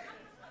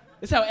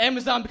 This is how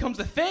Amazon becomes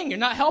a thing. You're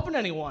not helping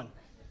anyone.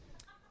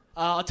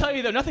 I'll tell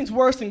you, though, nothing's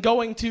worse than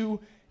going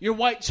to your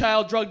white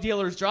child drug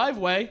dealer's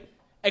driveway,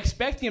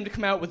 expecting him to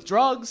come out with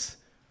drugs,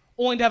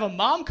 only to have a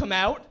mom come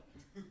out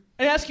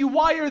and ask you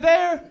why you're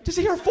there to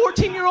see her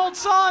 14-year-old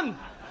son. And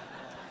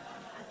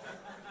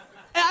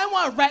I don't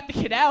want to rat the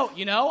kid out,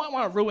 you know? I don't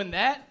want to ruin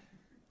that.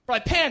 But I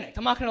panicked.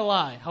 I'm not going to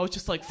lie. I was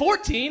just like,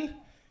 14?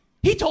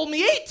 He told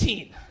me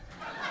 18.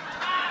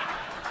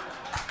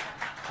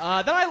 Then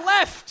I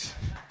left.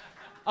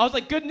 I was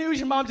like, good news,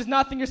 your mom does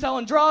not think you're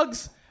selling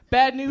drugs.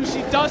 Bad news,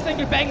 she does think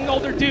you're banging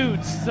older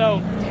dudes.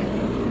 So,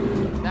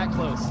 that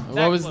close.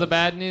 What was the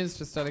bad news,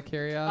 just out of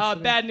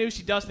curiosity? Bad news,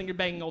 she does think you're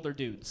banging older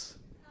dudes.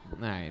 All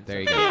right,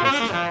 there you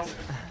go.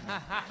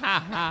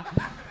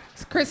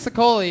 Chris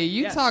Sicoli,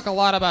 you talk a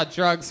lot about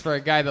drugs for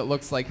a guy that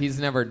looks like he's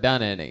never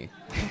done any.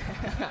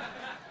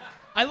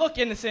 I look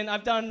innocent.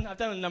 I've done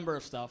a number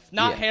of stuff.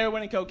 Not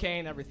heroin and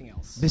cocaine, everything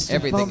else. Mr.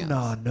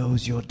 Fumnar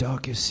knows your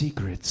darkest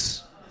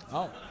secrets.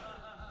 Oh.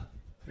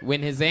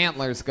 When his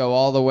antlers go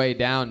all the way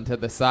down to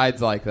the sides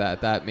like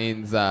that, that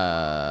means that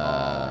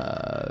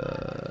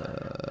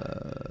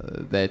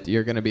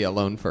you're going to be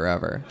alone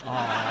forever.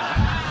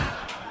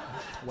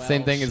 Well,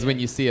 Same thing as when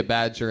you see a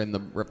badger in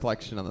the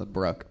reflection of the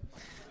brook.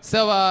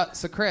 So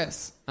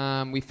Chris,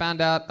 we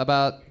found out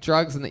about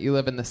drugs and that you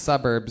live in the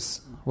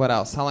suburbs. What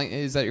else? How long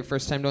is that your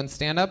first time doing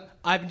stand-up?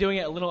 I've been doing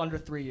it a little under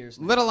 3 years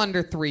now. Little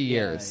under 3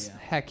 years. Yeah.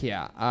 Heck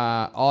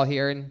yeah. All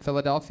here in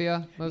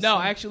Philadelphia? Mostly? No,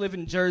 I actually live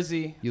in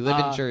Jersey. You live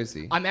in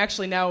Jersey. I'm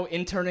actually now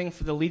interning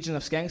for the Legion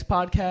of Skanks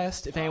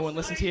podcast, if anyone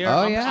listens here.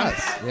 Oh,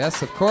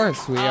 yes, of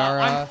course. We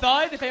are... I'm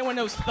Thud, if anyone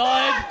knows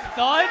Thud.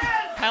 Thud?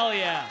 Hell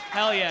yeah.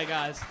 Hell yeah,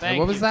 guys. Thank you.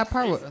 What was that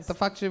part? What the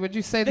fuck would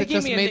you say They that gave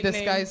just me a made this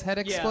nickname. guy's head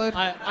explode?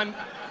 Yeah, I'm...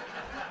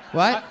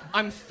 What?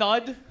 I'm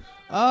Thud.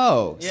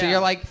 Oh, so Yeah. you're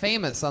like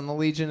famous on the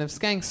Legion of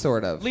Skanks,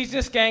 sort of. Legion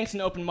of Skanks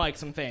and open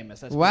mics, I'm famous.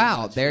 That's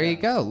Wow, there you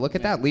go. Look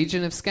at that.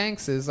 Legion of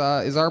Skanks is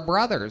our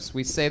brothers.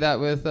 We say that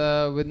with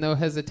no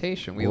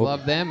hesitation. We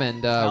love them,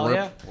 and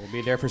we'll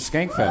be there for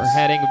Skankfest. We're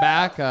heading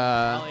back.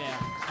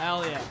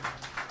 Hell yeah.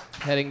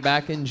 Heading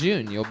back in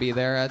June. You'll be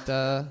there at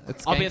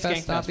Skankfest, I'll be at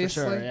Skankfest for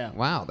obviously. sure, yeah.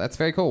 Wow, that's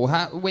very cool.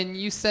 When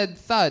you said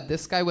Thud,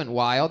 this guy went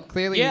wild.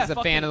 Clearly, Yeah, he's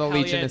a fan of the fucking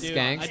hell Legion yeah, of dude.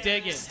 Skanks. I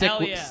dig it. Stick,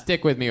 Hell yeah.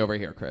 stick with me over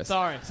here, Chris.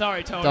 Sorry,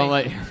 Tony. Don't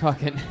let your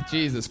fucking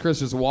Jesus. Chris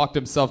just walked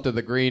himself to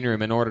the green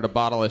room and ordered a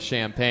bottle of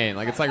champagne.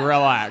 Like it's like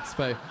relax,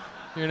 but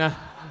you're not.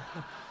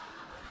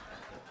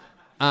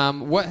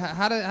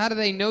 How do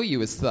they know you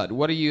as Thud?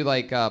 What are you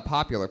like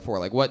popular for?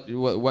 Like what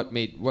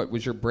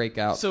was your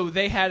breakout? So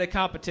they had a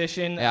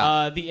competition,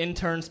 Yeah. the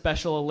Intern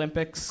Special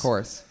Olympics. Of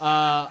course.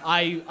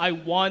 I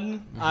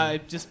won.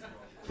 I just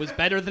was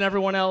better than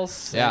everyone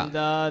else. Yeah. And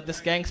the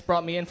Skanks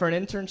brought me in for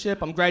an internship.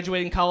 I'm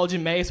graduating college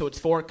in May, so it's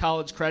 4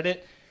 college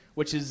credit,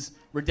 which is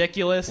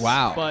ridiculous.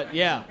 Wow. But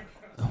yeah.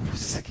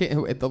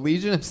 At the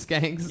Legion of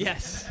Skanks?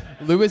 Yes.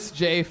 Louis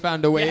J.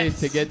 found a way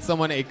to get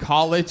someone a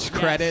college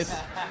credit.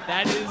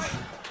 That is.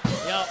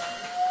 Yep.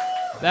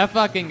 That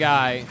fucking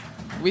guy.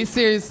 We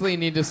seriously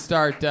need to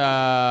start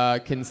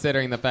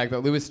considering the fact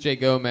that Louis J.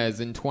 Gomez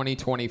in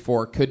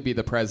 2024 could be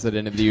the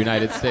president of the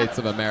United States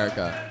of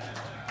America.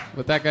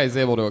 What that guy's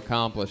able to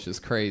accomplish is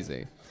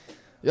crazy.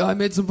 Yeah, I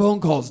made some phone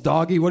calls,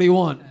 doggy. What do you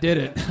want? Did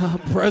it. I'm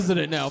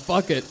president now.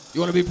 Fuck it.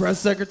 You want to be press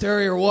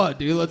secretary or what,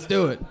 dude? Let's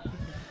do it.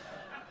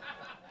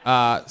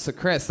 So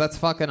Chris, that's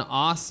fucking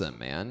awesome,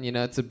 man. You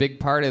know, it's a big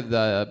part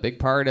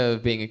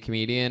of being a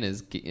comedian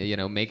is, you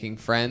know, making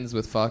friends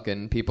with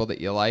fucking people that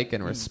you like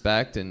and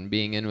respect, and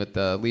being in with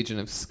the Legion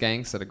of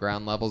Skanks at a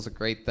ground level is a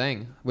great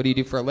thing. What do you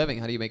do for a living?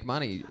 How do you make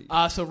money?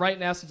 So right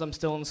now, since I'm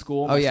still in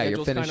school, Oh my yeah,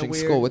 you're schedule's kinda finishing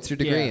weird. school. What's your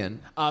degree Yeah. in?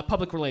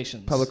 Public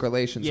relations. Public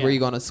relations. Yeah. Where are you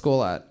going to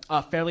school at?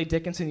 Fairleigh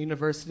Dickinson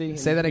University.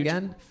 Say that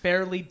again?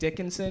 Fairleigh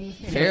Dickinson.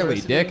 Fairleigh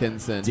University.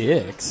 Dickinson.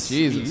 Dicks.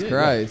 Jesus Yeah.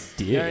 Christ.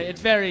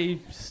 It's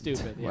very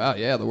stupid. Yeah. Wow,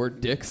 yeah, the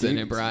word dick's in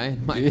it,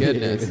 Brian. My Yeah.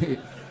 goodness.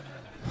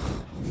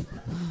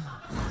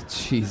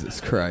 Jesus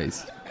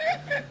Christ.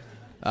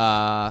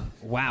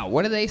 Wow,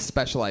 what do they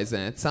specialize in?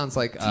 It sounds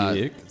like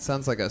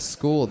a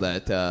school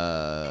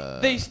that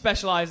They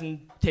specialize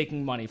in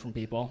taking money from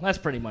people. That's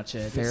pretty much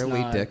it. It's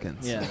Fairleigh not-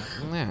 Dickinson. Yeah.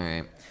 All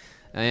right.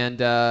 And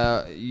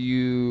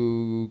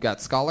you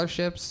got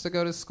scholarships to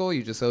go to school?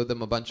 You just owed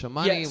them a bunch of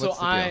money? Yeah, so What's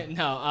the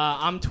deal?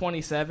 I'm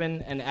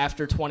 27, and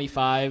after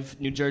 25,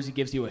 New Jersey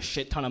gives you a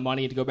shit ton of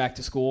money to go back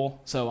to school.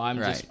 So I'm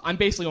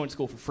basically going to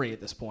school for free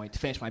at this point to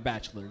finish my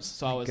bachelor's.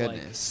 So I was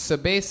Goodness. So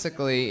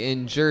basically,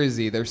 in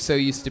Jersey, they're so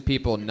used to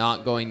people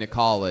not going to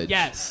college.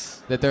 Yes.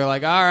 That they're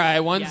like, all right,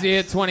 once you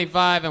hit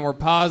 25 and we're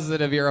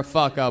positive you're a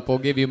fuck up, we'll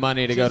give you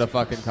money to go to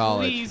fucking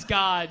college. Please,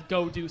 God,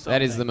 go do something.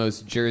 That is the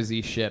most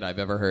Jersey shit I've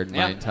ever heard in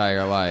my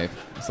entire life.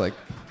 It's like,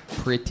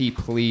 pretty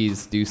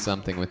please do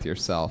something with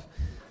yourself.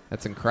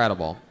 That's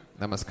incredible.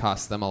 That must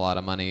cost them a lot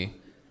of money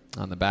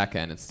on the back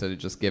end. Instead of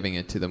just giving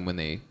it to them when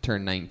they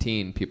turn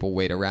 19, people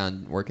wait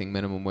around working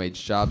minimum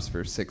wage jobs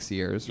for 6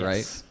 years,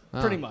 right?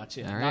 Pretty much,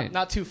 yeah. All right.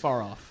 Not too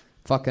far off.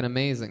 Fucking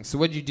amazing. So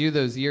what'd you do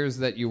those years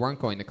that you weren't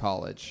going to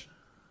college?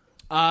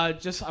 I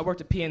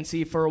worked at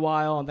PNC for a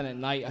while, and then at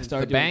night I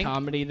started doing bank?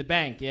 comedy. The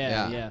bank,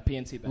 yeah,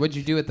 PNC Bank. What'd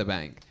you do at the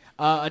bank?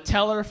 A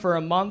teller for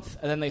a month,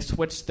 and then they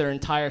switched their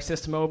entire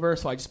system over,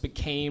 so I just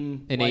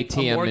became An like,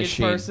 ATM a mortgage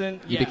machine.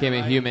 person. You became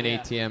a human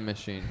ATM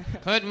machine.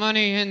 Put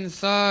money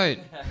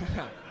inside.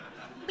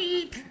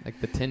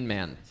 Like the Tin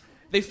Man.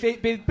 They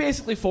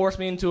basically forced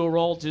me into a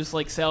role to just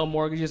like sell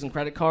mortgages and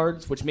credit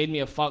cards, which made me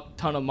a fuck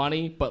ton of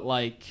money. But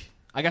like,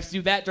 I got to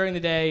do that during the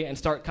day and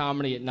start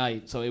comedy at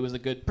night, so it was a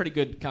pretty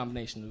good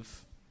combination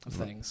of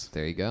things.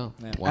 There you go.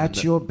 Yeah.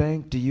 At your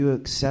bank, do you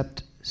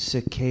accept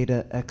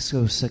cicada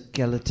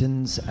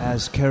exoskeletons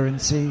as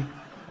currency?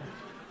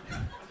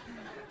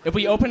 If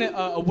we open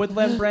a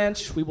Woodland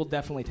branch, we will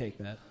definitely take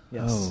that.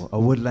 Yes. Oh, a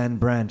woodland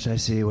branch. I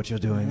see what you're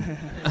doing.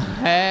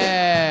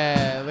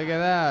 Hey, look at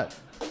that.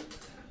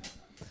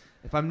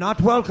 If I'm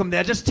not welcome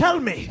there, just tell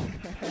me.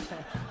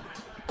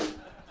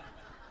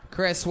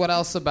 Chris, what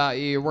else about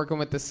you? You're working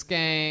with the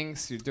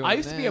Skanks. You're doing I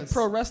used to be a this.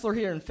 pro wrestler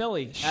here in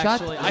Philly. Shut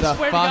actually, I the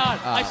swear to fuck God.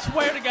 up. I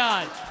swear to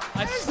God.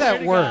 How does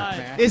that work,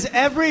 man? Is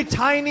every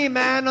tiny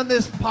man on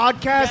this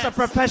podcast a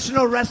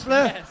professional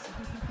wrestler? Yes.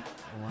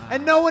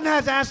 And no one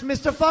has asked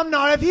Mr.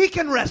 Fumnar if he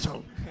can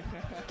wrestle.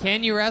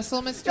 Can you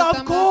wrestle, Mr. Of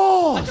Thumba?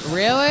 course.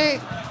 Really?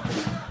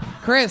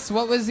 Chris,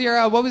 what was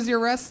your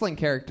wrestling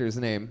character's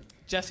name?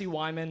 Jesse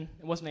Wyman.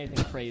 It wasn't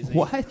anything crazy.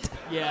 What?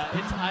 Yeah,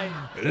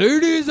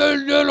 Ladies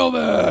and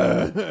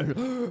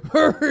gentlemen,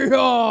 hurry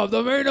up!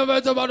 The main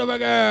event's about to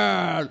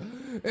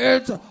begin.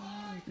 It's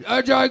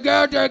a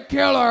gigantic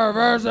killer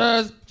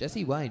versus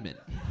Jesse Wyman.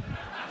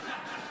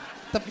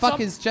 The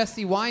fuck is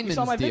Jesse Wyman's You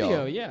saw my deal?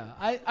 video, yeah.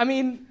 I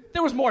mean,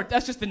 there was more.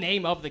 That's just the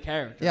name of the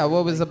character. Yeah,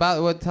 what was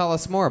about? What? Tell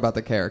us more about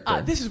the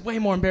character. This is way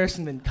more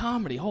embarrassing than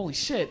comedy. Holy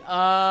shit.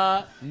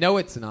 No,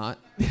 it's not.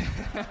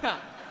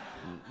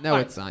 No,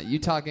 it's not. You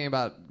talking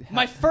about?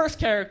 My first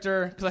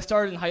character, because I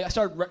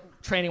started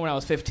training when I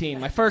was 15.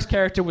 My first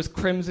character was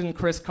Crimson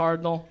Chris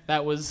Cardinal.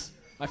 That was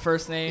my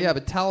first name. Yeah,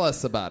 but tell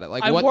us about it.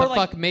 Like, I what wore, the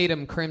fuck made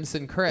him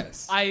Crimson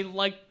Chris? I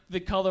liked the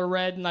color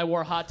red, and I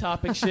wore Hot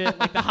Topic shit,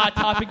 like the Hot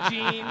Topic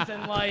jeans,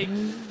 and like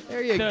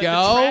there you the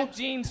go. trap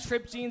jeans,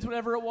 trip jeans,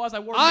 whatever it was.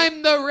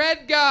 I'm the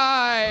red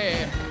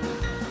guy.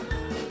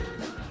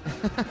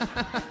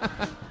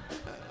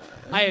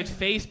 I had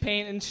face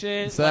paint and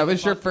shit. So that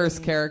was your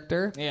first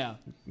character? Yeah.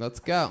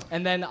 Let's go.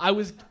 And then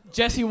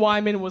Jesse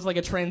Wyman was like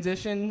a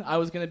transition. I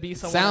was gonna be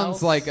someone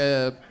else.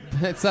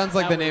 It sounds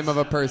like the name of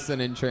a person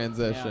in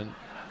transition.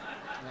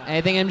 I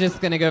think I'm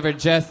just gonna go for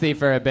Jesse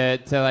for a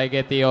bit till I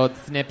get the old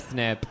snip,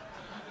 and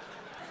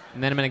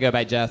then I'm gonna go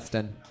by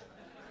Justin.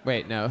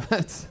 Wait, no,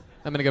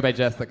 I'm gonna go by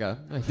Jessica.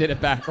 I did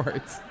it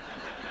backwards.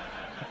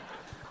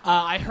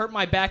 I hurt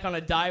my back on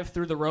a dive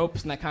through the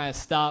ropes, and that kind of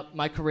stopped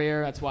my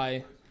career. That's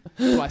why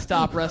I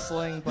stopped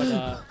wrestling.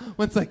 But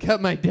once I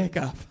cut my dick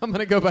off, I'm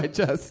gonna go by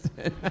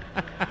Justin.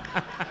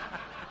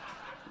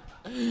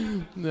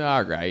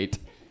 All right.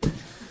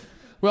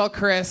 Well,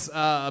 Chris,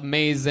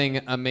 amazing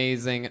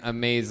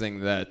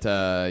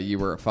that you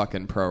were a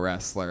fucking pro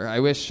wrestler. I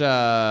wish we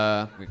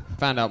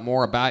found out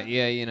more about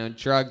you. You know,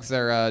 drugs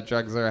are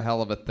a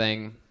hell of a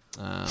thing.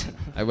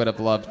 I would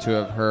have loved to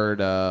have heard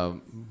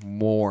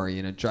more.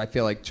 You know, I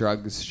feel like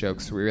drugs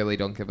jokes really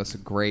don't give us a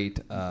great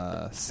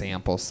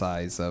sample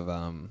size of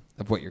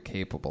what you're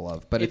capable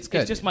of. But it's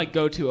good. It's just my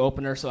go-to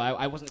opener, so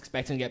I wasn't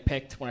expecting to get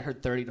picked when I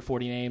heard 30 to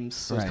 40 names.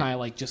 So it's kind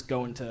of like just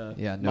going to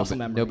muscle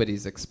memory.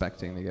 Nobody's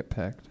expecting to get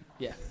picked.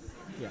 Yeah.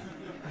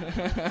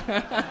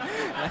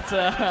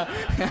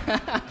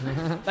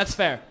 That's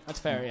fair.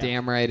 Yeah.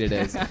 Damn right it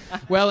is.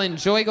 Well,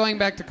 enjoy going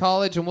back to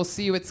college, and we'll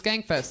see you at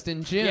Skankfest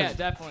in June. Yeah,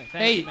 definitely.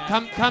 Hey, you,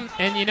 man. come,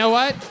 and you know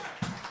what,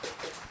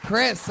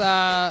 Chris?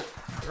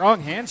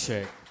 Wrong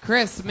handshake.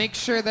 Chris, make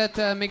sure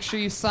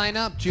you sign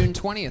up June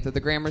 20th at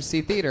the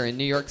Gramercy Theater in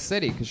New York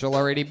City, because you'll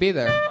already be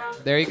there.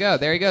 There you go.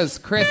 There he goes,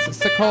 Chris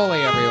Sicoli,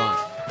 everyone.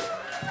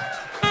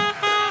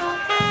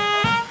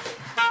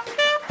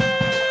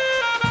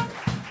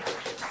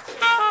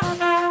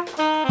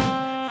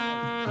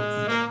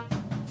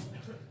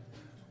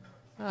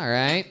 All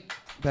right,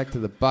 back to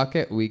the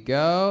bucket we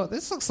go.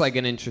 This looks like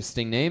an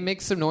interesting name.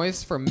 Make some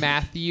noise for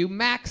Matthew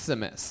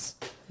Maximus.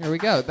 Here we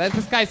go.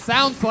 This guy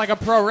sounds like a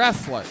pro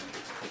wrestler.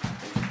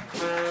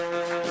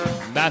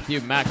 Matthew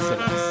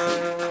Maximus.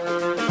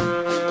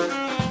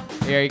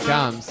 Here he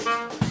comes.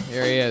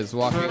 Here he is,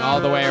 walking all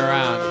the way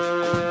around.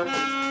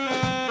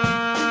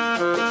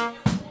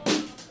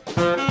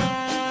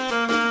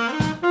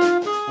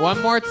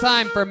 One more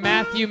time for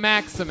Matthew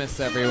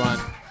Maximus, everyone.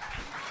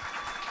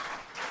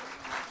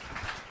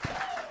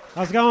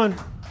 How's it going?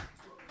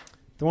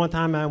 The one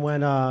time I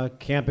went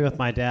camping with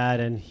my dad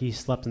and he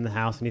slept in the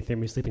house and he threw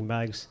me sleeping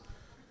bags.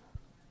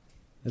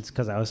 It's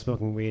because I was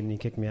smoking weed and he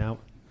kicked me out.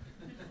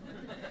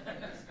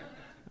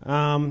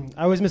 I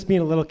always miss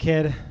being a little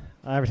kid.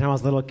 Every time I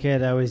was a little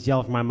kid, I always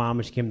yelled for my mom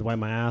when she came to wipe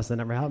my ass. That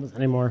never happens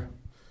anymore.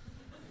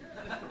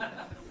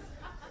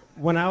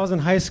 When I was in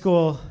high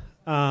school,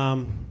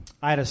 I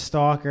had a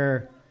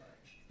stalker,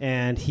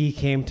 and he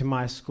came to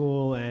my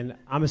school, and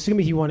I'm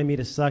assuming he wanted me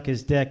to suck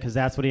his dick because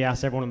that's what he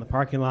asked everyone in the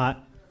parking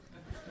lot.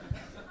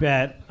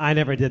 But I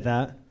never did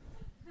that.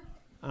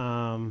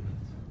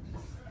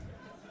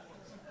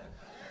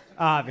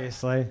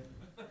 Obviously.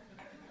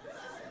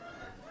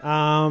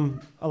 A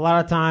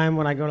lot of time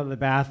when I go to the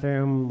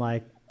bathroom,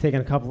 like taking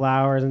a couple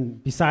hours,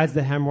 and besides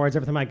the hemorrhoids,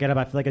 every time I get up,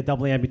 I feel like a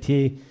double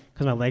amputee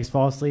because my legs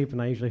fall asleep,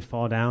 and I usually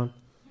fall down.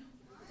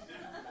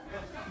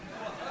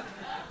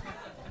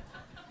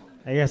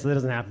 I guess that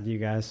doesn't happen to you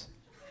guys.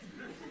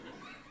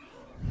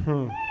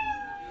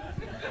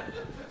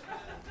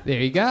 There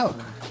you go.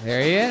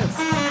 There he is.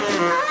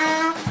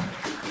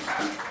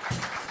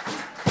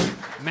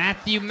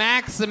 Matthew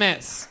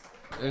Maximus.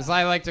 As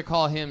I like to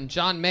call him,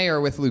 John Mayer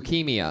with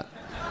leukemia.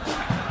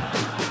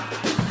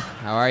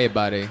 How are you,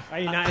 buddy? Are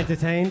you not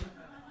entertained?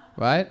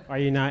 What? Are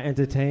you not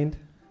entertained?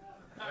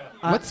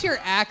 What's your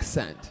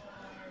accent?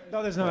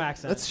 No, there's no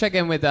accent. Let's check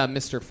in with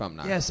Mr.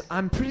 Fumnar. Yes,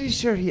 I'm pretty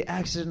sure he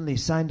accidentally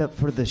signed up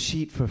for the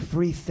sheet for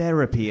free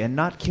therapy and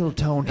not Kill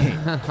Tony.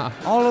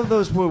 All of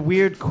those were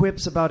weird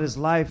quips about his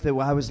life that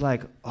I was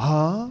like,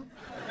 huh?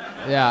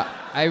 Yeah,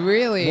 I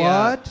really...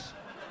 What?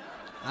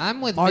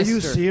 I'm with Are Mr. you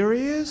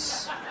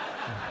serious?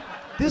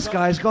 This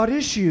guy's got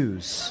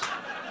issues.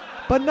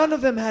 But none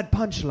of them had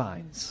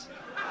punchlines.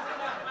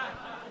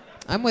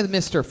 I'm with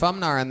Mr.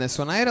 Fumnar on this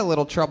one. I had a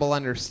little trouble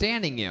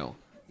understanding you.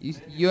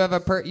 You have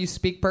you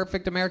speak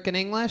perfect American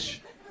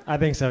English? I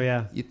think so,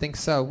 yeah. You think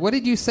so? What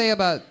did you say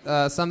about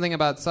something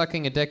about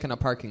sucking a dick in a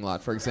parking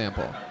lot, for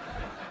example?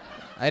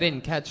 I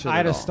didn't catch it I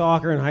had at a all.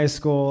 stalker in high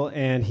school,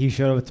 and he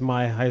showed up to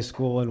my high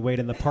school and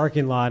waited in the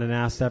parking lot and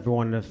asked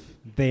everyone if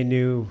they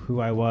knew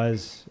who I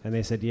was, and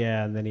they said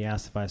yeah, and then he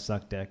asked if I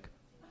sucked dick.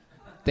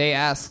 He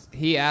asked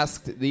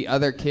the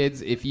other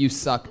kids if you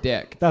suck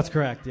dick. That's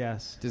correct,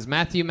 yes. Does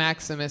Matthew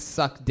Maximus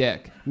suck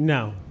dick?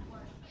 No.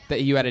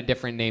 That you had a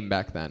different name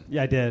back then?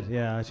 Yeah, I did.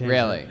 Yeah, I changed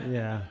Really? it.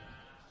 Yeah.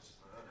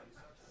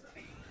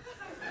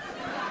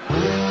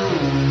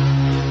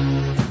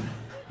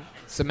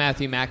 So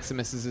Matthew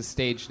Maximus is his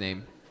stage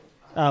name.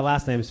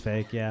 Last name's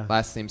fake, yeah.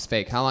 Last name's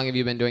fake. How long have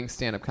you been doing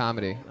stand-up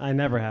comedy? I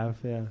never have,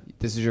 yeah.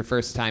 This is your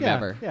first time Yeah,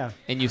 ever? yeah.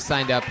 And you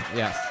signed up,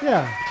 yes.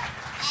 Yeah.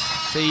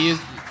 So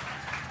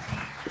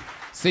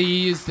you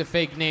used a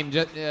fake name,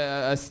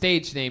 a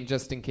stage name,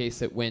 just in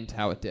case it went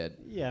how it did.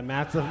 Yeah,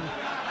 Matt's a...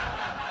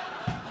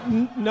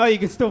 No, you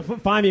can still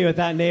find me with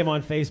that name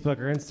on Facebook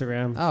or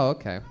Instagram. Oh,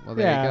 okay. Well,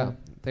 there you go.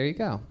 There you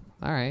go.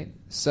 All right.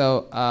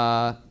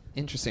 So,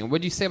 interesting.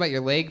 What did you say about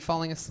your leg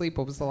falling asleep?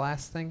 What was the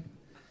last thing?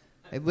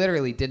 I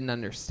literally didn't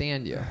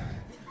understand you.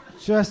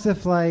 Just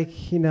if,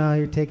 like,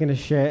 you're taking a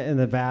shit in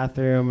the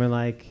bathroom and,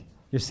 like,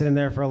 you're sitting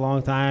there for a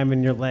long time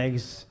and your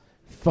legs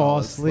fall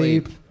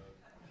asleep.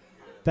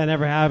 That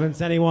never happens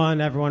to anyone.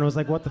 Everyone was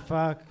like, what the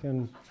fuck?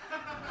 And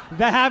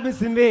that happens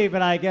to me,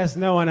 but I guess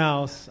no one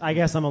else. I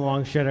guess I'm a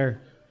long shitter.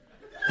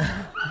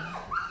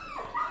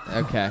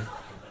 Okay.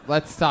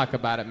 Let's talk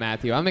about it,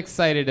 Matthew. I'm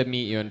excited to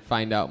meet you and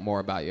find out more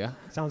about you.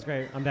 Sounds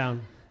great. I'm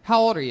down. How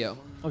old are you?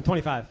 I'm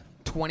 25.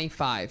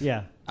 25.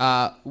 Yeah.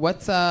 Tell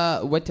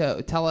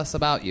us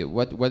about you.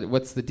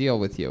 What's the deal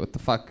with you? What the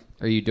fuck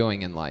are you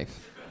doing in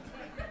life?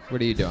 What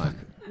are you doing?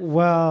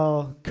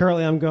 Well,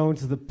 currently I'm going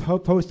to the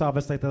post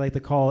office, like they like to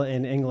call it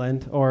in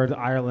England or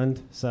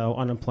Ireland. So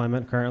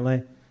unemployment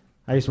currently.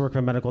 I used to work for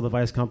a medical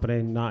device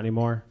company, not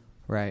anymore.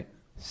 Right.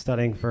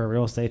 Studying for a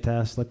real estate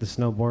test, like to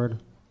snowboard,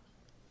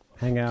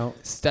 hang out.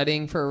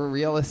 Studying for a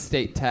real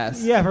estate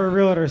test. Yeah, for a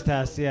realtor's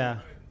test, yeah.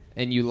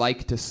 And you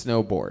like to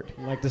snowboard.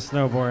 Like to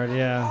snowboard,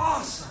 yeah.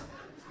 Awesome.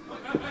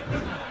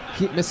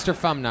 Mr.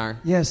 Fumnar.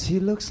 Yes,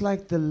 he looks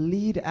like the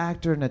lead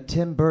actor in a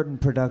Tim Burton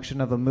production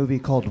of a movie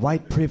called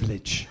White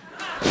Privilege.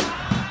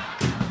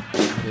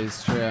 It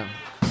is true.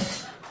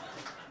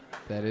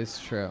 That is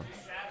true.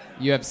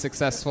 You have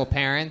successful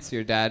parents.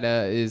 Your dad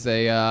is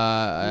a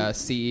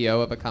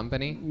CEO of a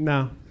company.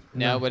 No.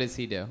 No. What does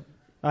he do?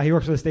 He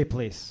works for the state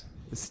police.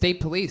 The state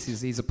police.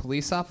 He's a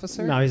police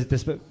officer. No, he's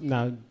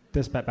a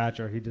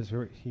dispatcher. He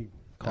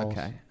calls.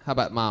 Okay. How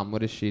about mom?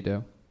 What does she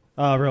do?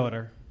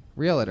 Realtor.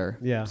 Realtor.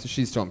 Yeah. So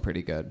she's doing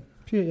pretty good.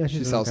 She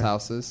She sells okay.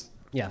 houses.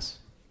 Yes.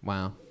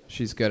 Wow.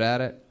 She's good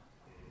at it.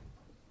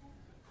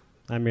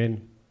 I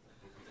mean,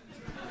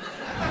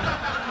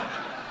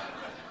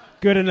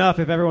 good enough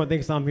if everyone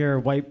thinks I'm here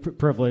white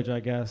privilege, I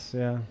guess.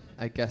 Yeah.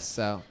 I guess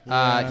so.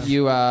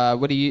 Yeah.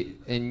 What do you?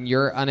 And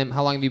you're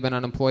how long have you been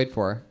unemployed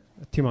for?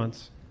 2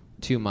 months.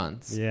 2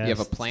 months. Yeah. You have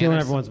a plan? Stealing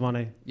everyone's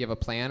money. You have a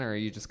plan, or are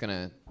you just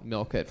gonna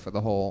milk it for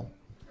the whole?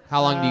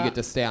 How long do you get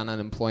to stay on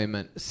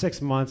unemployment?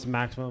 6 months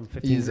maximum,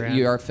 15 grand.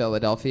 You are a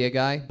Philadelphia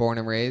guy, born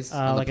and raised.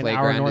 On like the an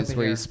hour playground north is of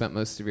where here. you spent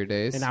most of your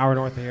days. An hour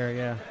north of here,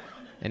 yeah.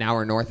 An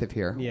hour north of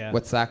here. Yeah.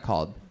 What's that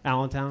called?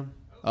 Allentown.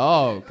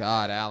 Oh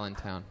God,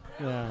 Allentown.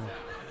 Yeah.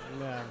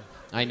 Yeah.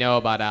 I know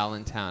about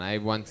Allentown. I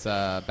once,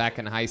 back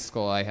in high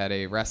school, I had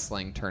a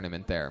wrestling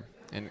tournament there,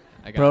 and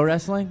I got Pro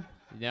wrestling?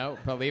 No,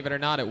 believe it or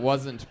not, it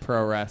wasn't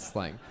pro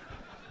wrestling.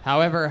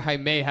 However, I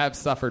may have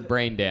suffered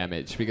brain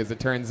damage because it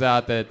turns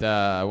out that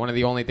one of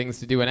the only things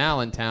to do in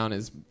Allentown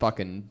is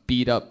fucking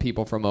beat up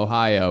people from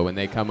Ohio when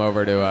they come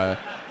over to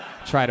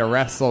try to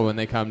wrestle when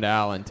they come to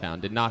Allentown.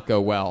 Did not go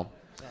well.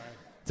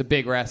 It's a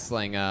big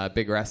wrestling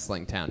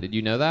town. Did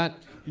you know that?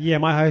 Yeah,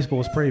 my high school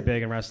was pretty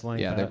big in wrestling.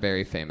 Yeah, they're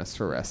very famous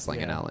for wrestling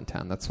in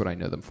Allentown. That's what I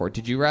know them for.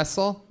 Did you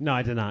wrestle? No,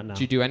 I did not. No.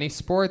 Did you do any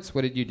sports?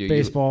 What did you do?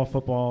 Baseball,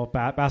 football,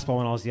 basketball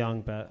when I was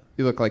young. But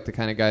You look like the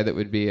kind of guy that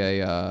would be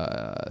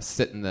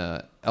sit in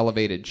the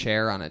elevated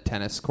chair on a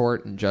tennis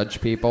court and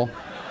judge people.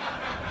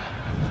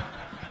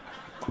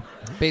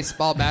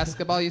 Baseball,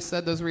 basketball, you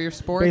said those were your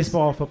sports?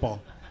 baseball,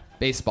 football.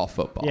 Baseball,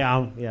 football.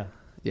 Yeah, yeah.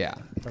 Yeah.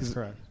 That's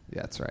correct.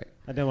 Yeah, that's right.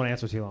 I didn't want to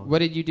answer too long. What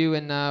did you do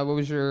in, what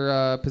was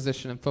your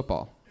position in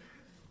football?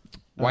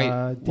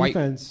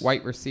 Defense.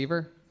 White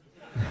receiver?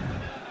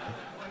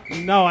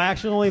 No, I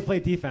actually only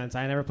played defense.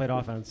 I never played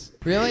offense.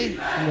 Really?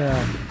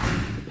 Yeah.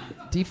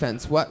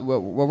 Defense. What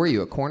were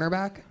you, a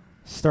cornerback?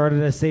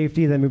 Started as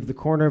safety, then moved to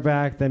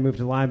cornerback, then moved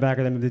to linebacker,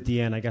 then moved to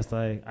DN. I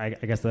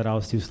guess that I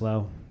was too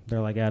slow.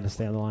 They're like, I had to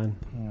stay on the line.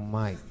 Oh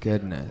my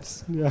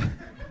goodness. Yeah.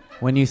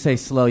 When you say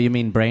slow, you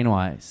mean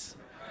brain-wise.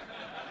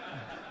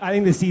 I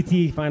think the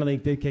CT finally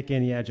did kick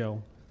in. Yeah,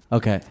 Joe.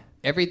 Okay.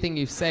 Everything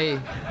you say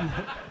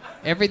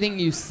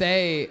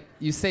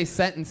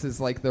sentences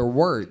like they're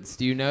words.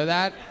 Do you know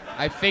that?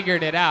 I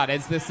figured it out.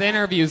 As this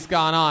interview's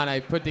gone on, I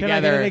put together... Can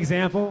I get an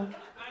example?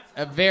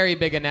 A very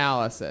big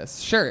analysis.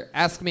 Sure,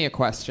 ask me a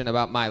question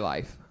about my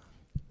life.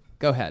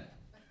 Go ahead.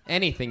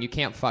 Anything, you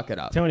can't fuck it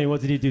up. Tony,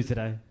 what did you do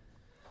today?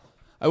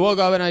 I woke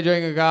up and I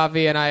drank a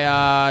coffee and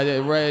I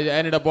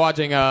ended up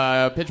watching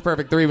Pitch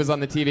Perfect 3 was on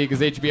the TV because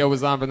HBO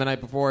was on from the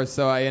night before,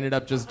 so I ended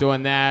up just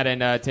doing that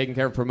and taking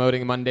care of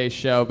promoting Monday's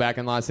show back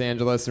in Los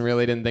Angeles and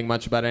really didn't think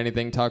much about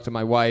anything. Talked to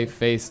my wife,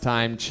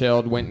 FaceTime,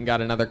 chilled, went and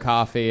got another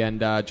coffee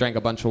and drank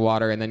a bunch of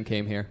water and then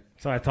came here.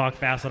 So I talk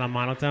fast and I'm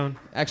monotone?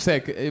 Actually,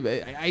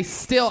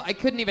 I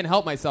couldn't even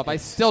help myself. I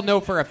still know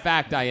for a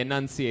fact I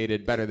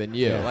enunciated better than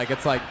you. Yeah. Like,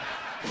 it's like,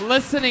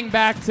 listening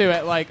back to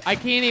it, like, I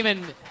can't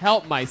even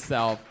help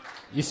myself.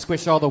 You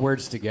squish all the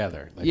words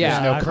together. Like, Yeah.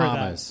 There's no I've heard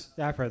commas.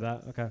 that. Yeah, I've heard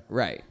that. Okay.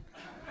 Right.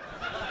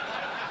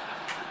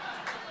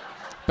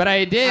 But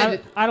I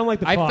did. I don't like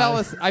the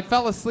pause. I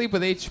fell asleep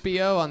with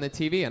HBO on the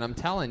TV, and I'm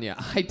telling you,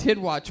 I did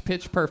watch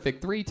Pitch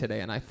Perfect 3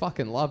 today, and I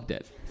fucking loved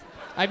it.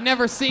 I've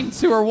never seen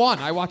 2 or 1.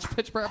 I watched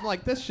Pitch Perfect. I'm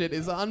like, this shit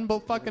is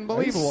fucking believable.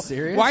 Are you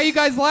serious? Why are you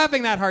guys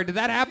laughing that hard? Did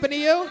that happen to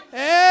you?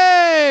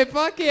 Hey,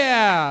 fuck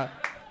yeah.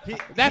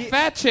 That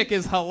fat chick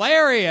is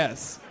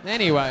hilarious.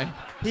 Anyway.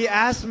 He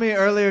asked me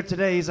earlier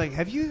today, he's like,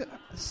 have you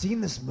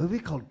seen this movie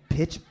called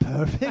Pitch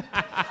Perfect?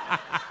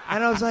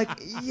 And I was like,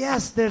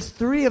 yes, there's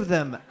 3 of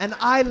them, and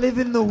I live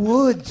in the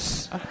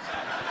woods.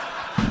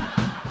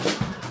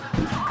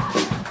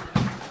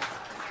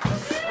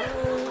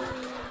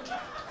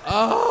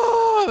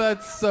 Oh,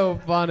 that's so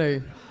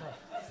funny.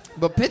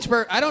 But Pitch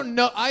Perfect, I don't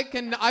know.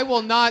 I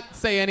will not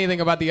say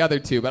anything about the other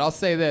 2, but I'll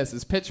say this: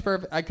 is Pitch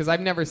Perfect, because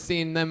I've never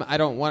seen them. I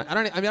don't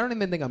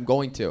even think I'm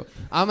going to.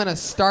 I'm gonna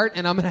start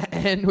and I'm gonna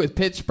end with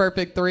Pitch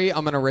Perfect 3.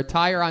 I'm gonna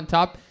retire on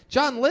top.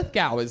 John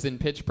Lithgow is in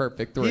Pitch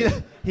Perfect 3.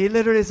 He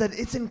literally said,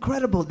 it's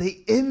incredible.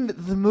 They end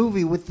the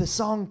movie with the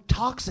song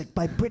Toxic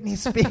by Britney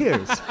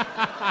Spears.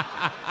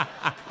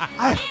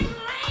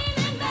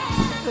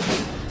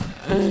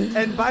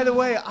 And by the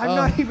way, I'm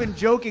not even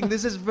joking.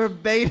 This is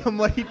verbatim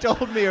what he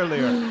told me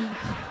earlier.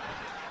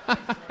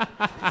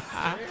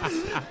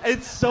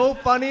 It's so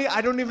funny.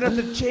 I don't even have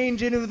to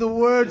change any of the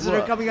words that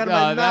are coming out of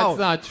my mouth.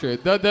 That's not true.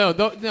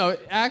 No.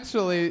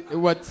 Actually,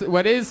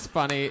 what is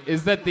funny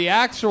is that the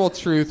actual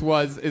truth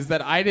is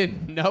that I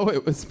didn't know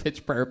it was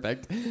Pitch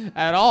Perfect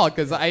at all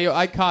because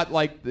I caught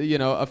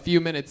a few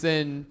minutes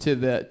in to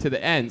the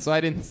end, so I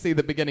didn't see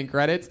the beginning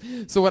credits.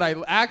 So what I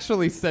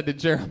actually said to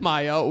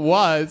Jeremiah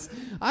was,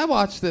 I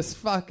watched this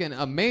fucking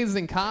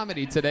amazing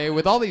comedy today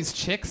with all these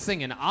chicks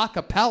singing a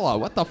cappella.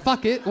 What the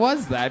fuck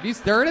was that? Have you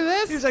heard of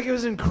this? He was like, it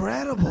was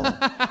incredible.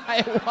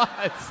 It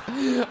was.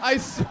 I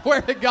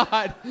swear to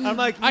God. I'm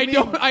like, I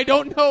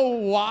don't know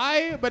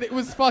why, but it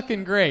was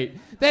fucking great.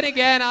 Then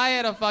again, I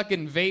had a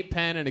fucking vape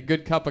pen and a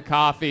good cup of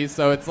coffee,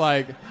 so it's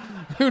like,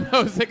 who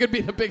knows? It could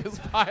be the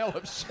biggest pile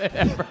of shit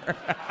ever.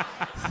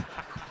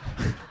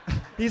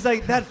 He's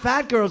like, that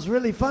fat girl's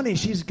really funny.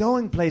 She's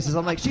going places.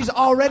 I'm like, she's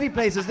already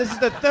places. This is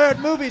the 3rd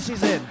movie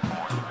she's in.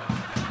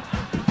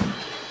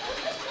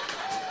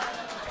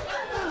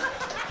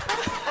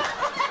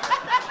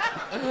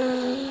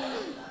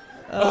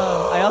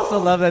 I also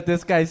love that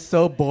this guy's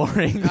so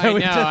boring.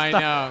 I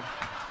know.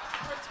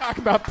 Talk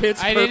about Pitch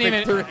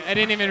Perfect. I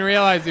didn't even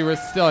realize you were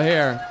still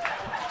here.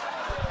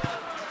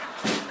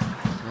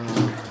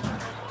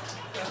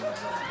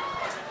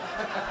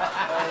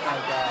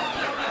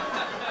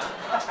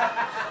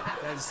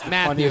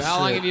 Matthew, how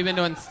long have you been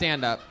doing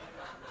stand-up?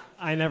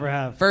 I never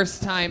have.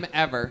 First time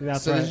ever.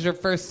 That's so right. This is your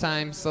first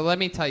time. So let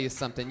me tell you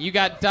something. You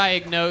got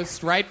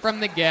diagnosed right from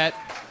the get.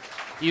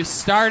 You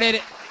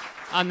started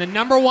on the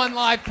 #1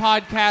 live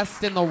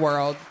podcast in the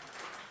world.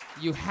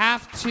 You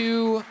have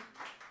to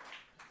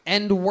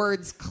end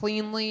words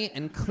cleanly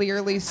and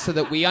clearly so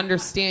that we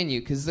understand you.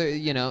 Because,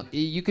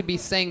 you could be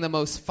saying the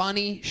most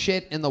funny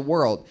shit in the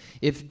world.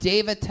 If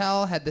Dave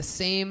Attell had the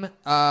same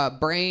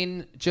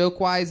brain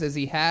joke-wise as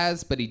he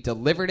has, but he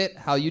delivered it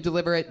how you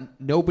deliver it,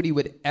 nobody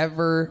would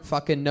ever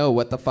fucking know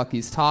what the fuck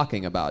he's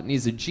talking about. And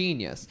he's a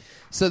genius.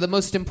 So the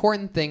most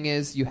important thing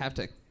is you have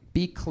to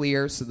be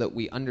clear so that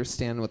we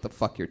understand what the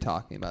fuck you're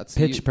talking about. So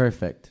Pitch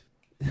perfect.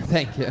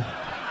 Thank you.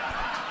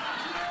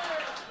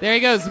 There he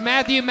goes,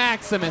 Matthew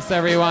Maximus,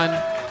 everyone.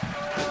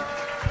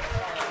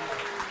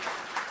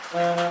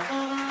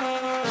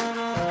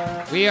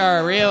 We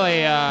are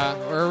really,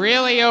 we're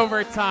really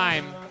over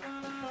time.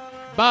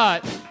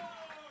 But,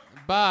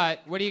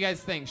 what do you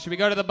guys think? Should we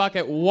go to the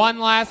bucket one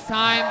last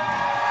time?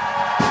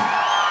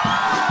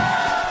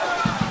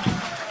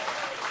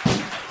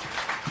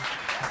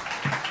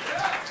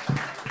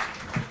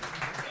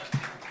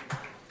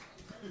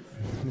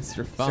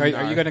 Mr. So are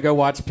you going to go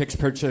watch Pitch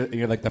Perfect,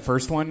 like the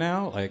first one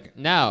now? Like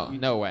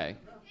No way.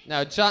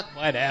 No, John.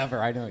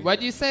 Whatever, I know.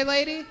 What'd you say,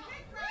 lady?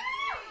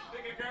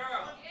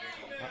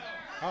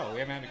 Oh, we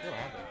haven't had a girl,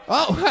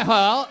 have we? Oh,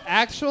 well,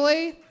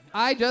 actually,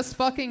 I just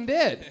fucking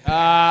did.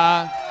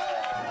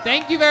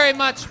 Thank you very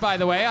much, by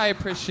the way. I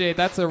appreciate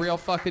That's a real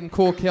fucking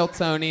cool Kill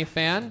Tony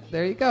fan.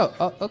 There you go.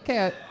 Oh,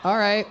 okay. All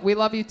right. We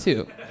love you,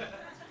 too.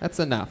 That's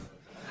enough.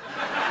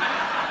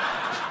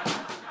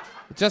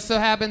 It just so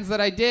happens that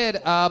I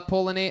did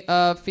pull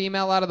a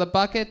female out of the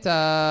bucket.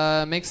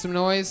 Make some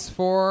noise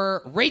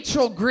for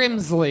Rachel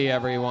Grimsley,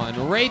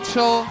 everyone.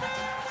 Rachel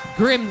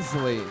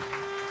Grimsley.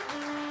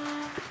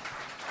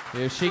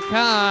 Here she comes.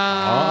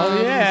 Oh,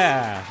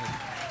 yeah.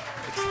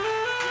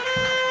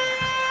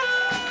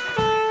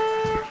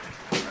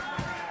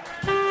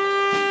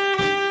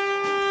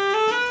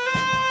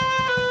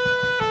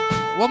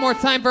 One more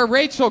time for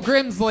Rachel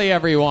Grimsley,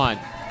 everyone.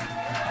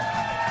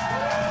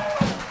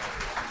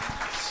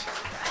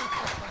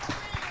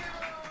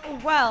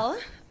 Well,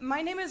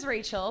 my name is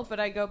Rachel, but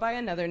I go by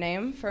another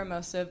name for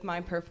most of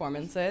my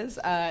performances.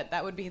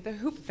 That would be the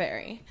Hoop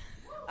Fairy.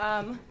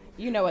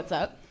 You know what's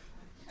up.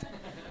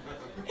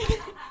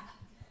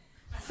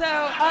 So,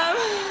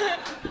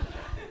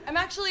 I'm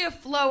actually a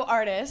flow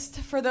artist.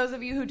 For those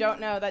of you who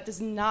don't know, that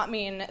does not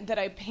mean that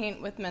I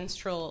paint with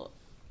menstrual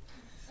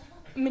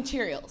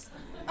materials.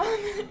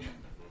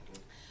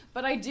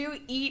 But I do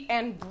eat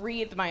and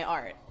breathe my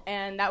art,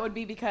 and that would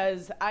be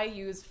because I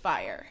use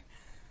fire.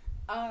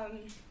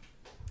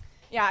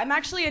 Yeah, I'm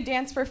actually a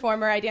dance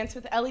performer. I dance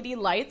with LED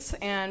lights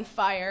and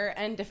fire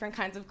and different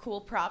kinds of cool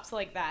props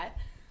like that.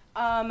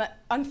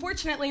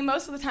 Unfortunately,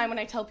 most of the time when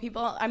I tell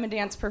people I'm a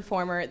dance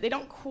performer, they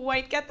don't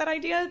quite get that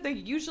idea. They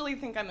usually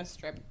think I'm a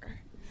stripper,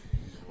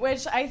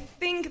 which I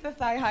think the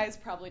thigh highs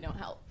probably don't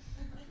help.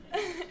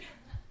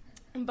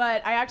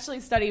 But I actually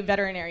study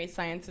veterinary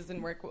sciences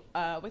and work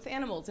with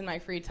animals in my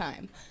free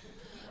time,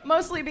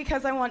 mostly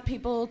because I want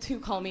people to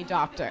call me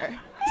doctor.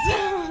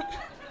 So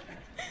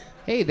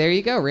Hey, there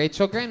you go,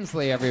 Rachel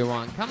Grimsley,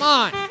 everyone. Come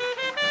on.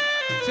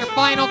 It's your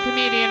final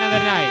comedian of the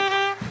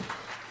night.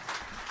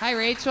 Hi,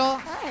 Rachel.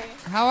 Hi.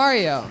 How are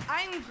you?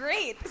 I'm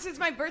great. This is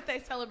my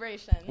birthday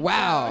celebration.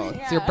 Wow. So,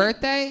 It's your yeah.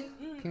 birthday?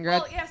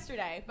 Congrats. Well,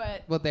 yesterday,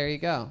 but Well, there you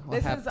go.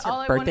 Well, this is all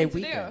I wanted to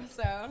do.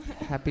 So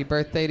Happy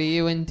birthday to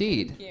you,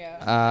 indeed.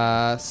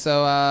 Thank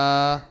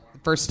you.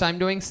 First time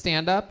doing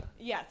stand-up?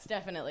 yes,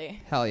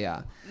 definitely. Hell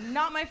yeah.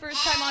 Not my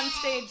first time on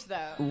stage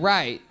though.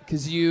 Right,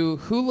 because you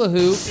hula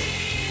hoop,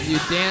 you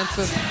dance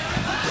with...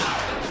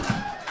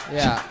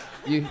 Yeah,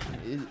 you...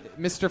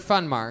 Mr.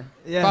 Funmar.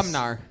 Yes.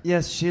 Fumnar.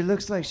 Yes, she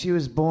looks like she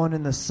was born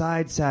in the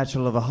side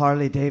satchel of a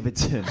Harley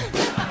Davidson.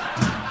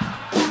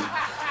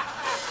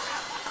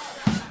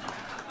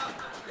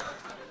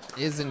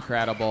 Is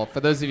incredible. For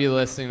those of you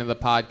listening to the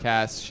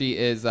podcast, she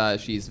is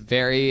she's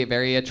very,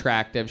 very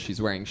attractive.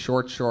 She's wearing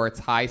short shorts,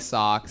 high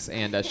socks,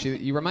 and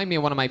you remind me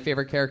of one of my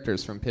favorite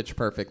characters from Pitch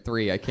Perfect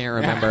 3. I can't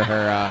remember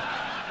her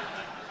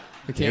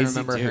I can't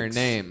remember her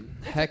name.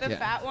 Heck The yeah.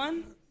 fat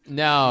one?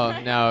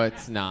 No,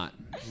 it's not.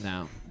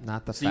 No,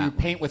 not the So fat you one.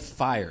 paint with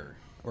fire,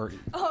 or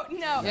Oh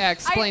no. Yeah,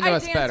 explain to I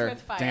us dance better.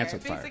 With fire. Dance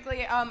with fire.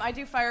 Basically, I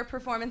do fire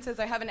performances.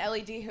 I have an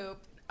LED hoop,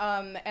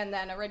 and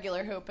then a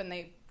regular hoop, and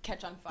they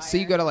catch on fire. So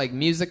you go to like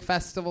music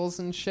festivals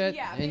and shit?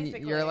 Yeah, and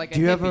basically. you're like a Do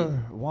you hippie. ever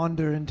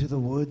wander into the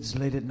woods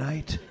late at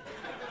night?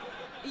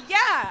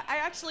 Yeah, I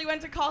actually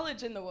went to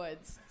college in the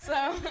woods.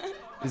 So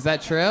Is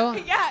that true?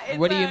 yeah. It's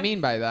What do you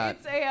mean by that?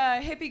 It's a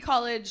hippie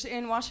college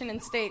in Washington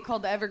State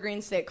called the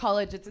Evergreen State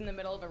College. It's in the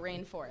middle of a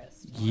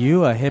rainforest.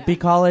 You a hippie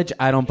college?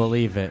 I don't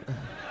believe it.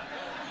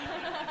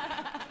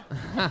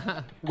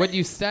 What do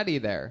you study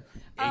there?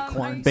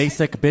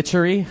 Basic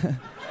bitchery?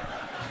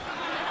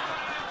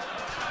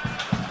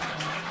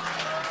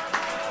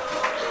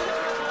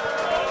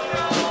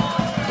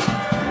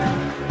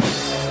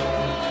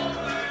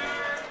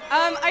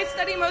 I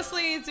study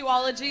mostly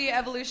zoology,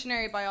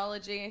 evolutionary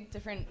biology,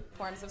 different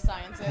forms of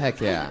sciences.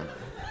 Heck yeah.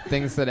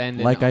 Things that end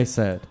in Like I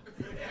said.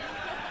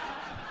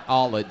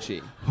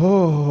 ology.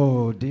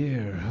 Oh,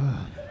 dear.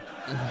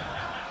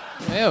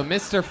 Ew,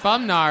 Mr.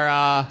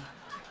 Fumnar,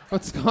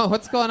 What's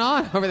going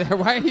on over there?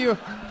 Why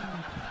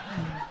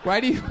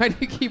do you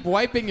keep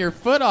wiping your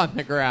foot on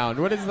the ground?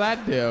 What does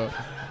that do?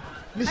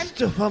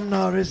 Mr.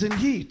 Fumnar is in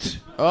heat.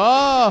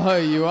 Oh,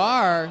 you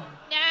are?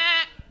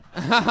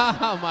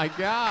 Oh, my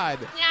God.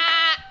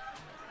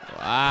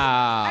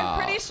 Wow.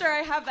 I'm pretty sure I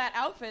have that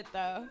outfit,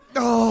 though.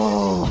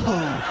 Oh.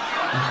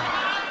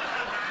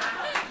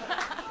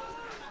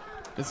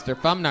 Mr.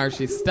 Fumnar,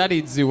 she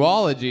studied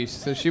zoology,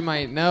 so she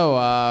might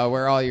know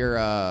where all your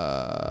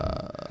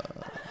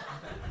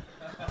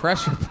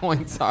pressure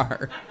points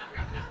are.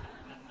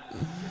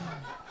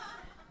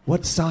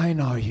 What sign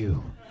are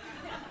you?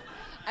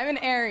 I'm an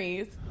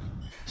Aries.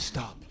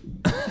 Stop.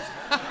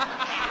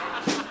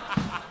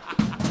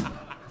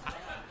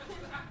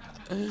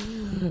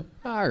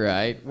 All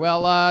right.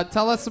 Well,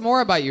 tell us some more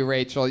about you,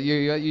 Rachel.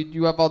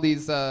 You have all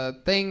these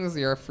things.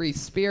 You're a free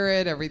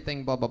spirit.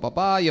 Everything. Blah blah blah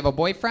blah. You have a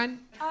boyfriend?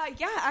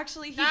 Yeah,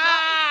 actually, he.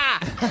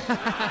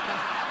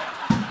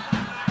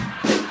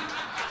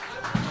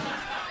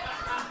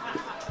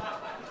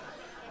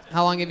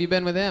 How long have you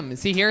been with him?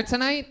 Is he here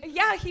tonight?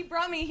 Yeah, he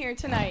brought me here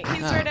tonight.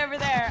 He's Oh. right over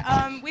there.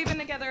 We've been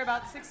together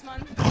about 6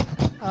 months.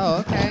 Oh,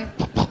 okay.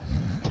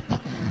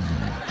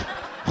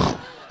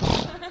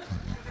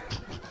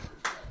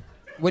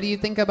 What do you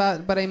think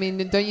about? But I mean,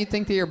 don't you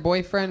think that your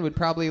boyfriend would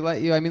probably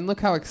let you? I mean, look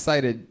how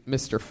excited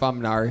Mr.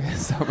 Fumnar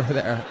is over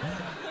there.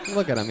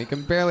 Look at him; he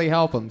can barely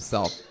help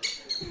himself.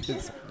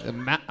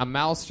 A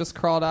mouse just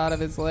crawled out of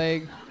his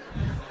leg.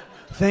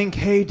 Thank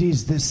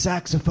Hades, this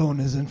saxophone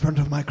is in front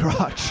of my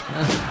crotch.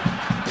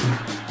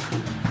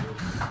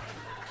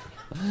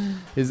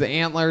 His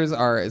antlers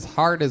are as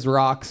hard as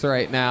rocks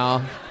right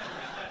now.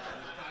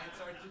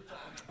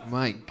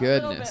 My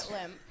goodness. A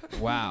little bit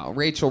limp. Wow.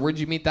 Rachel, where'd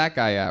you meet that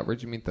guy at?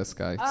 Where'd you meet this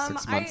guy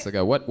 6 months I-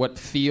 ago? What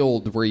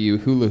field were you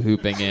hula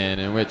hooping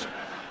in which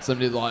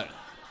somebody's like,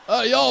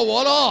 hey, yo,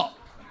 what up?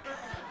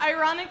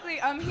 Ironically,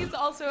 he's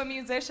also a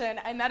musician.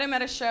 I met him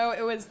at a show.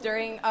 It was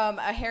during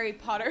a Harry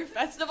Potter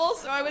festival,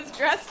 so I was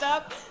dressed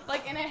up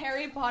like in a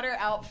Harry Potter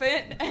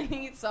outfit, and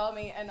he saw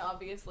me, and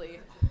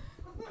obviously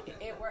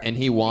it worked. And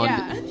he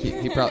wanted,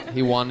 Yeah.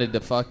 he wanted to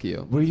fuck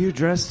you. Were you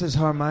dressed as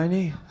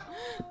Hermione?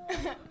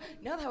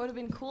 No, that would have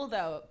been cool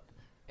though.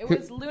 It Who-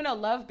 was Luna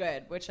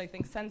Lovegood, which I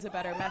think sends a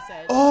better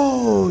message.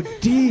 Oh,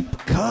 deep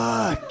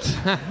cut.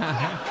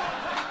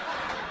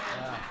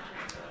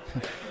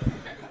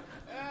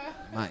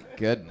 My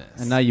goodness.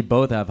 And now you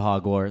both have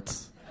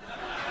Hogwarts.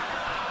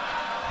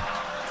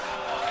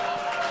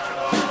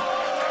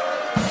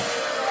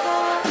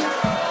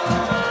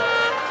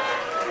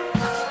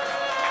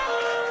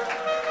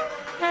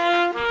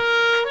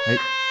 Hey.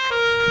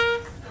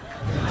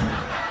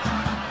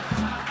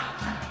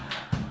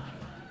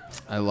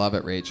 I love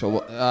it,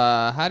 Rachel.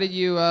 How did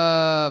you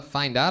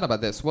find out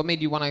about this? What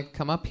made you want to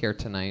come up here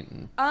tonight?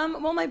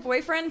 Well, my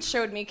boyfriend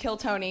showed me Kill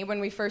Tony when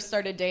we first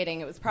started dating.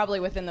 It was probably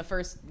within the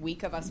first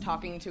week of us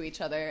talking to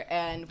each other,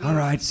 and we All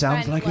right,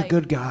 sounds spent, like a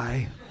good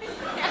guy.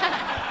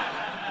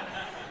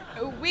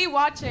 We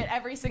watch it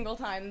every single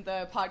time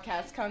the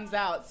podcast comes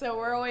out, so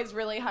we're always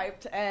really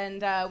hyped.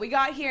 And we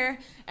got here,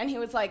 and he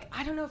was like,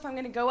 "I don't know if I'm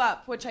going to go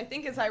up," which I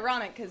think is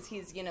ironic because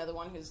he's, the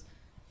one who's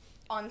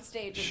on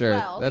stage as Sure,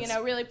 well,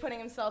 that's- really putting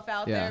himself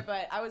out Yeah. there.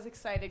 But I was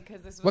excited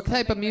because this was What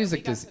type of something that music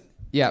we got does? to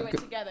Yeah, do it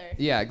together.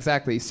 Yeah,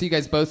 exactly. So you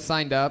guys both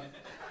signed up.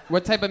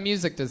 What type of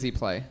music does he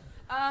play?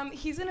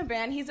 He's in a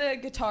band. He's a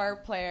guitar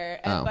player,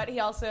 Oh. but he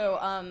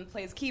also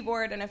plays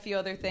keyboard and a few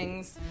other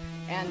things.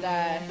 And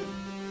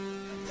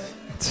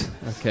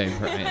Okay,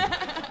 Brian.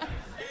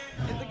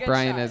 it's a good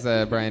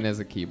Brian is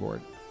a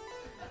keyboard.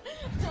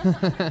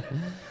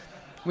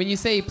 When you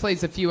say he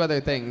plays a few other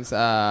things,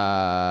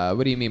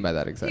 what do you mean by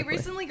that exactly? He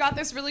recently got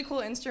this really cool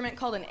instrument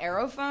called an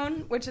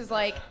aerophone, which is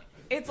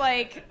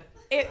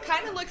it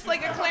kind of looks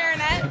like a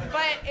clarinet,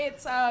 but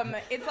it's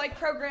like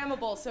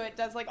programmable, so it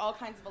does like all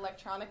kinds of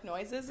electronic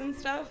noises and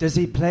stuff. Does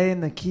he play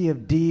in the key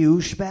of D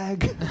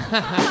douchebag?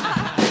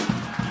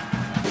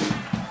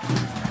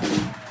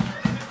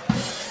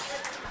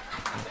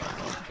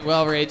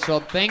 Well,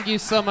 Rachel, thank you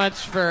so much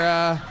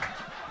for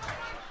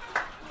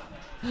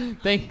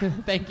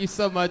thank you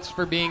so much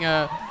for being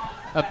a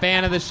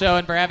fan of the show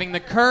and for having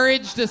the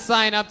courage to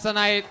sign up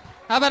tonight.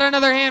 How about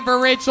another hand for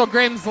Rachel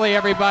Grimsley,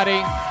 everybody?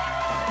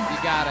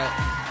 You got it.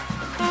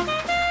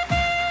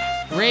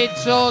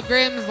 Rachel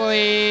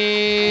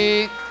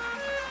Grimsley.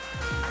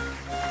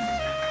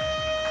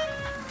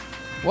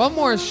 One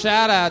more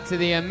shout out to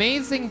the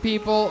amazing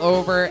people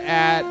over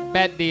at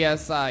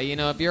BetDSI. You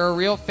know, if you're a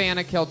real fan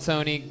of Kill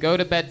Tony, go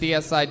to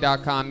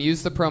betdsi.com.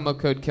 Use the promo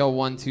code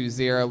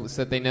KILL120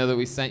 so that they know that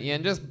we sent you.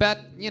 And just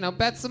bet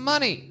some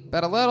money.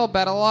 Bet a little,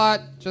 bet a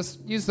lot. Just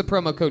use the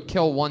promo code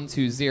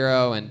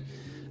KILL120. And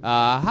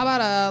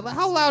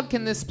how loud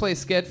can this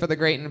place get for the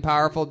great and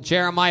powerful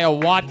Jeremiah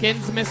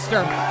Watkins,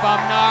 Mr.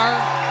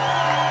 Fumnar?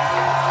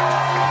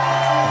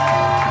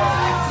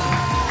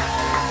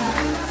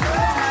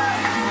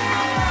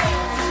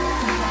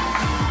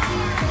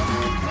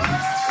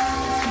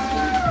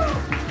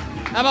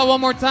 How about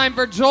one more time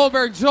for Joel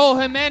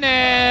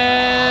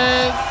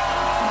Jimenez?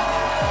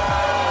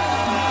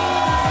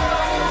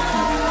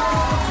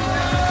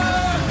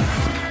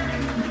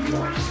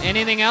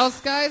 Anything else,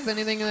 guys?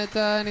 Anything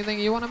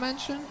you want to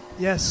mention?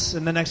 Yes,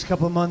 in the next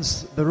couple of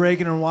months, the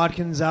Reagan and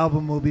Watkins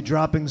album will be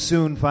dropping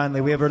soon,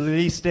 finally. We have a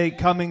release date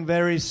coming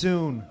very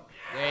soon.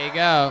 There you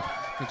go.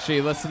 Make sure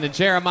you listen to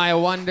Jeremiah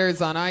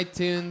Wonders on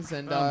iTunes.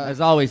 And As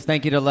always,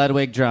 thank you to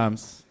Ludwig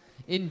Drums.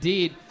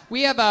 Indeed.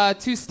 We have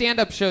 2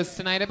 stand-up shows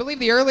tonight. I believe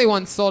the early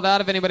one sold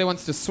out. If anybody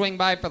wants to swing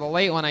by for the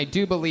late one, I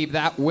do believe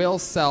that will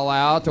sell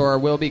out or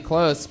will be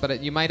close.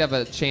 But you might have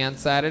a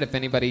chance at it if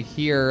anybody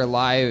here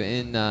live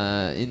in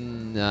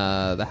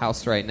the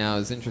house right now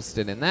is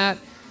interested in that.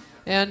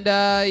 And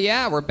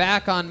we're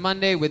back on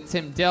Monday with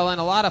Tim Dillon.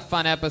 A lot of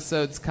fun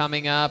episodes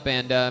coming up.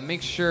 And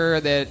make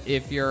sure that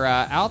if you're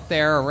out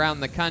there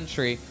around the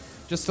country,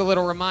 just a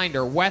little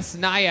reminder, West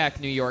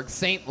Nyack, New York,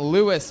 St.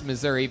 Louis,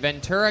 Missouri,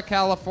 Ventura,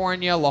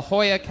 California, La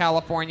Jolla,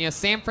 California,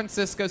 San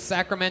Francisco,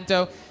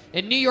 Sacramento,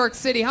 and New York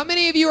City. How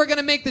many of you are going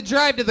to make the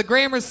drive to the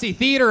Gramercy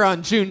Theater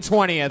on June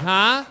 20th,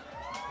 huh?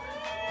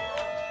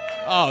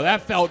 Oh,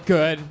 that felt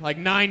good. Like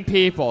 9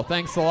 people.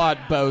 Thanks a lot,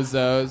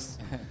 bozos.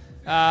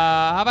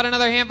 How about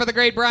another hand for the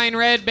great Brian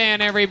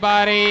Redband,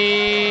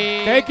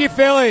 everybody? Thank you,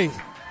 Philly.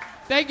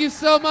 Thank you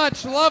so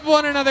much. Love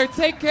one another.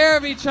 Take care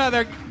of each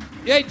other.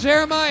 Hey,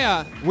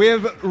 Jeremiah. We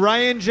have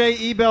Ryan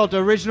J. Ebelt,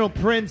 original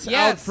Prince,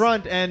 Yes. out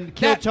front, and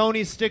Kill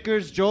Tony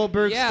stickers, Joel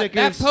Berg stickers.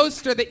 That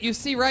poster that you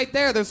see right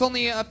there, there's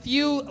only a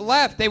few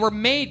left. They were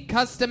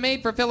custom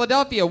made for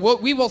Philadelphia.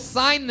 We will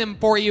sign them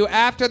for you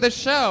after the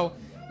show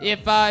if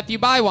you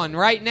buy one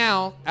right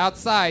now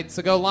outside.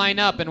 So go line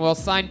up and we'll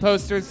sign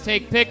posters,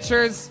 take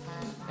pictures,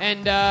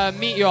 and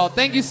meet you all.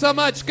 Thank you so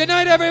much. Good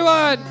night,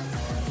 everyone.